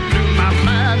nearly blew my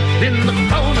mind. In the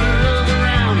corner of the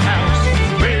roundhouse,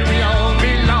 where we all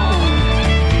belong,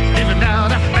 living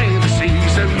out our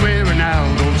fantasies and wearing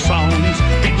out old songs.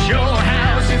 It's your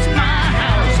house, it's my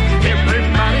house,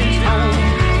 everybody's home.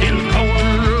 In the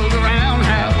corner of the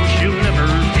roundhouse, you'll never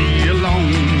be alone.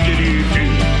 Giddy-do,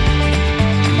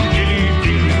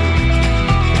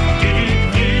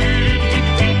 giddy-do,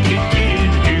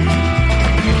 giddy-do.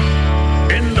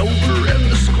 Bend over and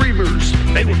the screamers,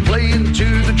 they were playing to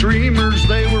the dreamers.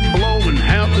 They were blowing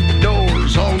out the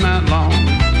doors all night long.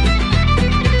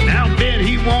 Now Ben,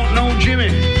 he won't know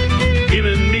Jimmy. Him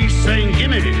and me sang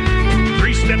gimme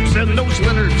 3 steps and those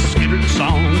Leonard Skinner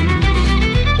songs.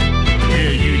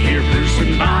 Yeah, you hear Bruce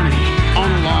and Bonnie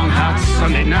on a long hot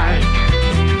Sunday night.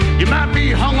 You might be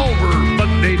hungover, but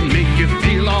they'd make you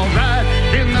feel alright.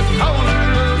 In the corner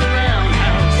of the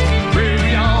roundhouse, where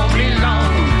we all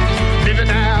belong, living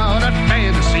out our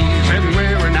fantasies and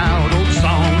wearing out old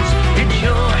songs. It's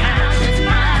your house, it's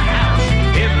my house,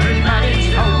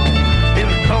 everybody's home. In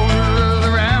the corner of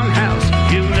the roundhouse,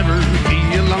 you'll never be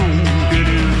alone.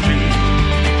 Do-do-do,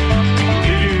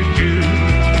 do-do-do,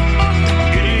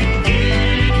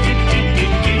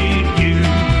 do-do-do-do-do-do-do.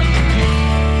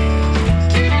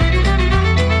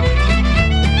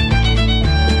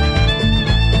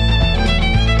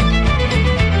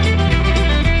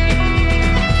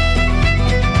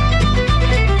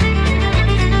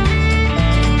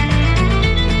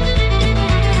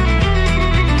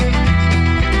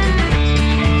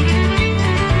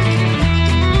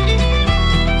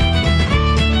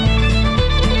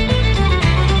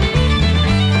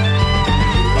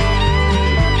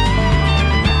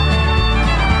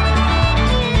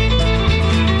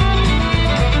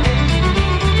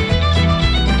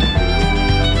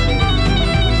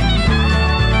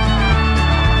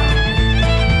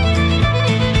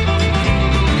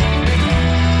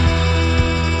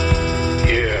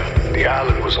 Yeah, the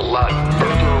island was a lot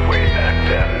further away back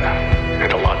then,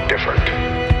 and a lot different.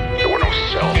 There were no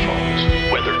cell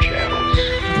phones, weather channels,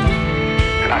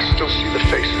 and I still see the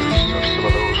faces of some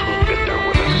of those who've been there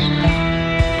with us,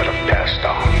 but have passed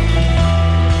on.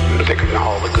 And think of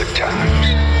all the good times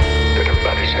that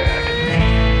everybody's had,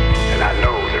 and I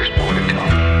know there's more to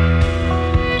come.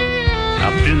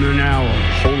 I've been there now a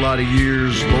whole lot of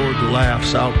years. Lord, the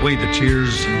laughs outweigh the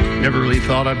tears. Never really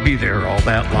thought I'd be there all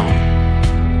that long.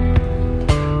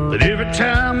 But every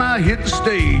time I hit the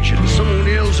stage and someone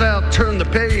yells out, turn the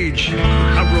page,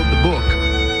 I wrote the book.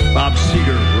 Bob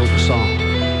Seger wrote the song.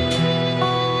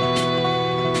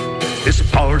 This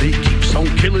party keeps on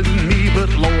killing me, but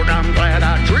Lord, I'm glad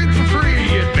I drink for free.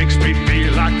 It makes me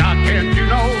feel like I can't do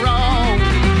no wrong.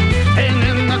 And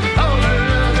in the corner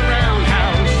of the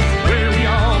roundhouse, where we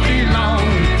all belong,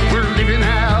 we're living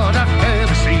out our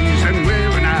fantasies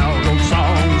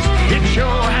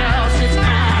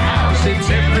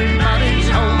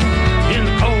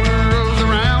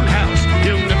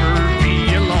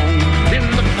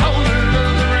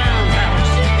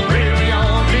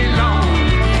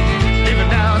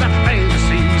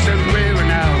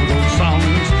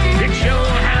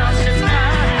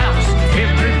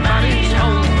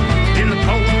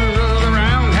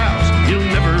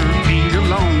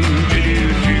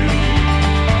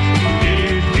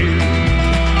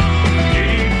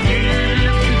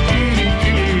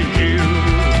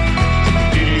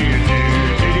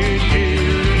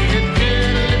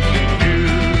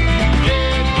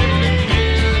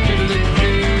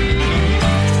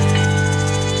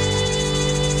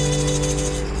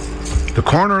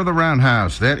Corner of the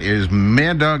Roundhouse. That is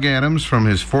Mad Dog Adams from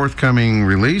his forthcoming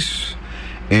release.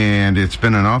 And it's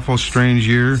been an awful strange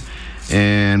year.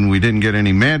 And we didn't get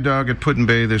any Mad Dog at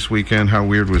Put-in-Bay this weekend. How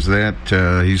weird was that?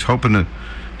 He's hoping to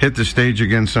hit the stage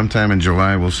again sometime in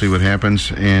July. We'll see what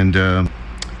happens. And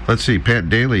let's see, Pat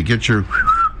Daly, get your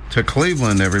to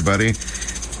Cleveland, everybody.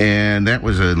 And that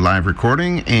was a live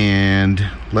recording. And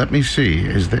let me see,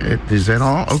 is that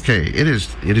all? Okay, it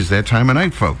is that time of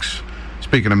night, folks.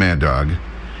 Speaking of Mad Dog.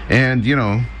 And, you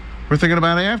know, we're thinking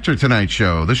about after tonight's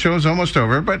show. The show's almost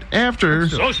over, but after...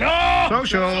 Social! Yeah,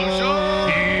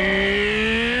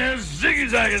 ziggy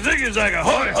zagga,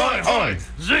 hoi, hoi, hoi.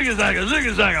 Ziggy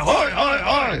zagga, hoi, hoi,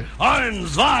 hoi. Ein,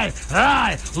 zwei,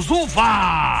 drei,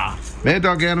 super. Mad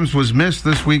Dog Adams was missed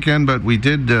this weekend, but we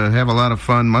did have a lot of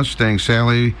fun. Mustang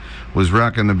Sally was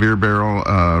rocking the beer barrel.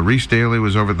 Reese Daly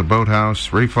was over at the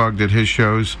Boathouse. Ray Fogg did his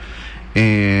shows.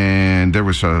 And there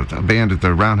was a band at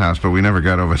the Roundhouse, but we never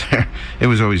got over there. It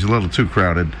was always a little too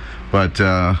crowded. But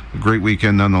a great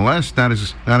weekend nonetheless. Not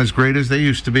as great as they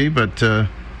used to be, but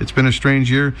it's been a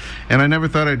strange year. And I never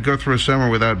thought I'd go through a summer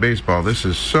without baseball. This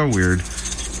is so weird.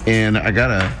 And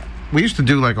we used to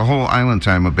do like a whole Island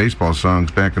Time of baseball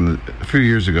songs back a few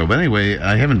years ago. But anyway,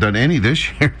 I haven't done any this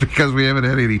year because we haven't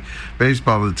had any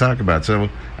baseball to talk about. So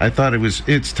I thought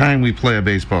it's time we play a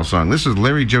baseball song. This is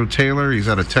Larry Joe Taylor. He's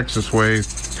out of Texas Way.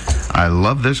 I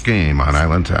love this game on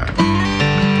Island Time.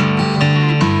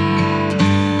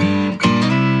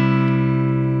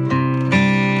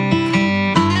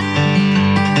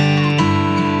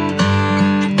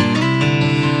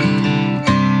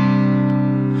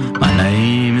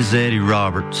 Eddie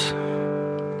Roberts.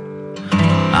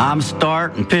 I'm a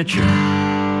starting pitcher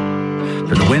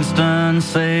for the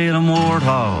Winston-Salem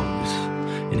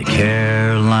Warthogs in the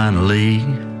Carolina League.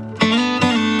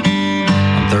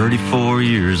 I'm 34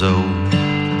 years old.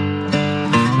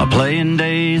 My playing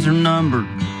days are numbered.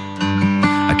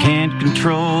 I can't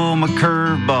control my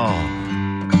curveball.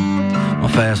 My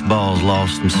fastball's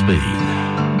lost some speed.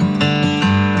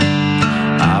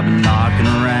 I've been knocking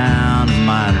around the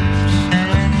minors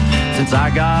since I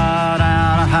got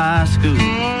out of high school.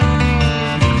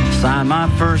 Signed my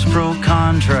first pro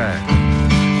contract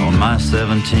on my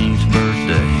 17th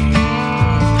birthday.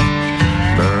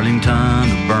 Burlington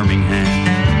to Birmingham,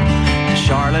 to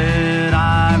Charlotte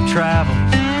I've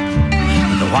traveled.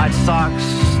 The White Sox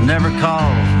never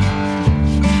called.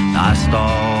 I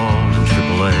stalled in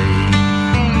AAA.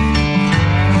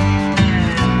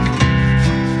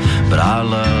 But I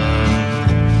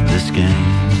love this game.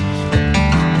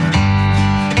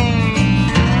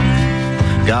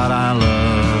 God, I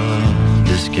love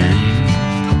this game.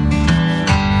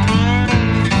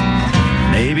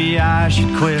 Maybe I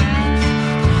should quit.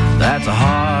 That's a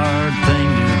hard thing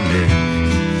to admit.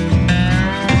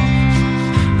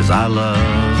 'Cause I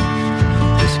love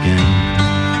this game.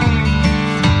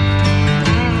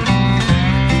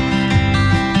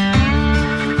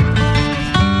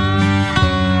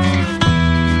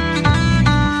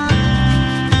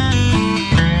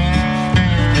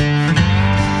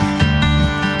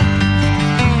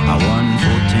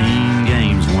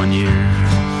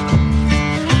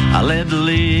 I led the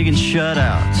league in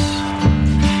shutouts.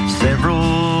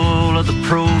 Several of the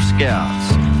pro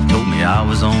scouts told me I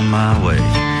was on my way.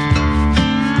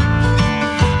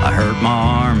 I hurt my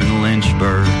arm in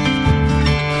Lynchburg.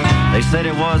 They said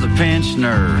it was a pinched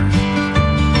nerve.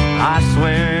 I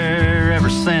swear ever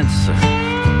since,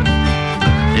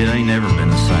 it ain't never been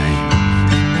the same.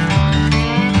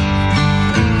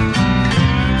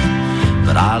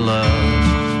 But I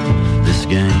love this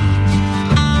game.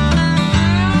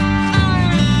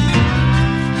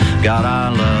 God, I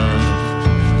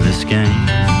love this game.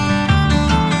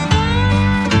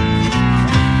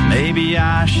 Maybe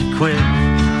I should quit.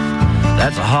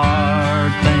 That's a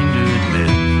hard thing to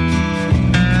admit.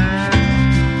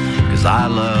 'Cause I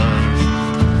love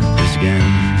this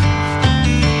game.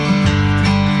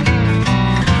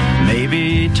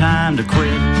 Maybe time to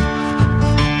quit.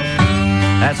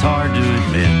 That's hard to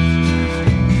admit.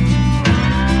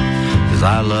 'Cause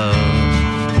I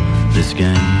love this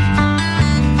game.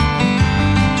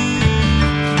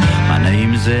 My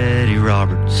name is Eddie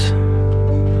Roberts.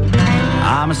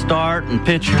 I'm a starting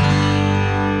pitcher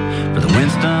for the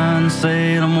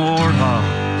Winston-Salem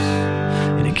Warthogs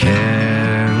in the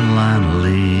Carolina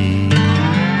League.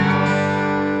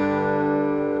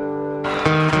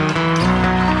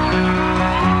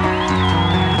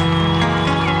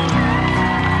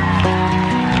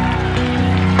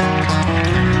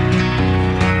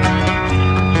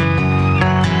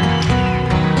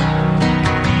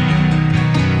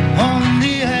 On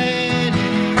the 80,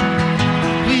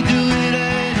 we do it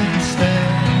 80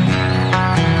 instead.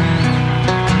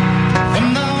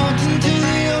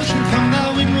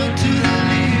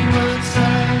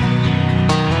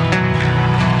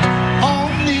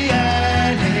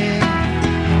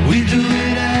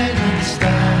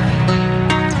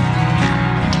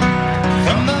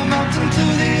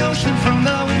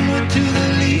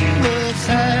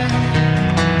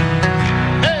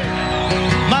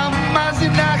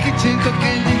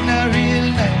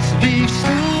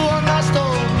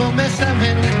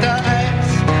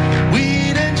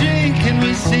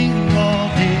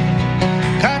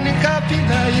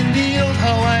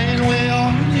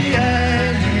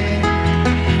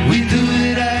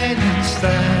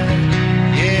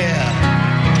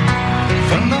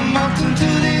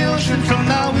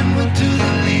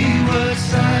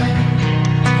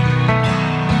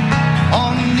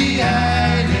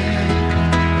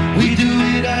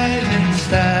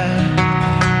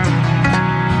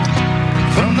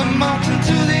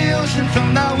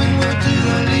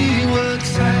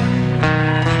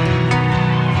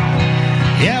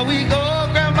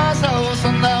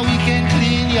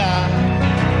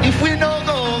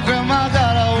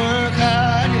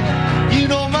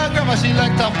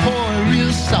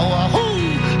 is sour.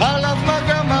 Ooh, I love my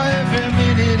grandma every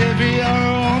minute, every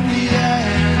hour on the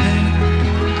island.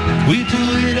 We do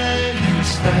it island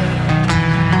style.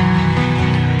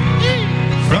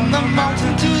 From the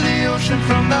mountain to the ocean,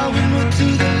 from the windward to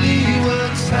the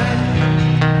leeward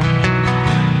side.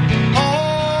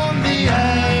 On the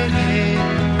island,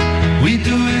 we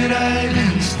do it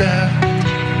island style.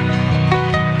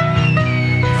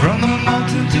 From the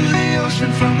mountain to the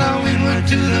ocean, from the windward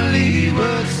to the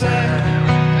leeward side.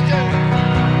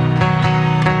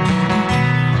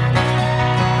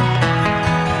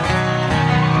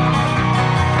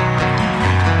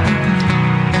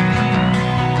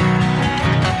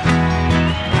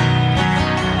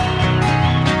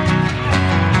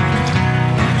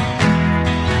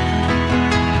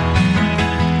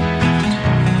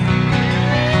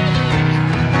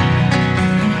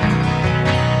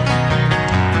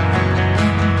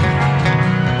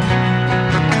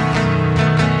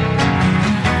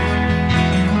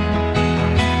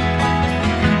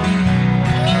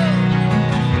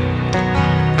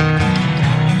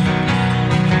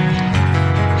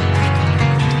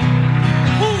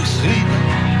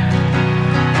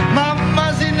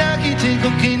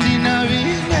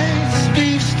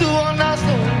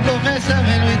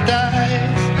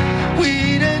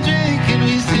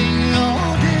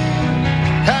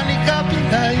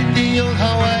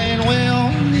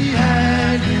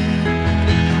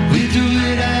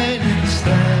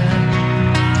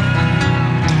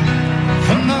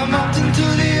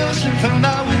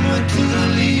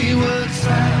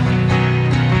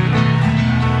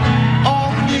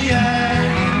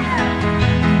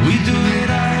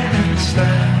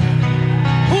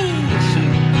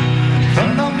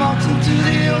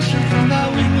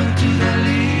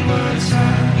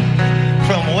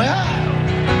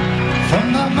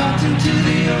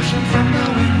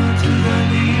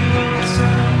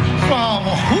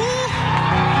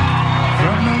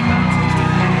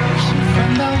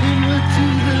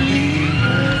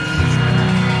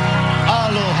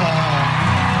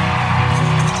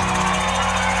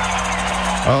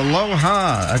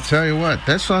 Aloha. I tell you what,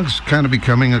 that song's kind of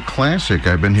becoming a classic.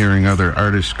 I've been hearing other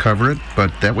artists cover it,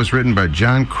 but that was written by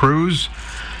John Cruz,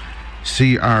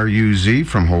 C-R-U-Z,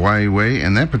 from Hawaii Way,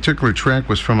 and that particular track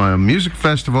was from a music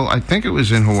festival, I think it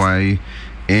was in Hawaii,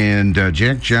 and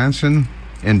Jack Johnson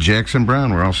and Jackson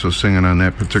Brown were also singing on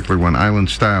that particular one, Island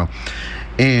Style.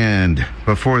 And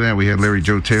before that, we had Larry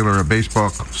Joe Taylor, a baseball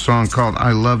song called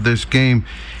I Love This Game.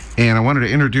 And I wanted to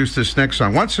introduce this next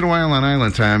song. Once in a while on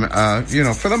Island Time,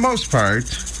 for the most part,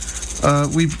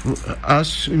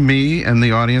 me and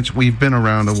the audience, we've been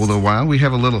around a little while. We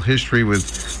have a little history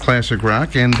with classic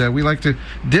rock, and we like to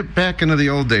dip back into the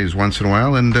old days once in a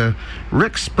while. And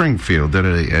Rick Springfield did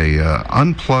a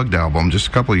unplugged album just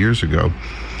a couple of years ago.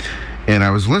 And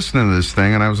I was listening to this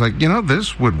thing, and I was like,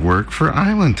 this would work for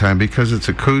Island Time because it's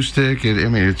acoustic.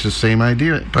 It's the same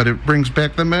idea, but it brings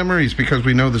back the memories because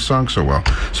we know the song so well.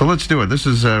 So let's do it. This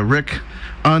is Rick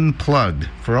Unplugged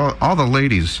for all the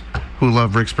ladies who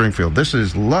love Rick Springfield. This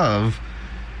is Love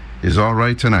Is All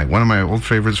Right Tonight, one of my old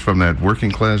favorites from that Working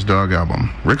Class Dog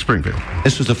album. Rick Springfield.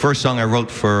 This was the first song I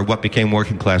wrote for what became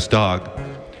Working Class Dog,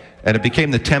 and it became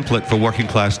the template for Working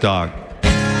Class Dog.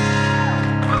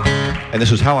 And this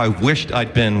was how I wished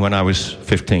I'd been when I was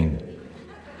 15.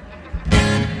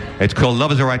 It's called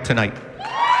Love Is All Right Tonight.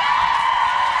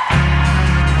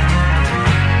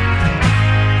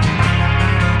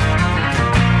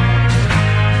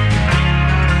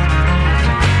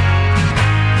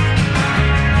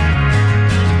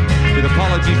 With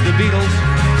apologies to the Beatles.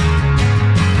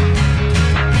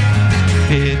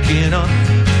 Picking up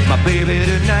my baby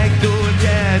tonight, doing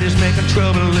dad is making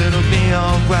trouble, it'll be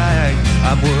alright.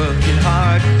 I'm working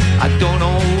hard, I don't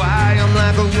know why. I'm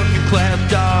like a working class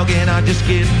dog and I just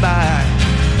get by.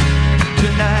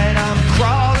 Tonight I'm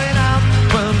crawling out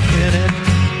from Kennett.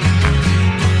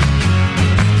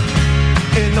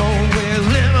 You know we're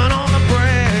living on the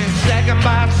brink, second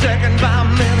by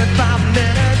minute by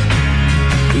minute.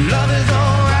 Love is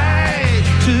alright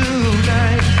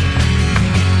tonight.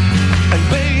 And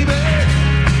baby,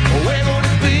 we're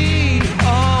gonna be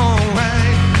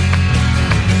alright.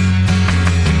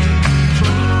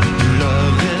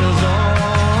 Love is alright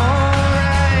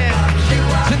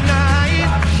tonight.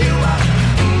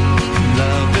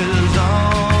 Love is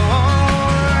alright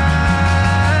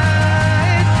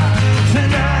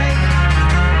tonight.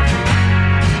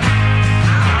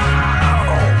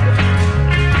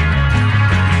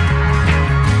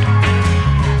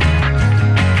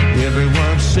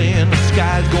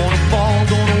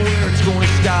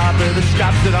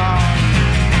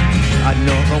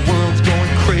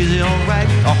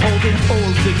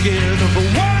 together for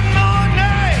one more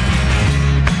night.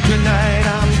 Tonight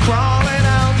I'm crawling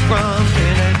out from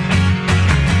it.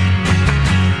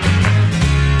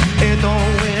 And though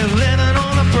we're living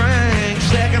on the brink,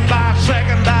 second by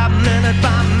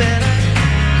minute,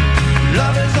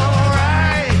 love is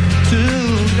alright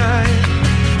tonight.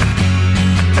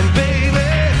 And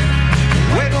baby,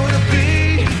 we're gonna be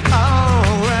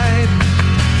alright.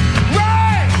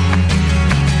 Right!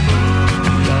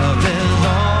 Love is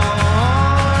alright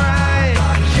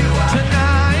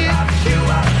tonight.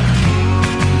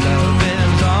 Love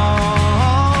is alright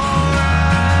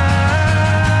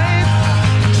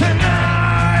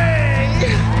tonight.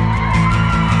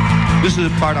 This is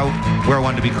the part where I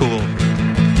wanted to be cool.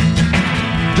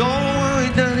 Don't worry,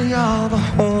 Daddy, I'll be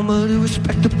home at a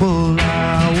respectable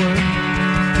hour.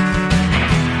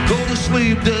 Go to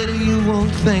sleep, Daddy, you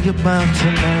won't think about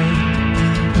tonight.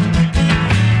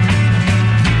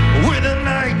 When the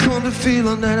night comes, the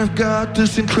feeling that I've got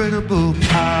this incredible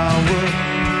power.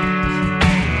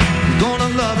 I'm gonna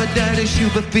love it, Daddy, you'll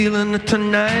be feeling it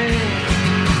tonight.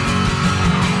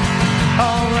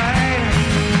 Alright.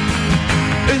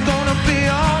 It's gonna be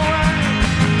alright.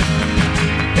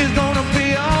 It's gonna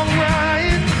be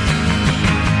alright.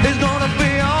 It's gonna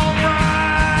be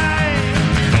alright.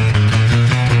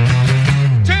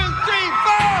 2, 3,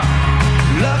 4.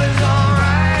 Love is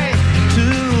alright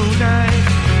tonight.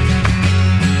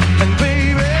 And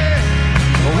baby,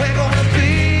 we're gonna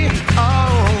be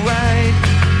alright.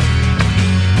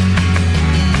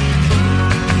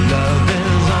 Love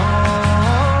is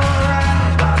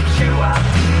alright. Pop you up,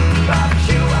 pop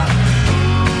you up.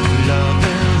 Love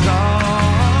is alright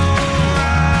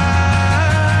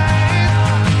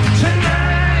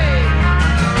tonight.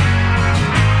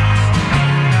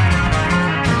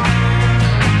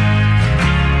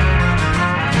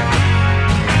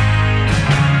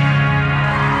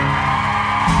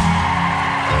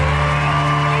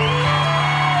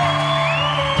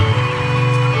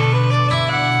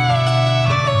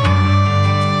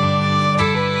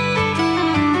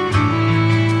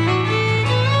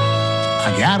 I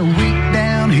got a week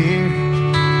down here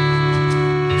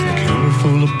and a cooler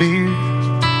full of beer,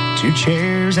 2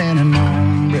 chairs and an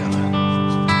umbrella.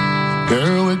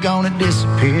 Girl, we're gonna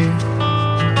disappear.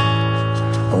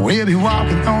 We'll be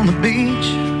walking on the beach,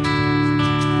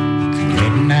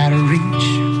 getting out of reach.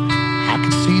 I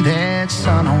can see that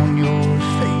sun on your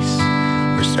face.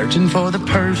 We're searching for the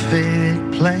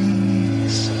perfect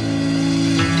place.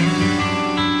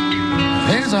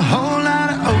 There's a whole lot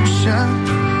of ocean,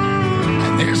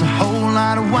 and there's a whole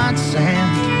lot of white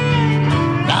sand.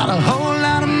 Not a whole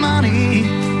lot of money,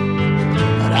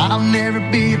 but I'll never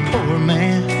be a poor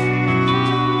man.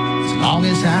 As long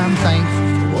as I'm thankful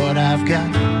for what I've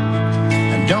got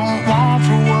and don't want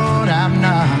for what I'm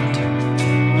not.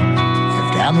 If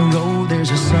down the road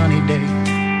there's a sunny day,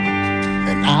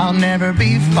 then I'll never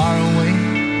be far away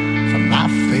from my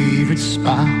favorite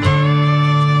spot.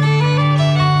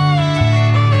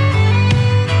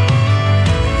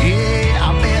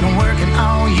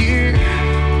 All year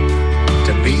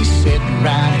to be sitting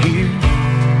right here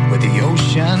with the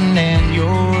ocean and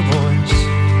your voice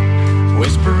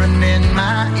whispering in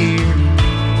my ear,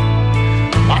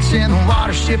 watching the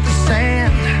water shift the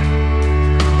sand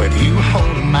with you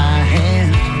holding my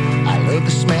hand. I love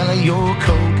the smell of your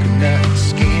coconut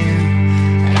skin,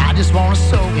 and I just want to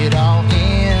soak it all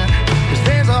in. 'Cause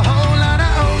there's a whole lot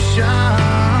of ocean,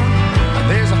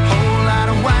 there's a whole lot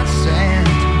of white sand.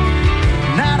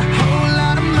 Not a whole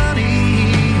lot of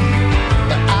money,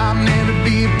 but I'll never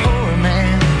be a poor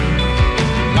man.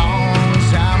 Long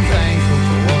as I'm thankful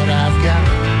for what I've got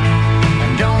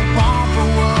and don't want for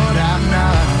what I'm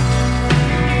not.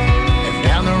 If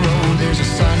down the road there's a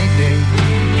sunny day,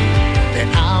 then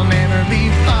I'll never be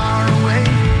far away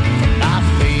from my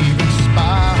favorite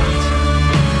spot.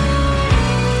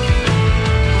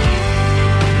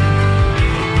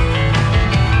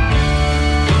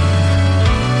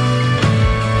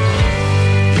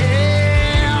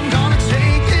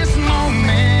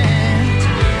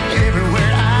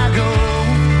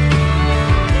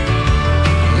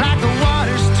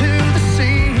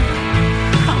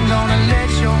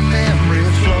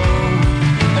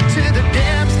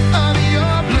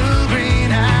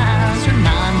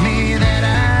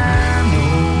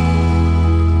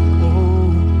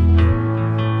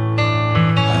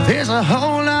 There's a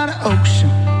whole lot of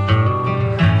ocean,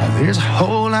 there's a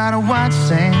whole lot of white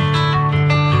sand.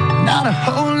 Not a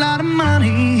whole lot of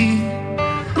money,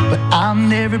 but I'll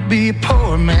never be a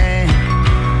poor man.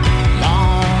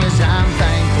 Long as I'm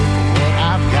thankful for what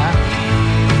I've got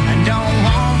and don't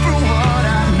want for what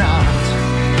I'm not.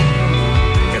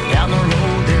 If down the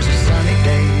road there's a sunny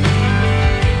day,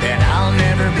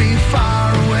 be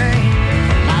far away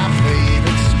from my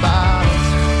favorite spot.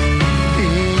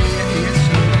 Yeah, it's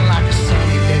looking like a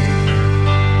sunny day,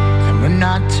 and we're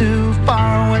not too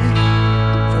far away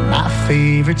from my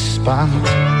favorite spot.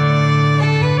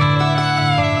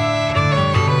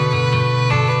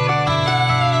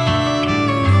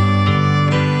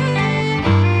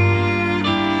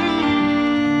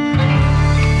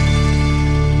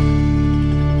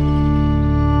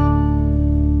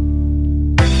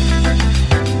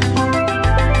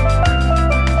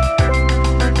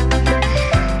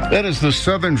 That is the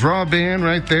Southern Draw Band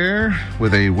right there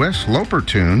with a Wes Loper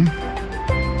tune.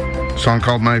 Song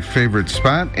called My Favorite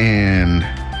Spot. And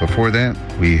before that,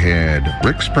 we had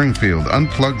Rick Springfield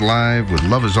Unplugged Live with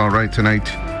Love Is All Right Tonight.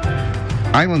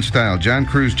 Island Style, John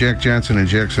Cruz, Jack Johnson, and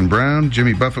Jackson Brown.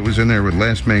 Jimmy Buffett was in there with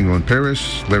Last Mango in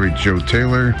Paris. Larry Joe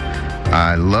Taylor.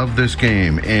 I love this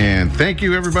game. And thank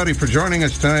you, everybody, for joining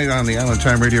us tonight on the Island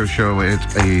Time Radio Show.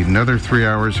 It's another 3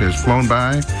 hours has flown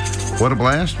by. What a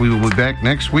blast. We will be back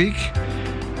next week.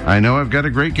 I know I've got a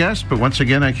great guest, but once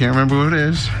again, I can't remember who it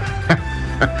is.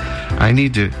 I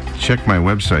need to check my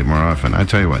website more often, I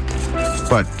tell you what.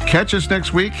 But catch us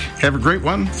next week. Have a great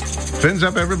one. Fins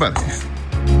up, everybody.